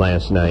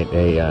last night.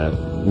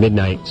 A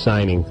midnight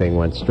signing thing.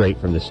 Went straight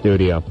from the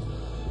studio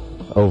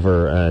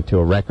over to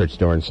a record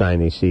store and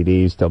signed these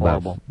CDs till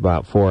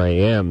about 4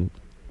 a.m.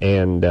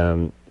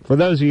 And for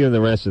those of you in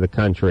the rest of the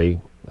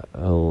country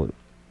who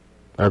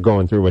are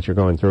going through what you're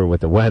going through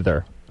with the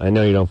weather, I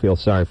know you don't feel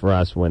sorry for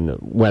us when the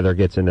weather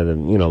gets into the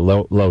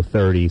low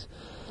 30s.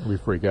 We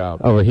freak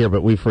out. Over here,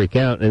 but we freak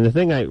out. And the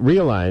thing I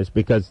realized,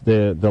 because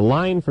the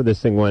line for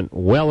this thing went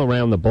well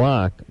around the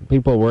block,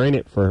 people were in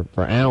it for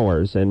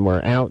hours and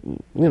were out, it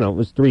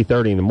was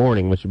 3:30 in the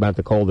morning, which is about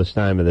the coldest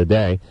time of the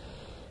day.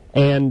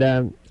 And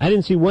I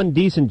didn't see one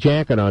decent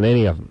jacket on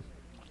any of them.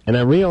 And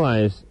I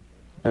realized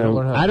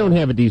I don't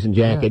have a decent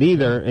jacket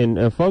either.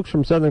 And folks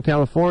from Southern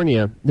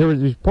California, there were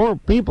these poor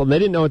people, they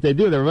didn't know what they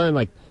do. They were wearing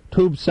like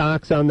tube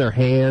socks on their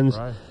hands.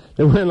 Right.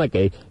 They're wearing like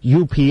a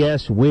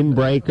UPS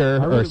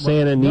windbreaker or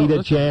Santa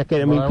Anita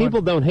jacket. I mean, people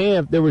don't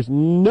have... There was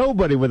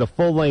nobody with a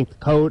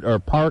full-length coat or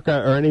parka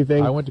or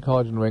anything. I went to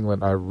college in New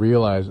England. I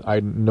realized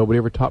nobody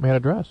ever taught me how to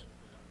dress.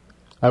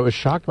 I was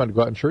shocked when I'd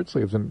go out in shirt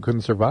sleeves and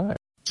couldn't survive.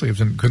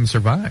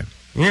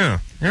 Yeah,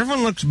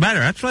 everyone looks better.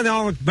 That's why they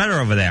all look better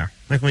over there.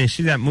 Like when you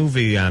see that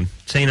movie,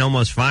 St.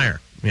 Elmo's Fire,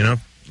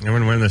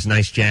 Everyone wearing those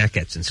nice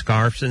jackets and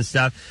scarves and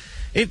stuff.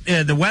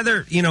 The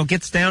weather,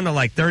 gets down to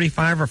like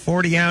 35 or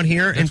 40 out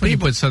here. That's when you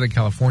put Southern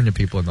California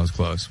people in those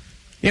clothes.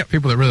 Yeah,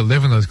 people that really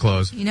live in those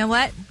clothes. You know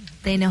what?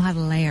 They know how to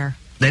layer.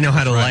 They know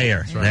how to layer.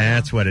 That's right.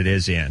 That's what it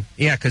is, Ian.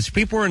 Yeah, because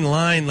people were in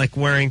line, like,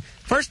 wearing...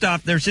 First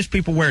off, there's just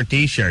people wearing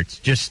T-shirts,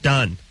 just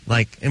stunned.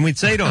 And we'd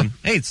say to them,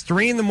 hey, it's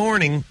 3 in the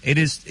morning. It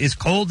is as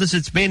cold as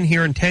it's been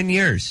here in 10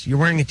 years. You're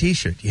wearing a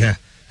T-shirt. Yeah,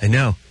 I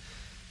know.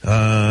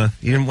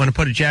 You didn't want to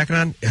put a jacket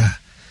on?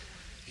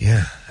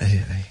 Yeah.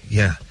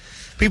 Yeah.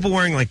 People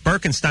wearing, like,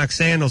 Birkenstock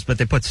sandals, but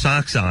they put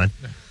socks on.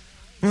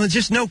 Well, it's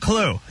just no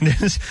clue.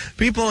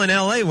 People in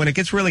L.A., when it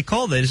gets really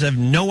cold, they just have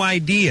no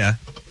idea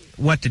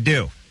what to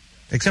do,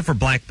 except for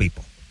black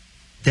people.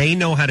 They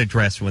know how to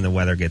dress when the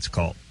weather gets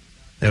cold.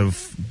 They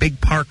have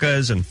big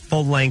parkas and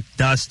full-length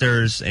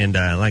dusters and,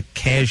 like,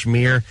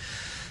 cashmere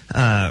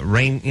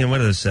rain.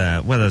 What are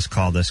those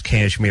called? Those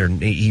cashmere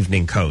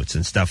evening coats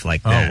and stuff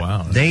like that. Oh,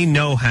 wow. They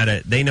know how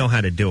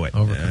to do it.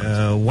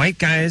 White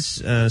guys,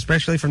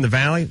 especially from the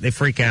valley, they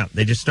freak out.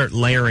 They just start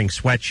layering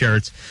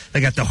sweatshirts.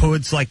 They got the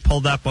hoods like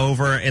pulled up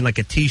over and like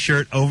a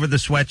T-shirt over the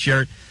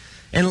sweatshirt.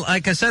 And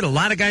like I said, a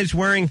lot of guys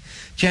wearing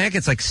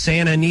jackets like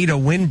Santa Anita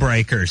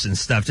windbreakers and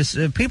stuff.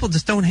 People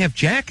just don't have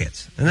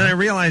jackets. And then I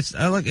realized,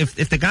 look, if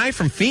the guy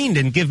from Fiend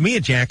didn't give me a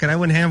jacket, I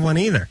wouldn't have one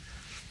either.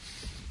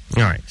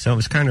 All right, so it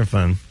was kind of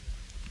funny.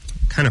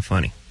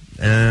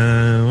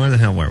 Where the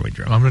hell were we,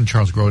 Drew? I'm in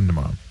Charles Grodin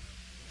tomorrow.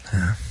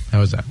 How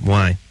is that?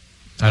 Why?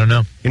 I don't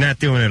know. You're not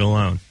doing it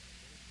alone.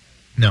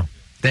 No.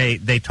 They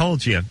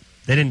told you.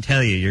 They didn't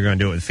tell you you're going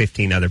to do it with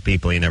 15 other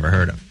people you never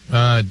heard of.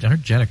 I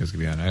heard Jenica's going to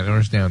be on it. I don't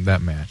understand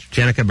that match.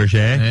 Jenica Berger?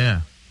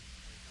 Yeah.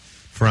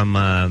 From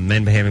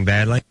Men Behaving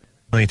Badly?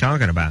 What are you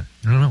talking about?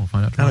 I don't know. We'll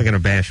find out. Probably going to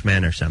bash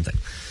men or something.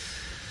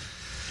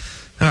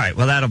 All right,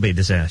 well, that'll be a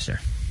disaster.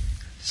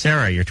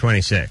 Sarah, you're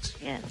 26.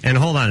 Yes. And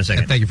hold on a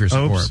second. And thank you for your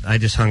support. Oops, I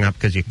just hung up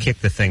because you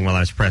kicked the thing while I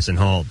was pressing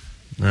hold.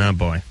 Oh,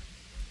 boy.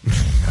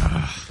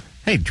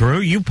 Hey, Drew,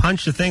 you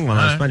punched the thing while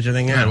I was punching the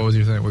thing out. What was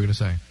your thing? What were you going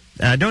to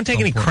say? Don't take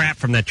any crap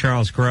from that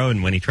Charles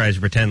Grodin when he tries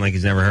to pretend like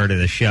he's never heard of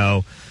the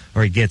show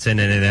or he gets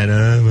into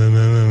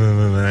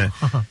that.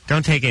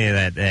 Don't take any of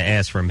that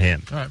ass from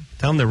him. All right.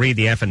 Tell him to read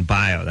the effing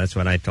bio. That's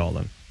what I told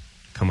him.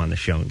 Come on the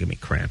show and give me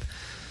crap.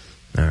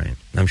 All right.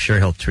 I'm sure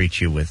he'll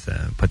treat you with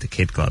put the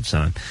kid gloves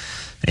on.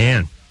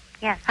 Ann.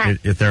 Yes, hi.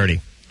 You're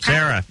 30.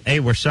 Sarah, hey,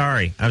 we're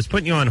sorry. I was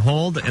putting you on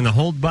hold, and the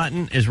hold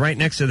button is right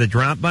next to the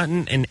drop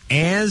button, and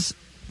as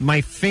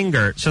my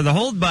finger, so the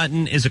hold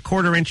button is a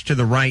 1/4 inch to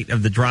the right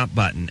of the drop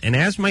button, and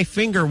as my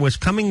finger was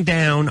coming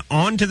down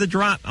onto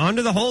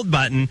the hold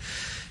button,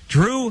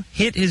 Drew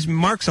hit his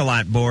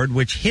Marks-A-Lot board,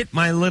 which hit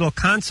my little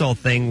console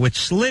thing, which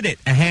slid it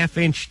a 1/2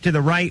 inch to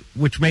the right,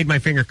 which made my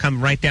finger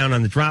come right down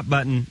on the drop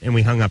button, and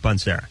we hung up on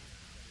Sarah.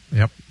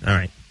 Yep. All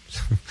right.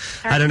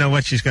 I don't know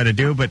what she's going to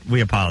do, but we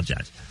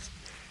apologize.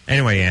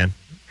 Anyway, Ann.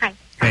 Hi.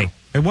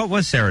 Hey, what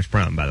was Sarah's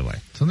problem, by the way?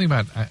 Something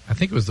about, I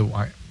think it was the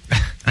why.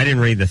 I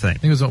didn't read the thing. I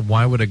think it was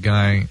why would a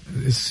guy,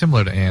 it's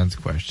similar to Ann's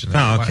question.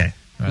 Oh, okay.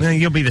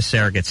 Then you'll be the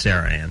Surrogate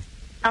Sarah, Ann.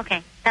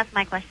 Okay, that's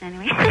my question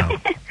anyway. Oh.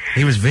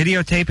 He was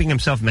videotaping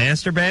himself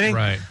masturbating?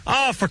 Right.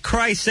 Oh, for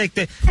Christ's sake.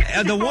 The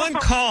one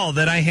call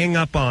that I hang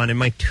up on in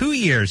my 2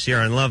 years here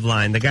on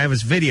Loveline, the guy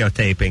was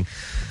videotaping.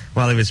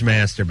 while he was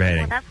masturbating.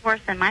 Well, that's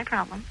worse than my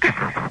problem.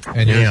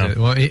 And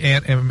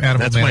Adam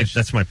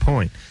that's my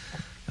point.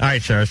 All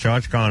right, Sarah, so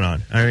what's going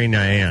on?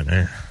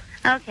 Ann.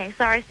 Okay,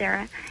 sorry,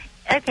 Sarah.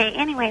 Okay,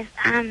 anyways,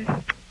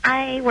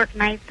 I work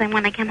nights, and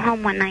when I came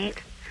home one night,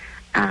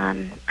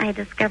 I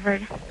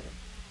discovered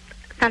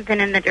something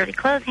in the dirty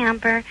clothes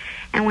hamper,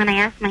 and when I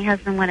asked my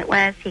husband what it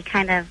was, he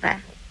kind of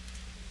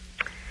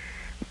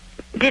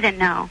didn't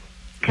know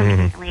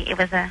completely. It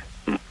was a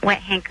wet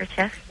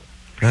handkerchief.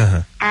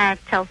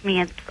 Tells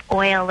me it's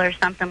oil or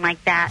something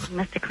like that. He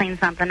must have cleaned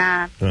something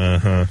up.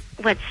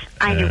 Which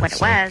I knew what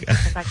it was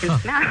because I can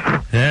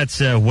smell. That's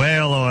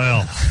whale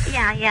oil.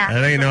 Yeah.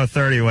 That ain't no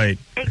 30 weight.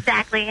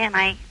 Exactly, and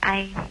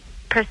I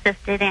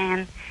persisted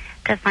and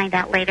to find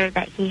out later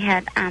that he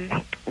had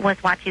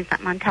was watching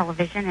something on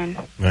television and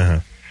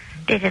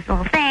did his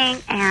little thing,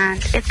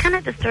 and it's kind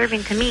of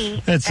disturbing to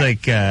me. It's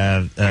like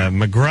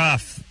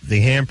McGruff, the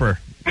hamper,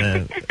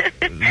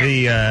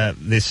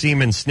 the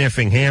semen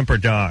sniffing hamper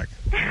dog.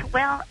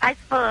 Well, I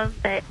suppose,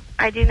 but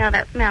I do know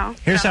that smell.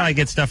 Here's how I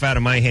get stuff out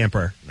of my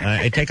hamper.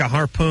 I take a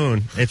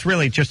harpoon. It's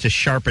really just a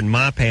sharpened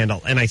mop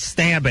handle, and I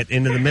stab it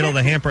into the middle of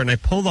the hamper, and I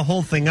pull the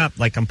whole thing up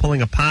like I'm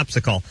pulling a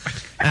popsicle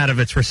out of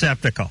its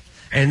receptacle.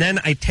 And then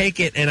I take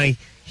it and I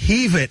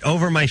heave it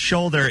over my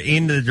shoulder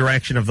into the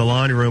direction of the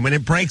laundry room, and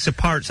it breaks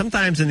apart,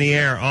 sometimes in the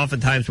air,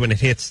 oftentimes when it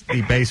hits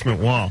the basement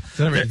wall.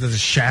 Does it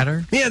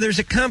shatter? Yeah, there's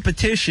a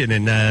competition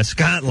in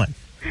Scotland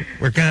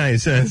where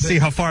guys see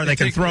how far they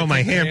can throw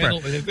my hamper.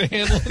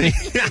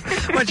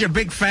 A bunch of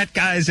big fat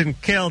guys in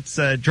kilts,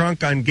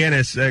 drunk on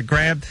Guinness,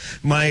 grab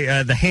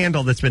the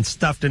handle that's been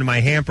stuffed into my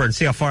hamper and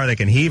see how far they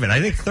can heave it.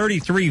 I think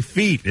 33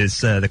 feet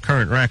is the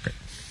current record.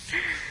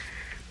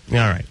 All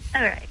right.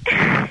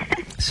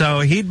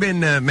 So he'd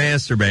been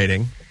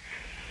masturbating.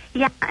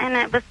 Yeah, and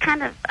it was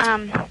kind of...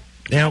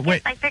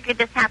 I figured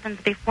this happens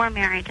before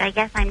marriage. I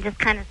guess I'm just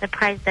kind of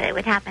surprised that it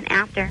would happen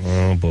after.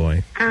 Oh,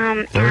 boy.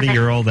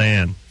 30-year-old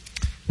Ann.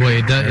 Well,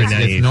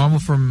 it's normal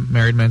for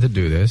married men to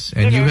do this,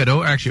 and you had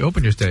actually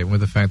opened your statement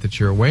with the fact that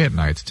you're away at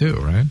nights too,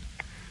 right?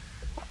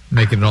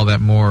 Making it all that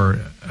more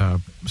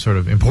sort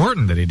of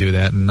important that he do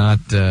that and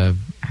not do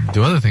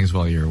other things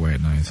while you're away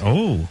at nights.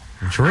 Oh,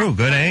 true.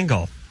 Good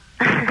angle.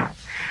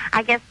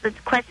 I guess the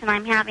question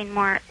I'm having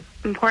more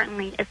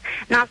importantly is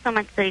not so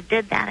much that he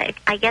did that.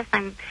 I guess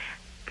I'm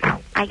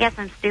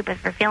stupid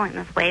for feeling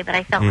this way, but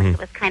I felt like it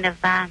was kind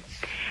of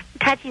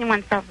touching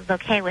oneself is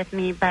okay with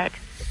me, but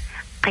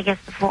I guess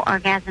the full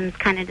orgasm is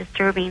kind of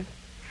disturbing.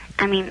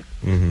 I mean,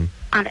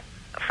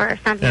 for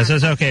something. Yeah, so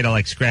it's okay to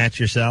like scratch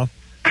yourself,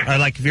 or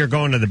like if you're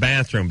going to the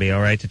bathroom, be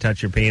all right to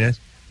touch your penis.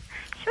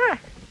 Sure.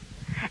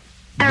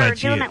 Or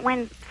doing it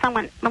when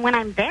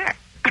I'm there.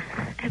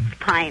 It's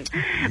fine,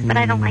 but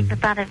I don't like the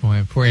thought of.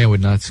 Boy, poor Ann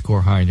would not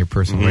score high in your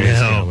personal rating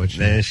scale, would she?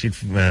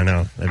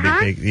 No,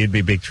 you'd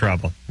be big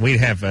trouble. We'd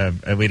have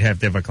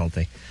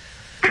difficulty.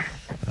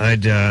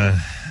 We'd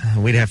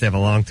have to have a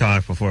long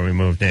talk before we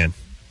moved in.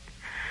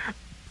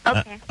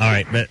 Okay. All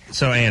right, but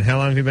so Ann, how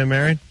long have you been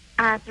married?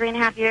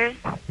 3.5 years.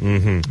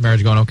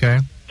 Marriage going okay?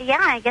 Yeah,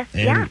 I guess.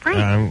 Yeah,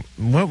 fine.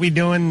 What we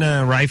doing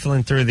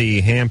rifling through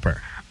the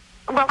hamper?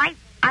 Well, I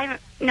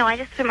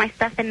just put my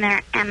stuff in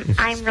there, and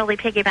I'm really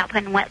picky about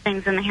putting wet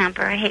things in the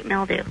hamper. I hate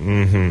mildew.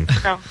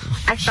 So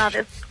I saw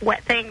this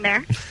wet thing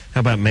there. How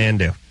about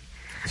Mandu?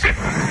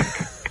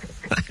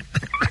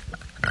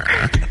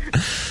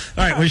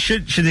 All right. Well,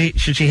 should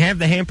she have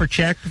the hamper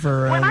checked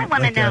for? What I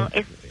want to know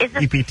is this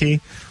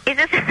EPT? Is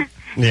this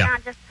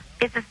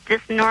is this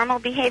just normal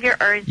behavior,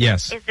 or is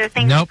there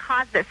things that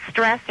cause this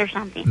stress or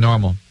something?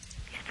 Normal.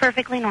 It's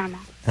perfectly normal.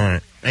 All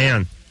right,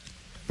 Ann.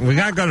 We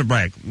gotta go to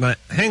break, but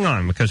hang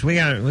on because we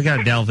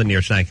gotta delve into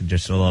your psyche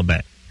just a little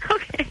bit.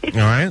 Okay. All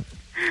right.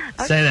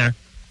 Okay. Stay there.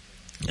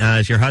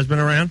 Is your husband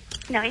around?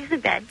 No, he's in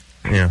bed.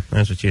 Yeah,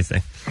 that's what you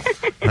think.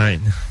 All right.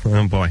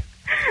 Oh boy,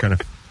 gonna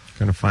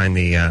find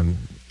the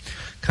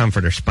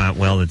comforter spot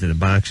welded to the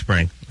box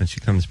spring when she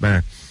comes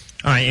back.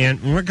 All right, Ann.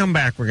 When we come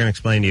back, we're gonna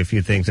explain to you a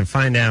few things and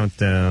find out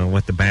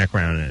what the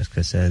background is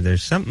because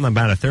there's something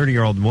about a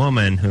 30-year-old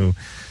woman who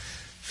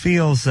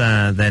feels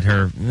that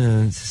her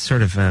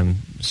sort of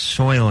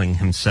soiling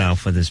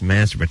himself with his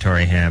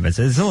masturbatory habits.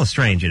 It's a little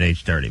strange at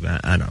age 30,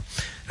 but I don't know.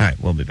 All right,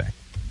 we'll be back.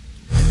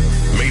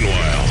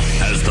 Meanwhile,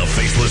 as the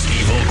faceless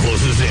evil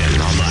closes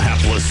in on the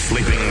hapless,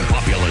 sleeping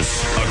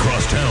populace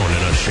across town in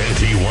a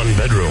shanty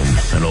one-bedroom,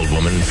 an old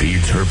woman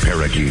feeds her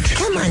parakeet.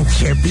 Come on,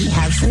 Chirpy,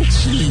 have some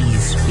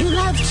cheese. You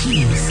love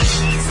cheese.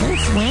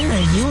 Since when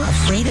are you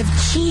afraid of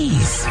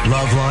cheese?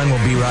 Loveline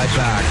will be right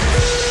back.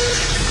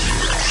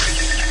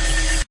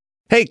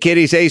 Hey,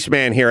 kiddies, Ace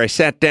Man here. I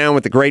sat down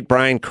with the great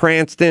Bryan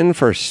Cranston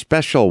for a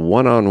special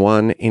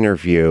one-on-one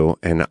interview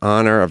in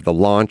honor of the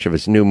launch of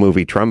his new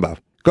movie, Trumbo.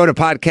 Go to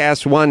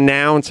Podcast One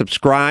now and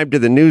subscribe to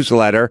the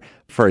newsletter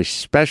for a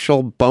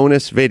special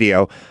bonus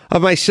video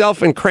of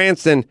myself and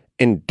Cranston,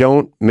 and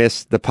don't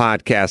miss the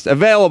podcast.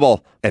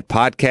 Available at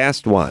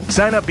Podcast One.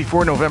 Sign up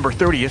before November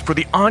 30th for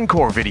the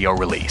Encore video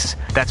release.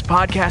 That's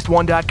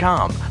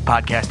podcastone.com,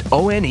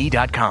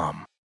 podcastone.com.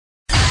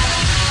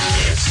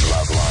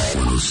 Loveline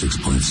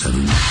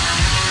 106.7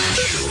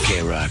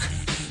 K-Rock.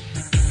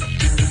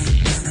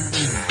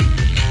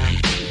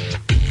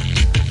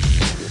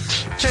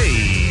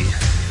 Hey,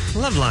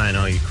 love line,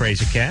 all you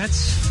crazy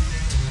cats.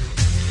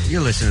 You're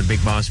listening to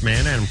Big Boss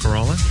Man, Adam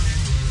Carolla,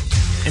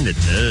 and the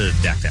Love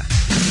Doctor.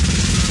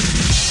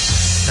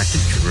 Dr.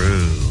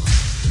 Drew.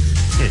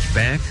 It's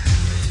back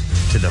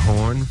to the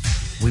horn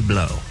we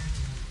blow.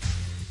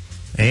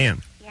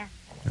 Ann. Yes.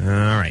 All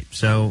right,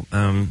 so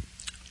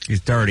you're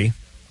 30.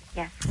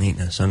 Yes.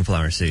 Eating a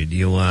sunflower seed.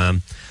 You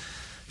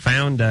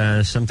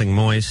found something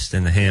moist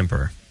in the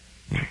hamper.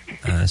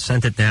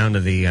 Sent it down to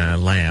the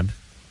lab.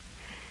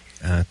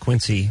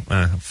 Quincy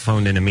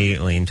phoned in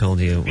immediately and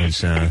told you it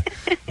was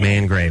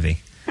man gravy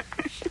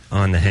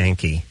on the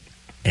hanky.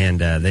 And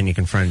then you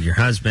confronted your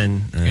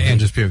husband. And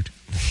just puked.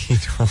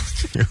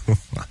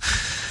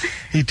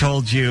 He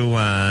told you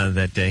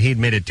that he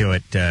admitted to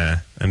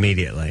it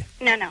immediately.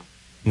 No.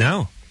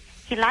 No?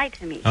 He lied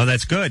to me. Oh,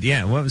 that's good.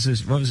 Yeah. What was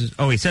his?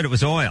 Oh, he said it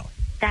was oil.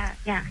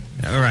 Yeah.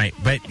 All right,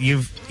 but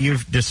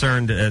you've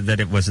discerned that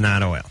it was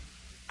not oil.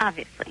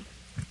 Obviously.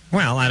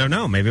 Well, I don't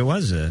know. Maybe it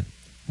was.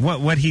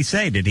 What he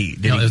say? Did he?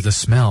 No, it was the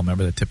smell.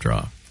 Remember that tipped her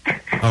off.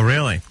 Oh,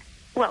 really?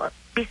 Well,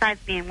 besides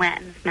being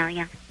wet and the smell,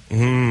 yeah.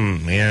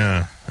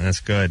 Yeah,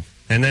 that's good.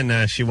 And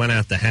then she went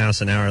out the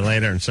house an hour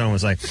later, and someone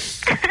was like,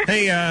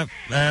 "Hey,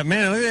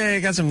 man, look, you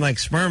got some like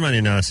sperm on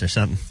your nose or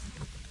something."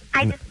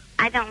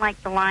 I don't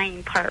like the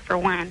lying part for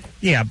one.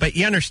 Yeah, but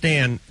you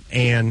understand,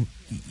 and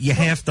you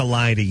have to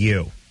lie to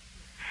you.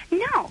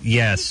 No.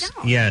 Yes,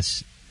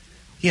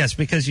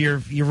 because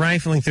you're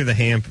rifling through the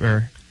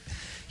hamper.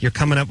 You're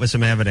coming up with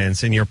some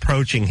evidence, and you're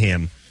approaching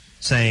him,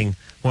 saying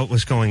what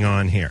was going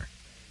on here.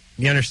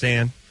 You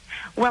understand?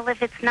 Well,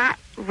 if it's not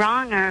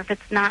wrong or if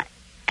it's not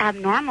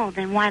abnormal,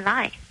 then why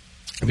lie?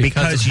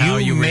 Because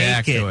you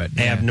react make to it.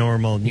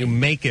 abnormal. You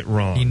make it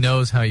wrong. He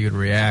knows how you'd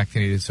react,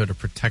 and he's sort of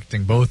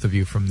protecting both of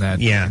you from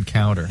that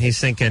encounter. He's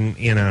thinking,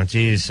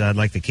 geez, I'd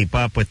like to keep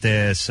up with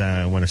this.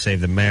 I want to save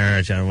the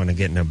marriage. I don't want to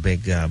get in a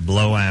big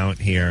blowout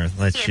here.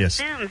 He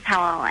assumes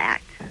how I'll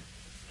act.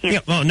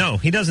 Well, no,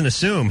 he doesn't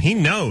assume. He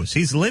knows.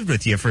 He's lived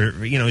with you for,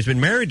 he's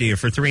been married to you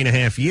for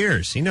 3.5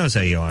 years. He knows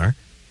how you are.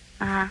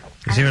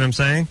 You see what I'm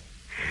saying?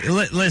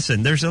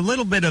 Listen, there's a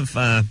little bit of...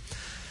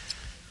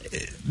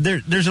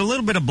 There's a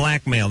little bit of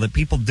blackmail that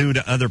people do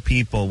to other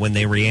people when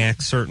they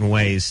react certain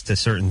ways to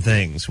certain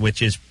things,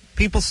 which is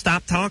people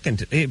stop talking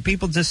to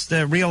people. Just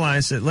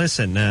realize that,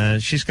 listen,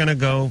 she's going to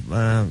go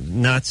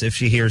nuts if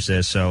she hears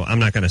this, so I'm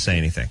not going to say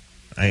anything.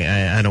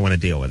 I don't want to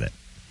deal with it.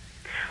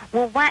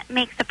 Well, what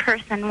makes a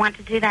person want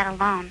to do that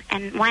alone,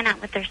 and why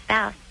not with their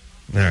spouse?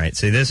 All right,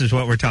 see, this is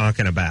what we're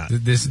talking about.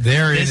 This is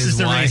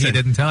the why reason. He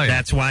didn't tell you.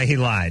 That's why he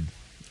lied,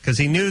 because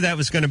he knew that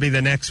was going to be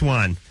the next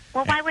one.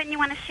 Well, why wouldn't you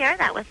want to share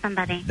that with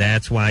somebody?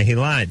 That's why he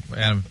lied.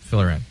 Adam,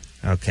 fill her in.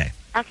 Okay.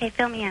 Okay,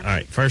 fill me in. All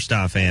right, first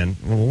off, Ann,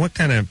 what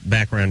kind of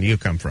background do you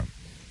come from?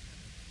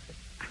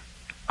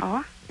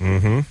 Oh?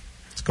 Mm-hmm.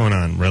 What's going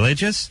on?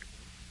 Religious?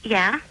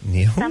 Yeah,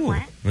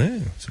 somewhat.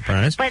 Yeah,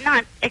 surprised. But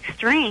not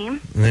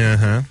extreme.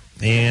 Uh-huh.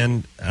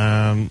 And,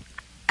 I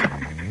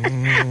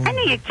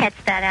knew you'd catch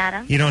that,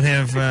 Adam. You don't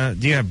have,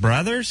 do you have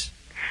brothers?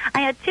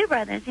 I had 2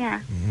 brothers,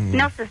 yeah.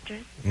 No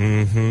sisters.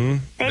 Mm-hmm.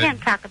 They didn't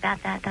talk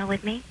about that, though,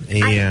 with me.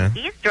 Yeah. I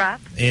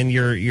eavesdropped. And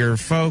your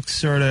folks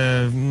sort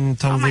of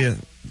told you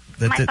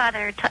that... My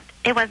father,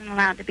 it wasn't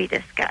allowed to be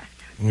discussed.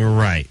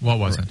 Right. What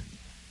wasn't?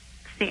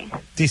 See.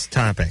 These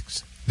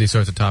topics. These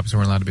sorts of topics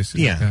weren't allowed to be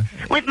discussed? Yeah.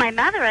 Okay. With my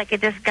mother, I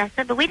could discuss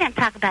it, but we didn't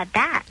talk about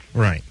that.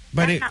 Right.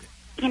 But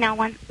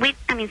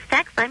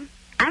sex,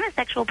 I'm a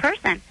sexual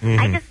person. Mm-hmm.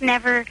 I just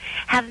never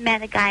have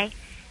met a guy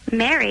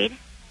married.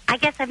 I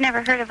guess I've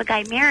never heard of a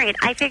guy married.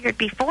 I figured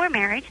before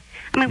marriage.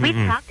 I mean, we've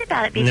talked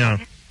about it before. No.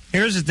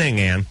 Here's the thing,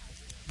 Ann.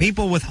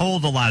 People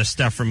withhold a lot of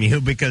stuff from you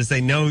because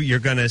they know you're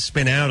going to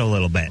spin out a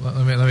little bit.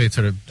 Let me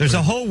sort of... There's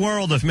a whole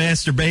world of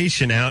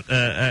masturbation out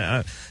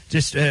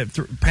just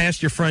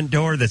past your front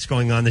door that's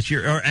going on,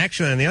 or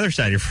actually on the other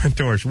side of your front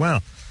door as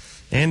well,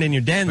 and in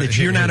your den that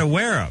you're not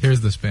aware of.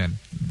 Here's the spin.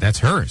 That's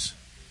hers.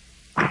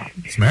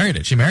 She married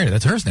it.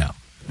 That's hers now.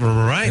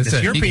 Right.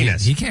 That's your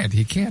penis. He can't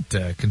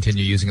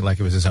continue using it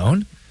like it was his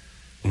own.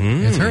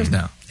 It's hers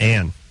now.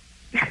 Ann.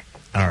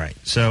 All right.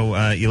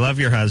 So you love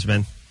your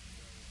husband.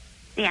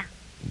 Yeah.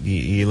 At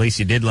least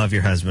you did love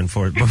your husband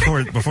before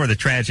the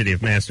tragedy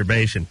of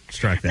masturbation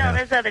struck the house. No,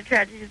 there's other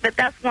tragedies, but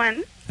that's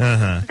one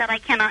that I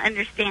cannot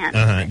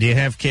understand. Do you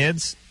have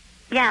kids?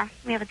 Yeah,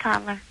 we have a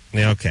toddler.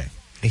 Yeah, okay.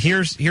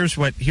 Here's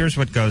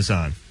what goes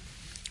on.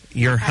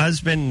 Your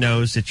husband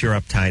knows that you're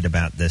uptight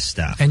about this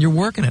stuff. And you're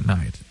working at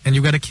night. And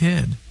you've got a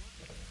kid.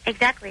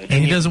 Exactly.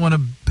 And he doesn't want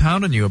to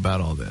pound on you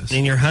about all this.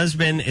 And your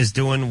husband is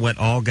doing what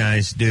all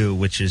guys do,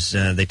 which is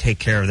they take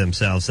care of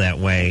themselves that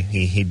way.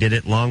 He did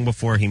it long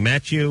before he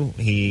met you.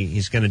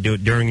 He's going to do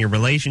it during your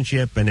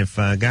relationship. And if,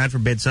 God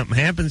forbid, something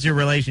happens to your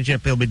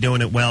relationship, he'll be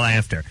doing it well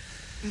after.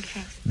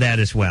 Okay. That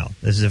as well.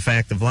 This is a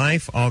fact of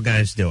life. All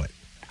guys do it.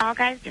 All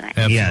guys do it.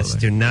 Absolutely. Yes.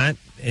 Do not...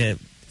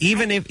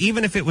 Even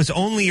if it was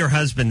only your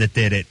husband that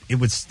did it, it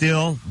would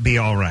still be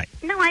all right.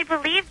 No, I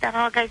believe that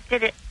all guys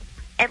did it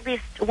at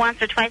least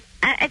once or twice.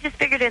 I just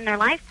figured in their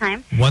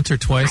lifetime. Once or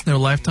twice in their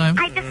lifetime?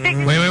 I just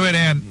figured. Wait,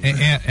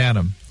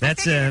 Adam.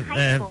 That's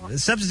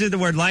substitute the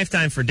word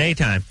lifetime for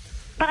daytime.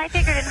 But I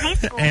figured in high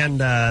school. And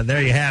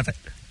there you have it.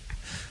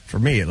 For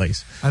me, at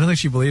least. I don't think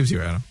she believes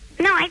you, Adam.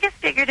 No, I just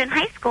figured in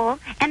high school.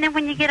 And then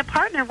when you get a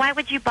partner, why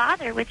would you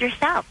bother with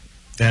yourself?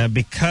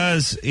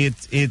 Because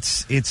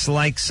it's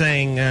like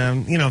saying,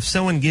 if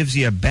someone gives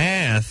you a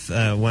bath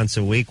once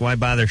a week, why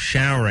bother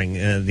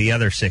showering the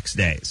other 6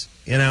 days?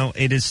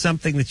 It is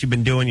something that you've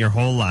been doing your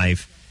whole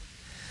life.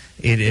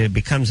 It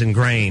becomes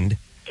ingrained.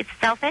 It's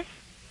selfish?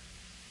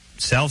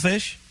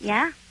 Selfish?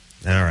 Yeah.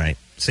 All right.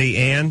 See,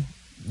 Ann,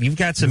 you've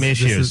got some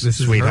issues, this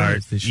is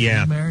sweetheart. She's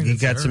yeah, married, you've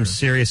got some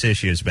serious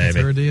issues, baby. It's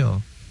her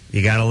deal.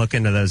 You got to look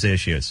into those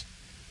issues.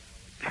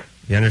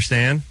 You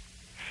understand?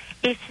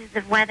 Issues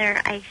of whether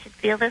I should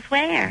feel this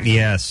way or...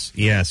 Yes,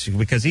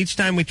 because each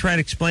time we try to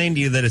explain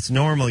to you that it's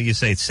normal, you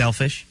say it's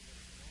selfish.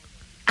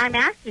 I'm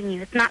asking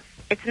you. It's not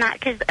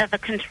because of a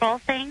control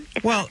thing?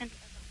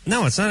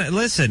 No, it's not.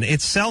 Listen,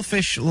 it's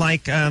selfish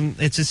like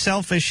it's as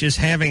selfish as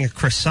having a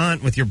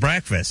croissant with your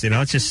breakfast.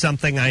 It's just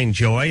something I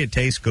enjoy. It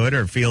tastes good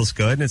or it feels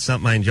good, and it's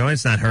something I enjoy.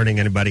 It's not hurting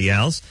anybody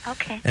else.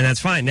 Okay. And that's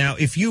fine. Now,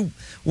 if you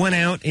went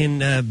out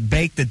and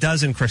baked a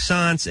dozen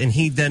croissants and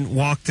he then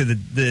walked to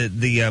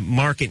the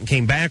market and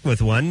came back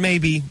with one,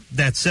 maybe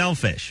that's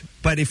selfish.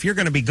 But if you're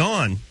going to be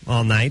gone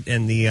all night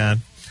and the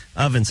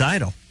oven's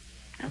idle,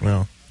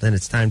 well, then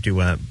it's time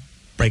to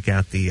break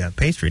out the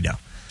pastry dough.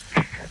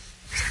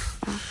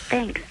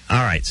 Thanks.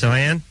 All right, so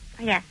Ann?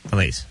 Yes.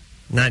 Please.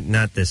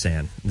 Not this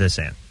Ann. This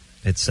Ann.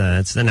 It's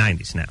the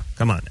 90s now.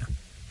 Come on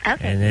now.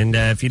 Okay. And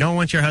if you don't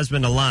want your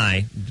husband to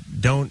lie,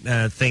 don't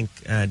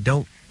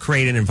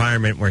create an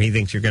environment where he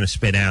thinks you're going to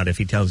spit out if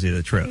he tells you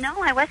the truth. No,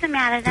 I wasn't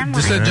mad at him.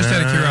 Just out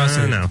of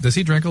curiosity, no. Does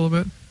he drink a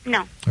little bit?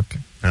 No.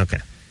 Okay.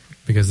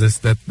 Because that's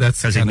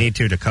because he need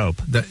to cope.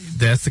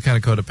 That's the kind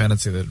of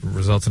codependency that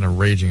results in a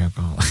raging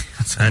alcoholic.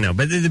 I know,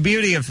 but the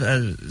beauty of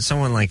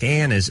someone like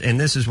Ann is, and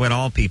this is what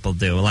all people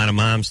do. A lot of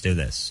moms do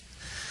this.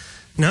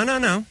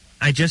 No.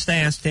 I just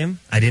asked him.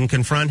 I didn't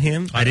confront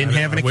him. I didn't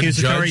have an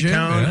accusatory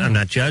tone. Yeah. I'm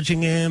not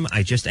judging him.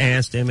 I just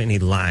asked him, and he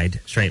lied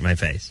straight in my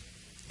face.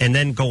 And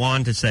then go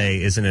on to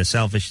say, isn't it a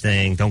selfish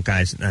thing? Don't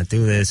guys not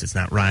do this? It's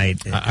not right.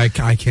 I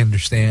can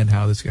understand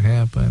how this can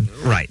happen.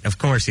 Right. Of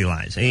course he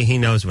lies. He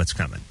knows what's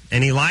coming.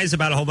 And he lies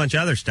about a whole bunch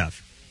of other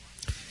stuff.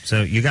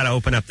 So you got to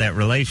open up that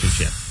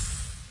relationship.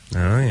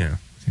 Oh, yeah.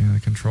 Yeah, the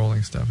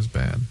controlling stuff is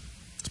bad.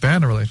 It's bad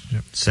in a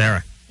relationship.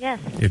 Sarah. Yes.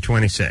 You're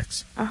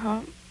 26.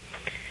 Uh-huh.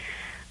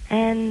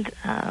 And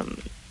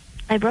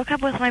I broke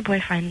up with my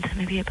boyfriend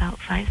maybe about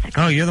 5-6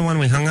 Oh, you're the one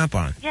we hung up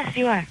on. Yes,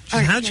 you are.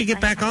 How'd you get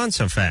back on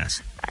so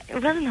fast?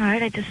 It wasn't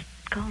hard. I just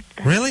called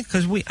back. Really?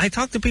 Because I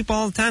talk to people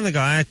all the time. They go,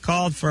 I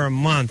called for a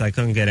month. I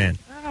couldn't get in.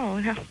 Oh,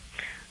 no.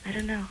 I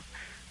don't know.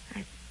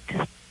 I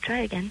just try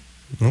again.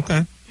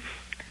 Okay.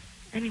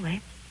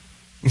 Anyway.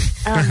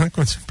 I like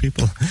when some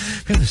people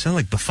sound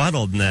like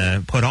befuddled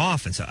and put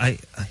off. And so I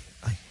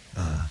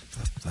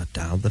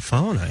dialed the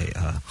phone.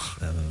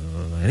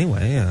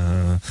 Anyway,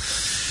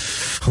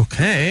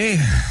 okay.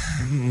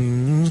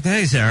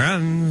 Okay, Sarah,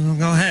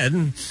 go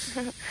ahead.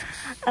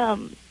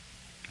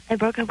 I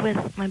broke up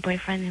with my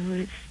boyfriend, who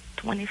was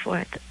 24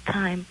 at the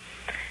time,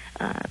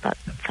 about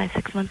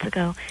 5-6 months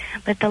ago.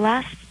 But the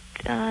last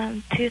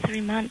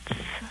 2-3 months,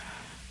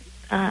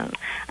 I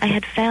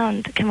had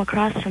come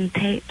across some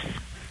tapes,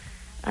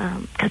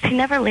 because he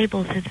never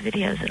labels his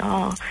videos at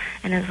all,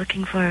 and I was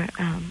looking for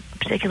a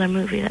particular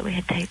movie that we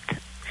had taped,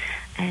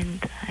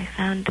 and I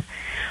found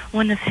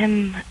one of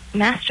him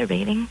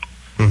masturbating,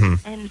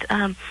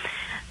 and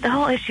the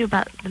whole issue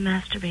about the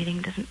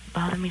masturbating doesn't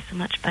bother me so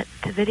much, but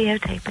to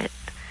videotape it,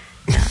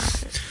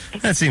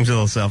 that seems a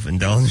little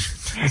self-indulgent.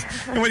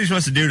 What are you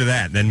supposed to do to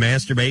that? Then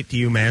masturbate to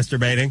you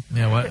masturbating?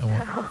 Yeah, what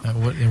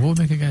would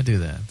make a guy do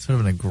that? Sort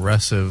of an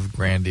aggressive,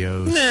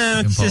 grandiose No,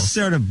 it's impulse. just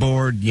sort of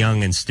bored,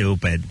 young, and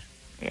stupid.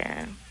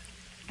 Yeah,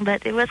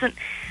 but it wasn't.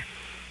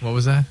 What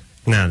was that?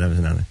 No, that was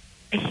nothing.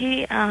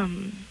 He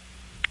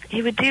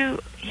would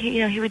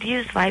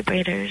use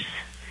vibrators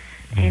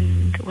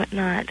and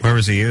whatnot Where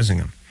was he using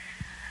them?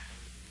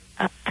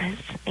 up his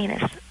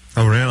anus.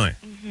 Oh, really?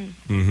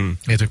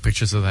 He took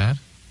pictures of that?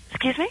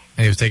 Excuse me?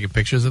 And he was taking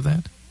pictures of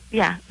that?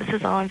 Yeah, this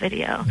is all on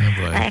video. Oh,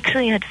 boy. I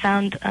actually had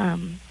found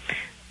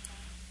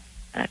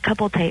a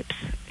couple tapes,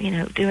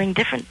 doing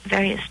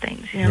various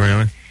things.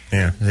 Really?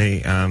 Yeah.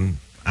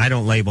 I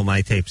don't label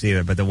my tapes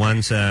either, but the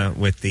ones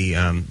with the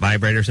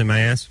vibrators in my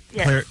ass,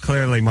 Yes.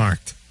 clearly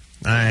marked.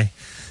 I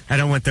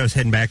don't want those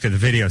heading back to the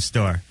video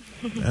store.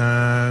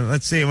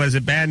 Let's see. Was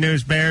it Bad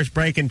News Bears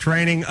breaking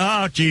training?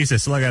 Oh,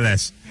 Jesus, look at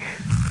this.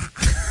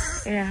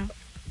 Yeah.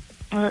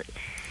 Well,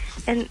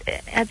 and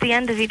at the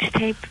end of each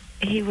tape,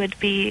 he would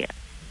be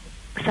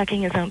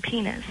sucking his own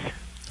penis.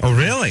 Oh,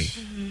 really?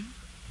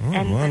 Oh,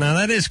 And- well, now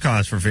that is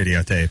cause for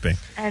videotaping.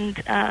 And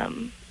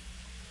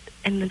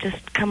then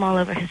just come all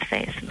over his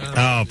face.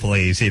 Oh,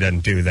 please, he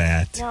doesn't do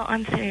that. No,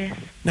 I'm serious.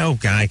 No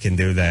guy can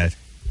do that.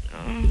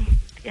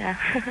 Yeah.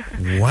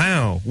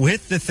 Wow,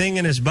 with the thing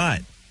in his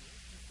butt.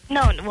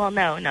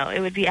 No. It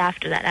would be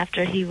after that.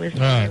 After he was. All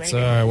right. So,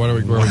 all right. Where are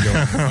we going? All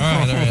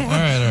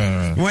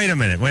right. Wait a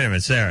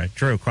minute, Sarah.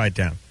 Drew, quiet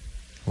down.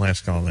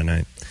 Last call of the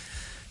night.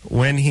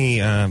 When he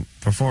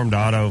performed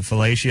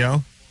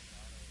autofellatio,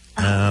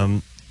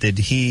 did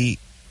he?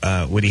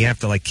 Would he have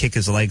to like kick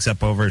his legs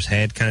up over his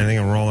head, kind of thing,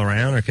 and roll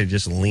around, or could he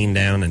just lean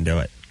down and do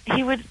it?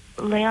 He would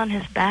lay on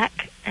his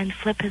back and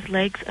flip his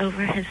legs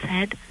over his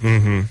head.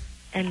 Mm-hmm.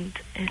 And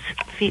his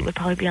feet would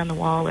probably be on the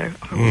wall or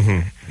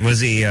Mm-hmm. Was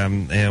he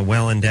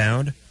well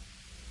endowed?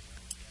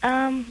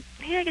 Yeah,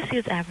 I guess he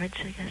was average,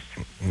 I guess.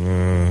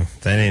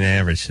 That ain't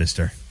average,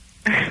 sister.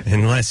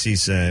 Unless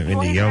he's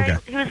into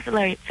yoga. He was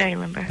very, very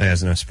limber. He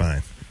has no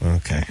spine.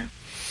 Okay.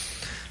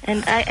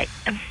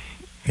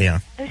 Yeah.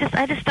 And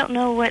I just don't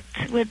know what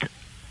would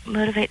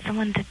motivate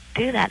someone to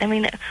do that. I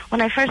mean, when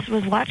I first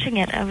was watching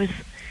it, I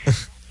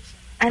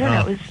don't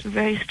know, it was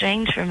very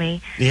strange for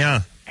me.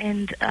 Yeah.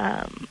 And,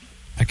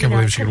 I can't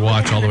believe she could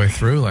watch all the way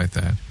through like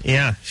that.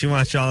 Yeah, she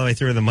watched all the way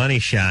through The Money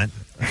Shot.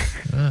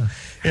 Yeah,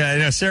 I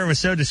know. Sarah was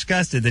so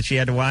disgusted that she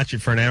had to watch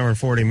it for an hour and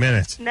 40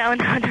 minutes. No.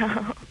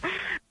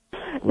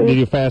 Did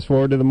you fast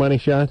forward to The Money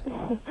Shot?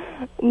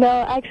 No,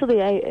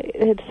 actually, I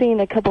had seen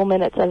a couple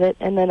minutes of it,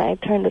 and then I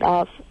turned it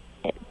off,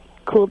 it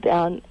cooled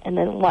down, and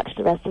then watched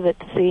the rest of it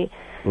to see,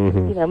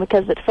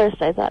 because at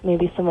first I thought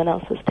maybe someone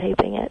else was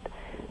taping it.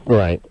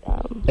 Right.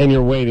 And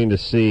you're waiting to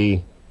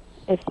see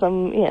if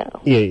some,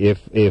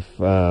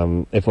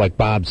 if like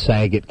Bob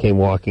Saget came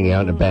walking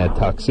out in a bad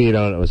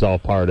tuxedo, and it was all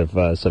part of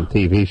some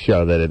TV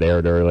show that had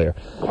aired earlier,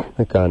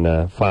 like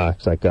on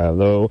Fox, like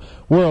the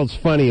world's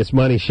funniest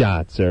money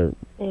shots, or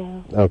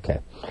okay.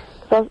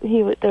 So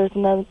there was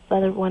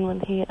another one when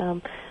he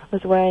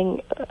was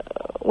wearing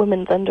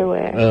women's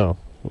underwear. Oh,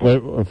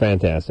 well,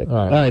 fantastic!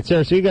 All right,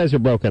 Sarah. So you guys are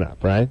broken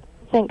up, right?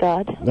 Thank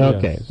God.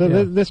 Okay,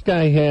 so this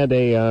guy had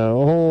a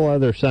whole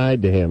other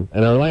side to him.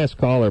 And our last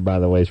caller, by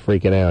the way, is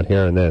freaking out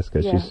hearing this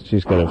because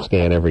she's going to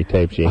scan every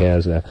tape she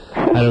has now.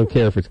 I don't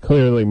care if it's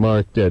clearly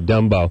marked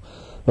Dumbo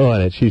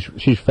on it.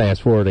 She's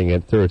fast-forwarding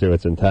it through to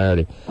its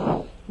entirety.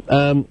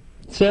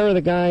 Sarah,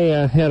 the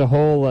guy had a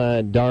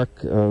whole dark,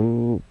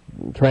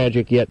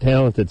 tragic yet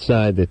talented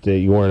side that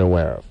you weren't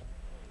aware of.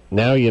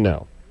 Now you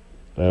know.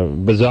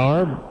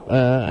 Bizarre.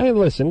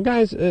 Listen,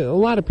 guys, a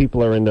lot of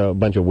people are into a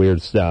bunch of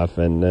weird stuff,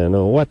 and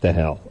what the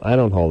hell? I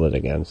don't hold it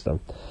against them.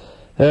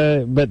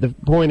 But the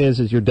point is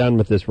you're done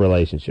with this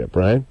relationship,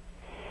 right?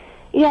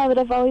 Yeah, but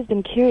I've always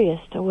been curious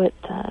to what,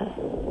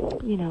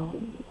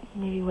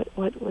 maybe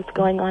what was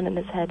going on in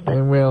his head. But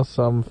and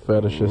some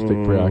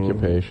fetishistic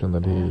preoccupation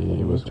that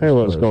he was. Tell you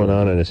what was going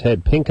on in his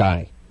head. Pink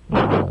eye.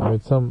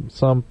 Some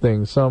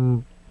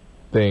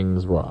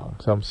things wrong.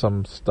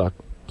 Some stuck.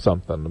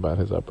 Something about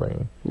his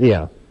upbringing.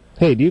 Yeah.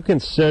 Hey, do you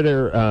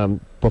consider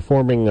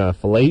performing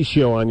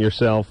fellatio on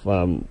yourself?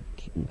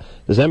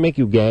 Does that make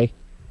you gay?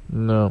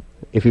 No.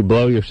 If you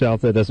blow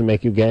yourself, that doesn't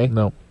make you gay?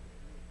 No.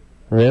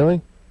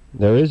 Really?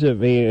 There is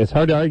it's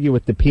hard to argue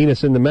with the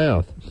penis in the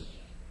mouth.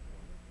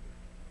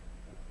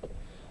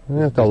 I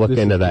have to look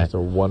into that. It's a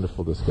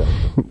wonderful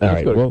discussion. All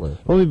right.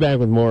 We'll be back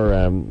with more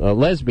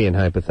lesbian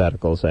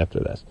hypotheticals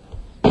after this.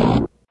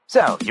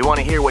 So, you want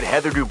to hear what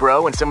Heather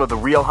Dubrow and some of the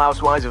Real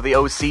Housewives of the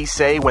OC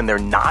say when they're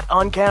not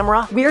on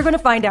camera? We are going to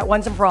find out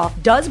once and for all,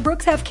 does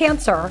Brooks have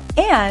cancer?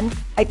 And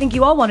I think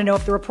you all want to know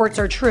if the reports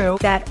are true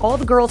that all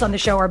the girls on the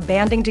show are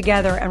banding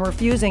together and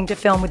refusing to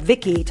film with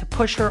Vicky to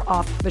push her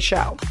off the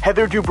show.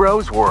 Heather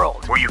Dubrow's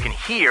World, where you can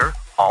hear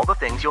all the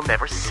things you'll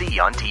never see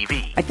on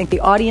TV. I think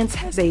the audience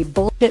has a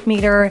bullshit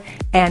meter,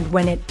 and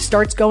when it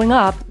starts going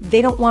up,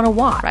 they don't want to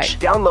watch. Right.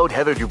 Download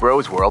Heather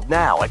Dubrow's World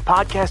now at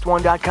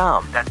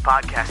podcastone.com. That's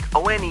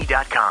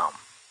podcastone.com.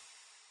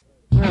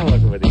 Oh, look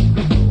at what these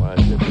people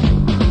watching.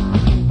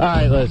 All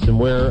right, listen,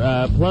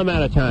 we're plumb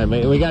out of time.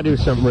 We got to do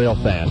something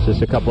real fast.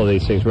 Just a couple of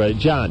these things. Right,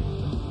 John.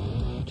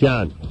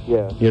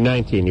 Yeah. You're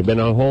 19. You've been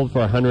on hold for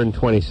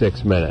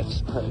 126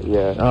 minutes.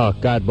 Yeah. Oh,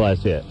 God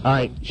bless you. All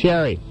right,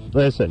 Sherry.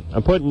 Listen,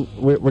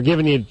 we're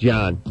giving you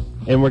John,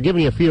 and we're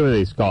giving you a few of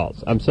these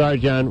calls. I'm sorry,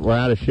 John, we're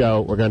out of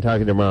show. We're going to talk to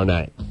you tomorrow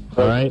night.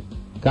 All right?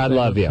 God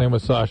love you. Same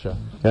with Sasha.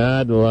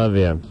 God love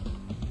you.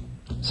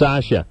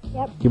 Sasha,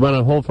 you've been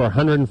on hold for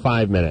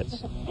 105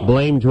 minutes.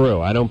 Blame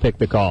Drew. I don't pick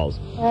the calls.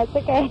 That's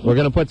okay. We're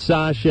going to put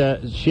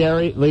Sasha,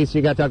 Sherry, Lisa,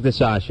 you got to talk to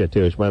Sasha,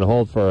 too. She's been on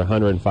hold for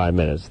 105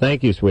 minutes.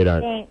 Thank you,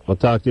 sweetheart. Thanks. We'll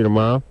talk to you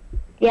tomorrow?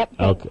 Yep.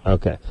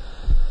 Okay.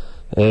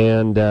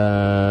 And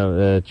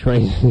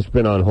Tracy's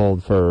been on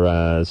hold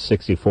for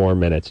 64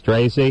 minutes.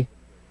 Tracy?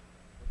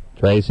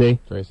 Tracy's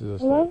asleep.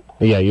 Hello?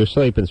 Yeah, you're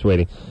sleeping,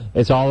 sweetie.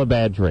 It's all a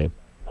bad dream.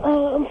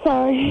 Oh, I'm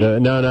sorry.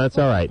 No, it's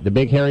all right. The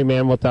big hairy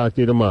man will talk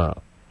to you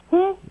tomorrow.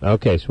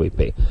 Okay, sweet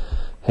pea.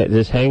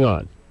 Just hang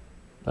on.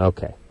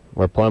 Okay.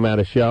 We're plumb out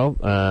of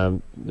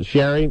show.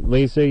 Sherry,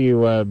 Lisa,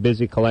 you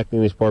busy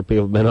collecting these poor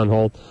people who've been on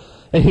hold?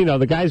 And,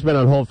 the guy's been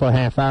on hold for a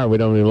half hour. We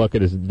don't even look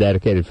at his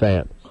dedicated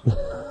fan.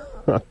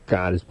 Oh,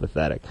 God, it's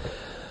pathetic.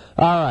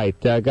 All right.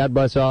 God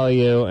bless all of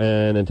you.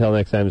 And until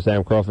next time,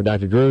 Sam Crawford,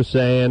 Dr. Drew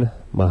saying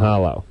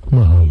mahalo.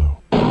 Mahalo.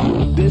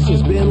 This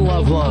has been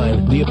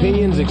Loveline. The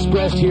opinions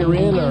expressed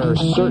herein are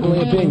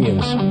certainly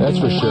opinions, that's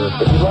for sure.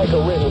 If you'd like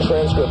a written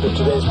transcript of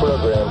today's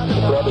program,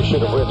 you probably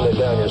should have written it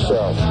down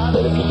yourself.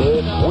 And if you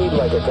did, we'd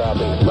like a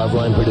copy.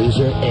 Loveline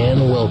producer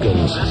Ann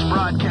Wilkins. This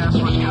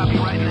broadcast was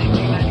copyright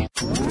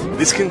 1990.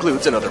 This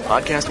concludes another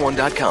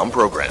PodcastOne.com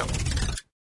program.